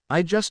you,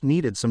 I just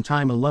needed some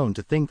time alone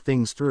to think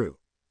things through.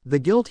 The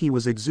guilt he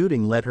was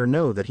exuding let her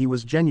know that he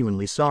was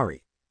genuinely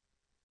sorry.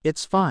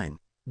 It's fine,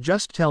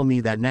 just tell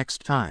me that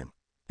next time.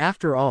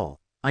 After all,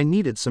 I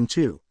needed some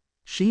too,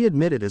 she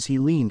admitted as he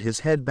leaned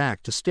his head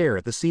back to stare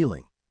at the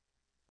ceiling.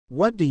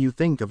 What do you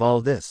think of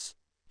all this?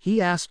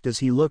 He asked as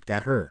he looked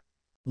at her.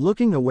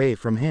 Looking away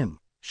from him,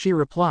 she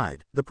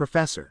replied, the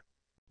professor.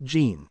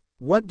 Jean,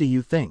 what do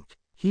you think?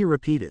 He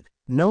repeated.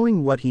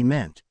 Knowing what he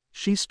meant,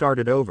 she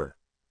started over.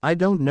 I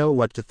don't know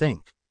what to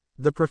think.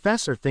 The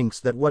professor thinks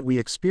that what we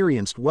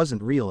experienced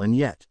wasn't real, and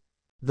yet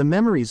the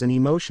memories and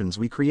emotions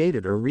we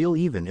created are real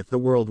even if the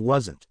world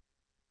wasn't.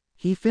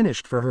 He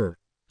finished for her.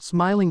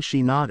 Smiling,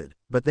 she nodded,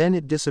 but then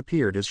it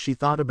disappeared as she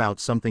thought about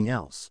something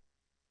else.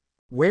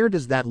 Where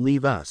does that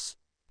leave us?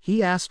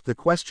 He asked the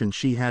question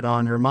she had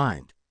on her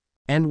mind.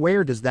 And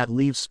where does that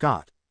leave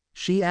Scott?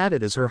 She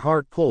added as her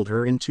heart pulled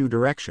her in 2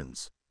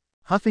 directions.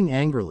 Huffing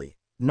angrily,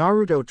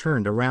 Naruto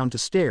turned around to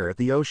stare at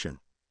the ocean.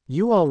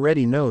 You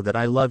already know that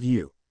I love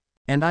you.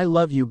 And I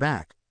love you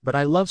back, but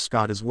I love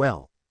Scott as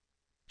well,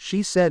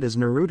 she said as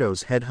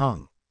Naruto's head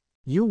hung.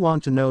 You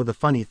want to know the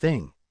funny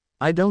thing?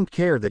 I don't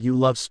care that you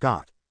love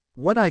Scott.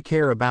 What I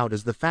care about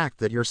is the fact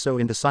that you're so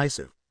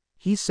indecisive,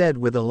 he said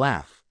with a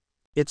laugh.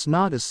 It's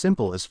not as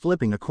simple as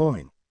flipping a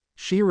coin,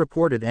 she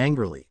reported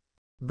angrily.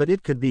 But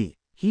it could be,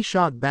 he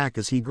shot back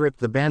as he gripped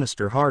the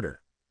banister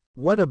harder.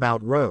 What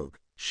about Rogue?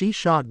 She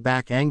shot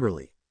back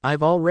angrily.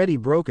 I've already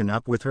broken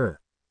up with her,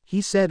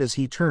 he said as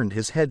he turned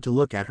his head to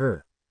look at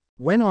her.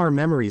 When our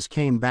memories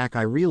came back,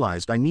 I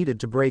realized I needed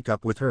to break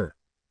up with her.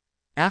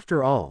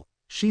 After all,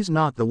 she's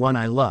not the one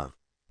I love.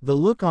 The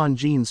look on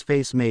Jean's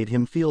face made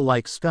him feel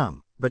like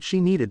scum, but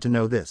she needed to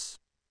know this.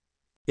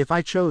 If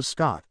I chose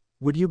Scott,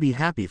 would you be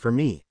happy for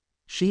me?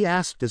 She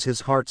asked as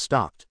his heart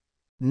stopped.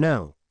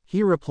 No,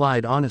 he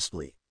replied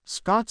honestly.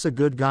 Scott's a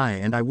good guy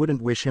and I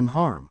wouldn't wish him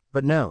harm,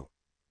 but no.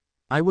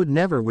 I would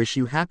never wish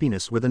you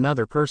happiness with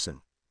another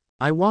person.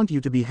 I want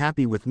you to be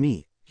happy with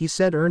me, he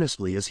said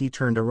earnestly as he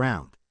turned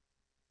around.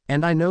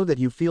 And I know that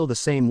you feel the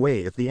same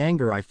way if the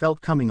anger I felt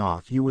coming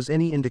off you was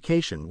any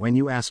indication when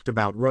you asked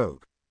about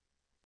Rogue.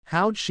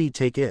 How'd she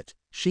take it?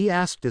 She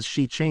asked as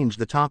she changed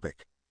the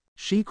topic.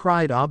 She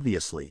cried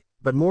obviously,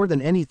 but more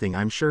than anything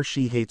I'm sure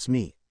she hates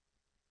me.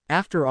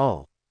 After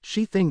all,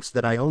 she thinks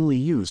that I only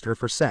used her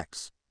for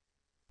sex.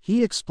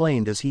 He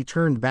explained as he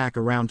turned back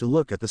around to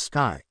look at the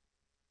sky.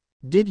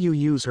 Did you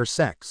use her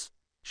sex?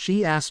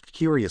 She asked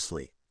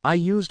curiously. I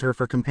used her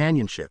for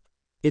companionship.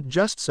 It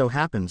just so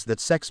happens that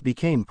sex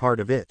became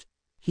part of it.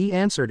 He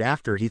answered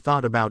after he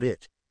thought about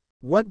it.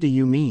 What do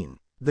you mean?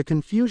 The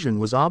confusion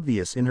was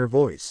obvious in her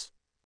voice.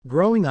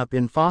 Growing up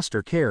in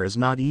foster care is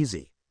not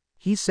easy,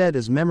 he said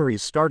as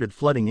memories started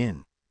flooding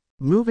in.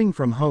 Moving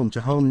from home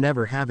to home,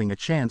 never having a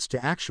chance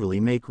to actually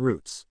make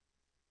roots.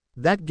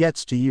 That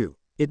gets to you.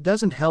 It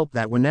doesn't help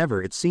that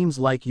whenever it seems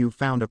like you've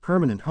found a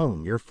permanent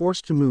home, you're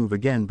forced to move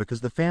again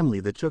because the family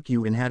that took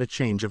you in had a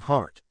change of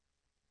heart.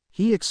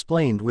 He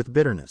explained with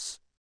bitterness.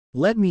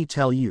 Let me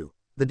tell you,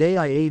 the day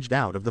I aged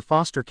out of the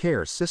foster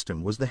care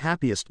system was the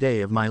happiest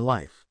day of my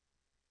life.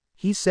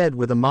 He said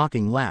with a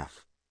mocking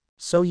laugh.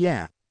 So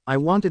yeah, I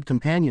wanted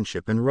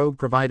companionship and Rogue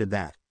provided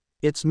that.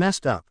 It's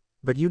messed up,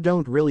 but you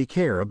don't really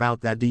care about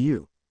that, do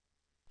you?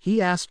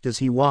 He asked as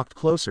he walked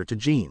closer to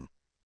Jean.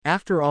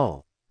 After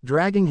all,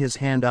 dragging his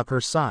hand up her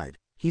side,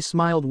 he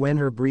smiled when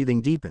her breathing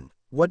deepened.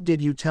 What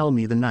did you tell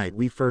me the night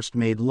we first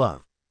made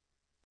love?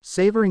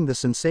 Savoring the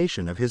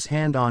sensation of his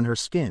hand on her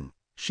skin,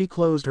 she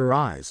closed her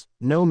eyes.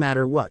 No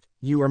matter what,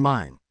 you are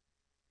mine.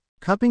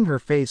 Cupping her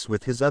face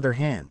with his other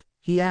hand,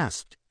 he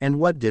asked, and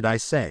what did I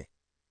say?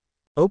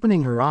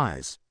 Opening her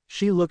eyes,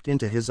 she looked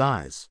into his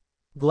eyes.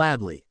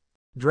 Gladly.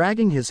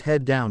 Dragging his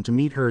head down to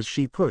meet hers,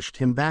 she pushed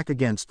him back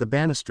against the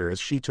banister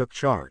as she took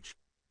charge.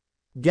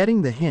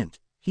 Getting the hint,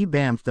 he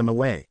bamfed them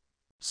away.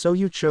 So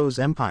you chose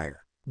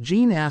Empire?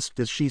 Jean asked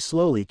as she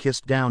slowly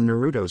kissed down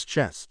Naruto's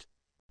chest.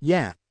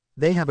 Yeah,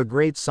 they have a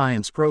great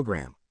science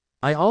program.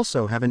 I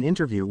also have an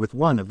interview with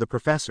one of the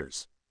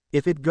professors.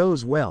 If it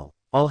goes well,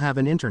 I'll have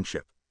an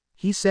internship,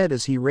 he said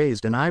as he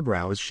raised an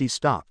eyebrow as she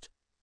stopped.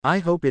 I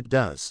hope it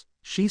does,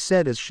 she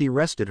said as she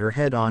rested her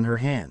head on her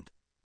hand.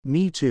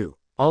 Me too,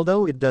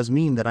 although it does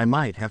mean that I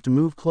might have to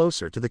move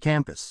closer to the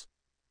campus,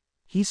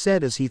 he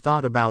said as he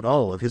thought about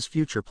all of his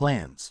future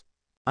plans.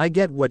 I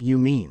get what you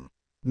mean.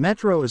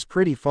 Metro is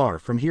pretty far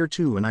from here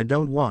too, and I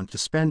don't want to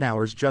spend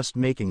hours just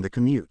making the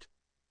commute,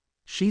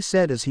 she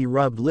said as he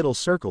rubbed little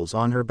circles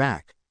on her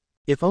back.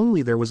 If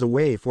only there was a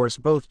way for us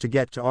both to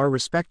get to our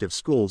respective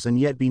schools and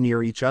yet be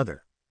near each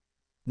other,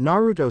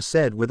 Naruto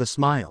said with a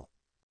smile.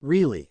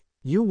 Really,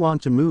 you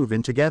want to move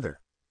in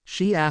together?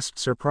 She asked,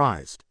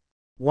 surprised.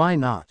 Why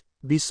not?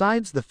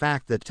 Besides the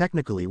fact that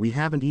technically we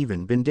haven't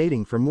even been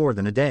dating for more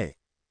than a day,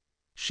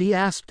 she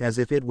asked as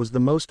if it was the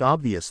most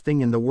obvious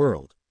thing in the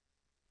world.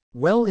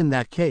 Well, in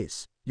that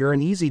case, you're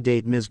an easy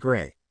date, Ms.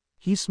 Gray,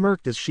 he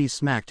smirked as she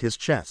smacked his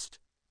chest.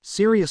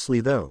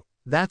 Seriously though,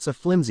 that's a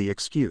flimsy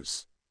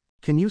excuse.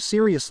 Can you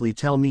seriously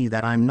tell me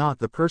that I'm not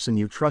the person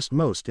you trust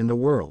most in the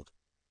world?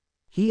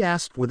 He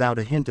asked without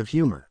a hint of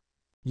humor.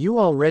 You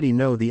already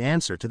know the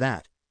answer to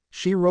that.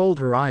 She rolled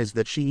her eyes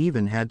that she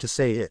even had to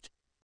say it.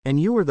 And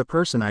you are the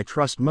person I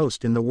trust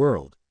most in the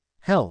world.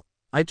 Hell,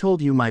 I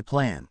told you my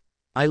plan.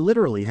 I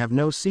literally have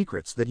no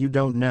secrets that you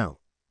don't know,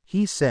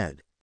 he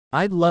said.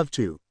 I'd love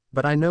to,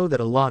 but I know that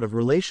a lot of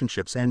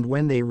relationships end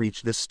when they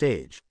reach this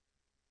stage,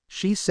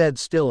 she said,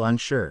 still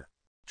unsure.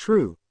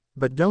 True,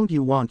 but don't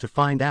you want to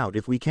find out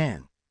if we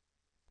can?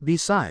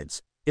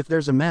 Besides, if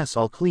there's a mess,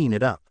 I'll clean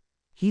it up,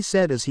 he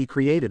said as he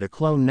created a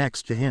clone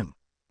next to him.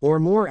 Or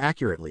more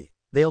accurately,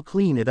 they'll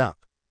clean it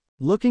up.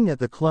 Looking at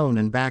the clone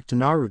and back to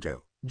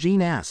Naruto,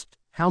 Jean asked,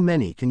 how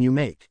many can you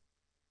make?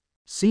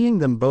 Seeing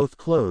them both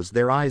close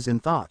their eyes in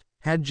thought,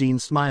 had Jean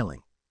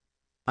smiling.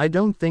 I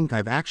don't think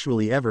I've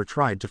actually ever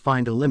tried to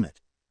find a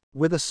limit.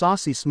 With a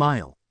saucy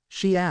smile,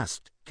 she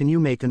asked, can you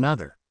make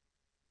another?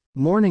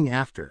 Morning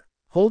after,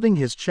 holding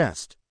his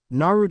chest,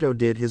 Naruto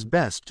did his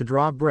best to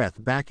draw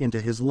breath back into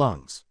his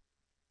lungs.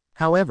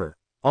 However,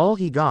 all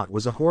he got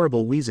was a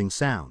horrible wheezing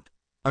sound.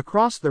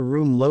 Across the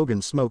room,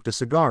 Logan smoked a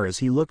cigar as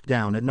he looked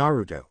down at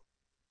Naruto.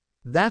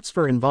 That's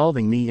for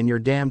involving me in your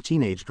damn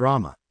teenage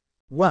drama.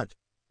 What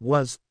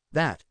was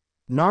that?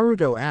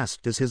 Naruto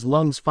asked as his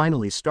lungs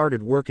finally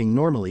started working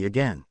normally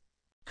again.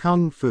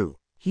 Kung Fu,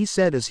 he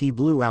said as he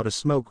blew out a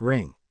smoke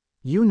ring.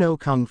 You know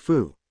Kung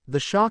Fu? The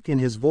shock in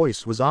his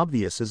voice was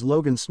obvious as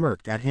Logan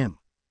smirked at him.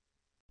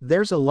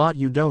 There's a lot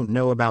you don't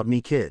know about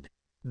me, kid.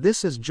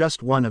 This is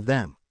just one of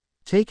them.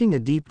 Taking a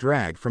deep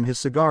drag from his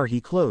cigar, he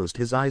closed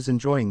his eyes,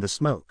 enjoying the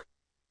smoke.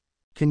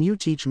 Can you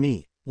teach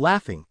me?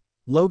 Laughing,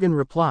 Logan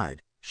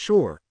replied,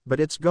 sure, but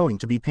it's going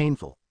to be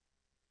painful.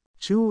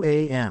 2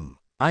 a.m.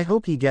 I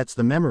hope he gets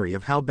the memory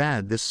of how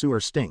bad this sewer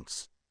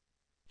stinks,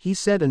 he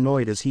said,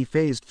 annoyed as he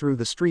phased through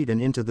the street and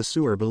into the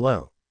sewer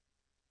below.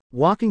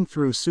 Walking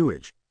through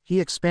sewage, he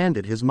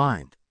expanded his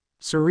mind.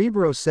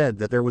 Cerebro said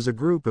that there was a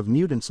group of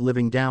mutants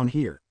living down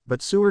here,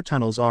 but sewer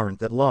tunnels aren't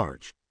that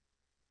large.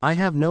 I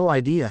have no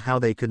idea how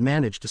they could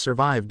manage to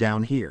survive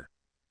down here.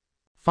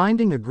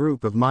 Finding a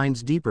group of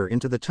mines deeper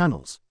into the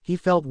tunnels, he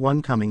felt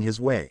one coming his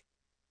way.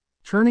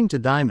 Turning to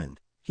Diamond,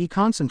 he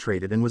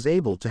concentrated and was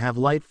able to have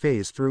light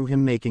phase through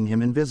him, making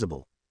him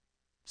invisible.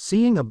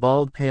 Seeing a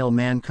bald pale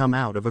man come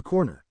out of a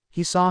corner,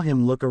 he saw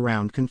him look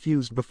around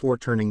confused before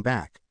turning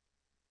back.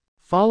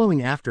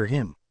 Following after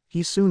him,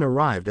 he soon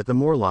arrived at the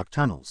Morlock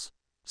tunnels.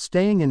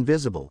 Staying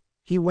invisible,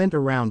 he went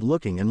around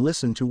looking and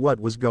listened to what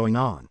was going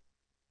on.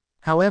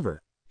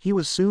 However, he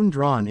was soon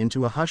drawn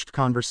into a hushed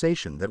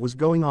conversation that was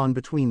going on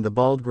between the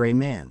bald gray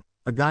man,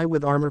 a guy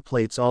with armor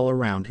plates all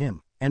around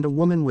him, and a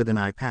woman with an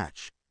eye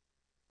patch.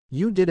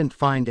 "You didn't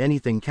find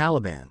anything,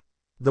 Caliban?"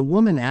 the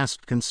woman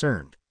asked,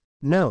 concerned.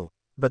 "No,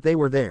 but they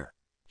were there,"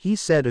 he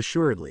said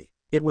assuredly.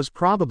 "It was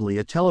probably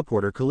a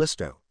teleporter,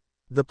 Callisto,"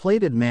 the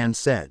plated man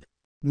said.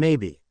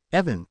 "Maybe.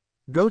 Evan,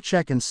 go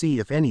check and see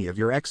if any of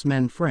your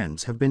X-Men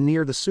friends have been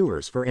near the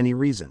sewers for any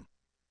reason."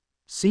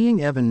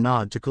 Seeing Evan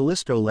nod to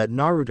Callisto let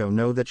Naruto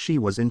know that she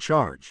was in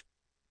charge.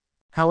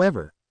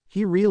 However,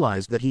 he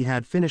realized that he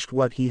had finished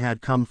what he had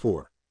come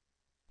for.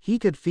 He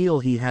could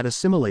feel he had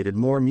assimilated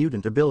more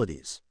mutant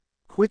abilities.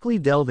 Quickly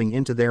delving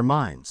into their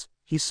minds,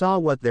 he saw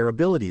what their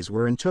abilities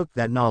were and took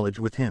that knowledge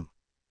with him.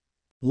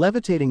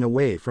 Levitating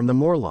away from the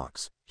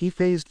Morlocks, he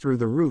phased through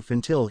the roof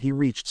until he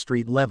reached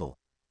street level.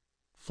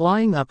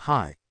 Flying up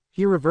high,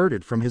 he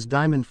reverted from his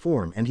diamond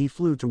form and he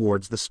flew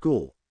towards the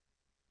school.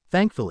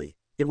 Thankfully,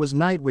 it was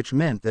night, which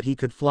meant that he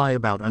could fly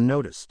about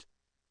unnoticed.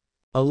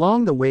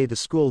 Along the way to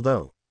school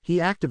though, he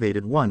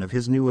activated one of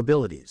his new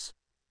abilities.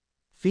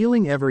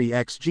 Feeling every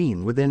X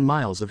gene within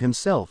miles of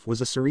himself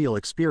was a surreal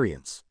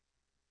experience.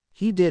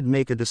 He did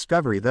make a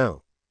discovery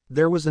though.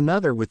 There was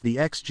another with the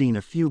X gene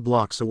a few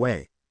blocks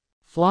away.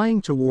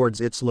 Flying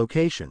towards its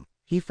location,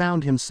 he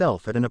found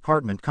himself at an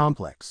apartment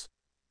complex.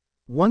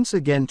 Once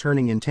again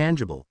turning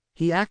intangible,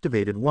 he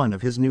activated one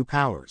of his new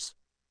powers.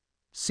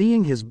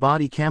 Seeing his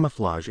body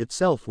camouflage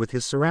itself with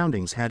his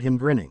surroundings had him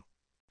grinning.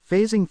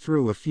 Phasing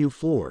through a few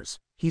floors,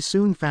 he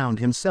soon found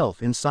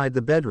himself inside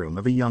the bedroom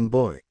of a young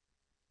boy.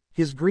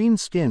 His green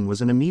skin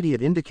was an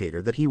immediate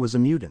indicator that he was a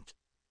mutant.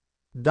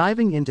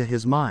 Diving into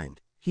his mind,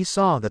 he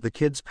saw that the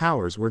kid's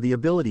powers were the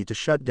ability to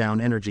shut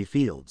down energy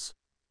fields,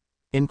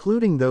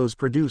 including those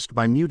produced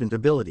by mutant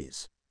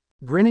abilities.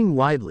 Grinning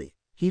widely,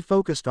 he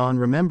focused on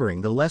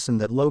remembering the lesson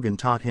that Logan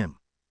taught him.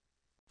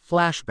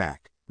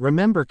 Flashback.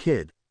 Remember,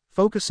 kid,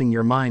 focusing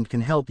your mind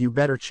can help you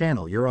better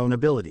channel your own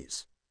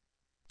abilities.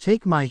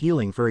 Take my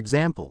healing for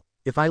example.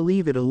 If I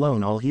leave it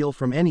alone, I'll heal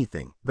from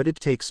anything, but it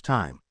takes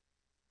time.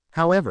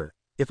 However,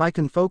 if I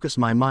can focus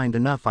my mind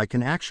enough, I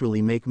can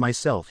actually make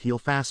myself heal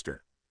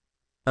faster.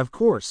 Of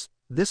course,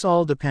 this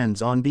all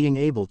depends on being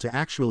able to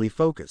actually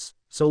focus,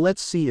 so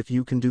let's see if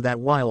you can do that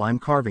while I'm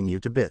carving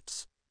you to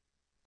bits.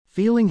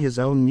 Feeling his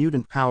own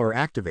mutant power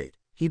activate,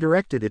 he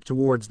directed it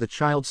towards the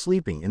child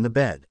sleeping in the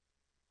bed.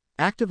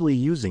 Actively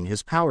using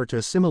his power to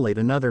assimilate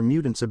another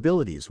mutant's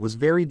abilities was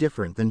very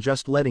different than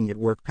just letting it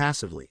work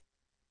passively.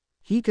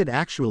 He could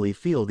actually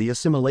feel the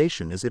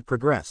assimilation as it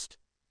progressed.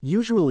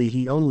 Usually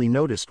he only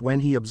noticed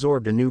when he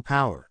absorbed a new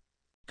power.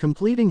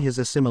 Completing his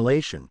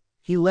assimilation,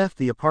 he left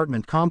the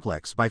apartment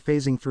complex by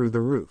phasing through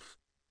the roof.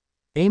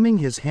 Aiming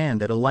his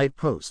hand at a light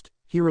post,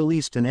 he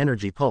released an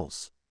energy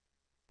pulse.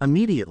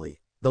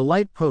 Immediately, the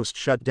light post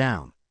shut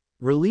down.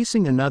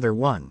 Releasing another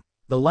one,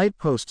 the light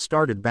post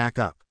started back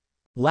up.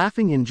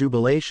 Laughing in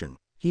jubilation,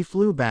 he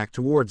flew back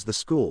towards the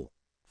school.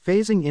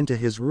 Phasing into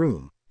his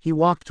room, he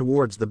walked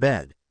towards the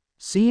bed.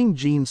 Seeing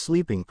Jean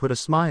sleeping put a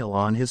smile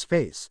on his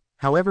face,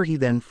 however he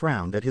then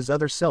frowned at his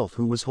other self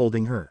who was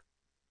holding her.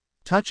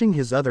 Touching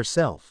his other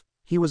self,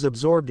 he was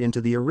absorbed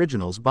into the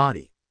original's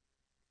body.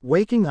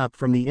 Waking up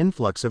from the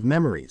influx of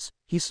memories,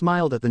 he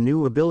smiled at the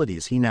new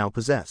abilities he now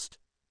possessed.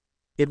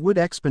 It would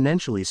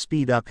exponentially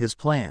speed up his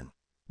plan.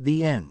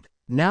 The end.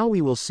 Now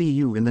we will see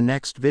you in the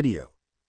next video.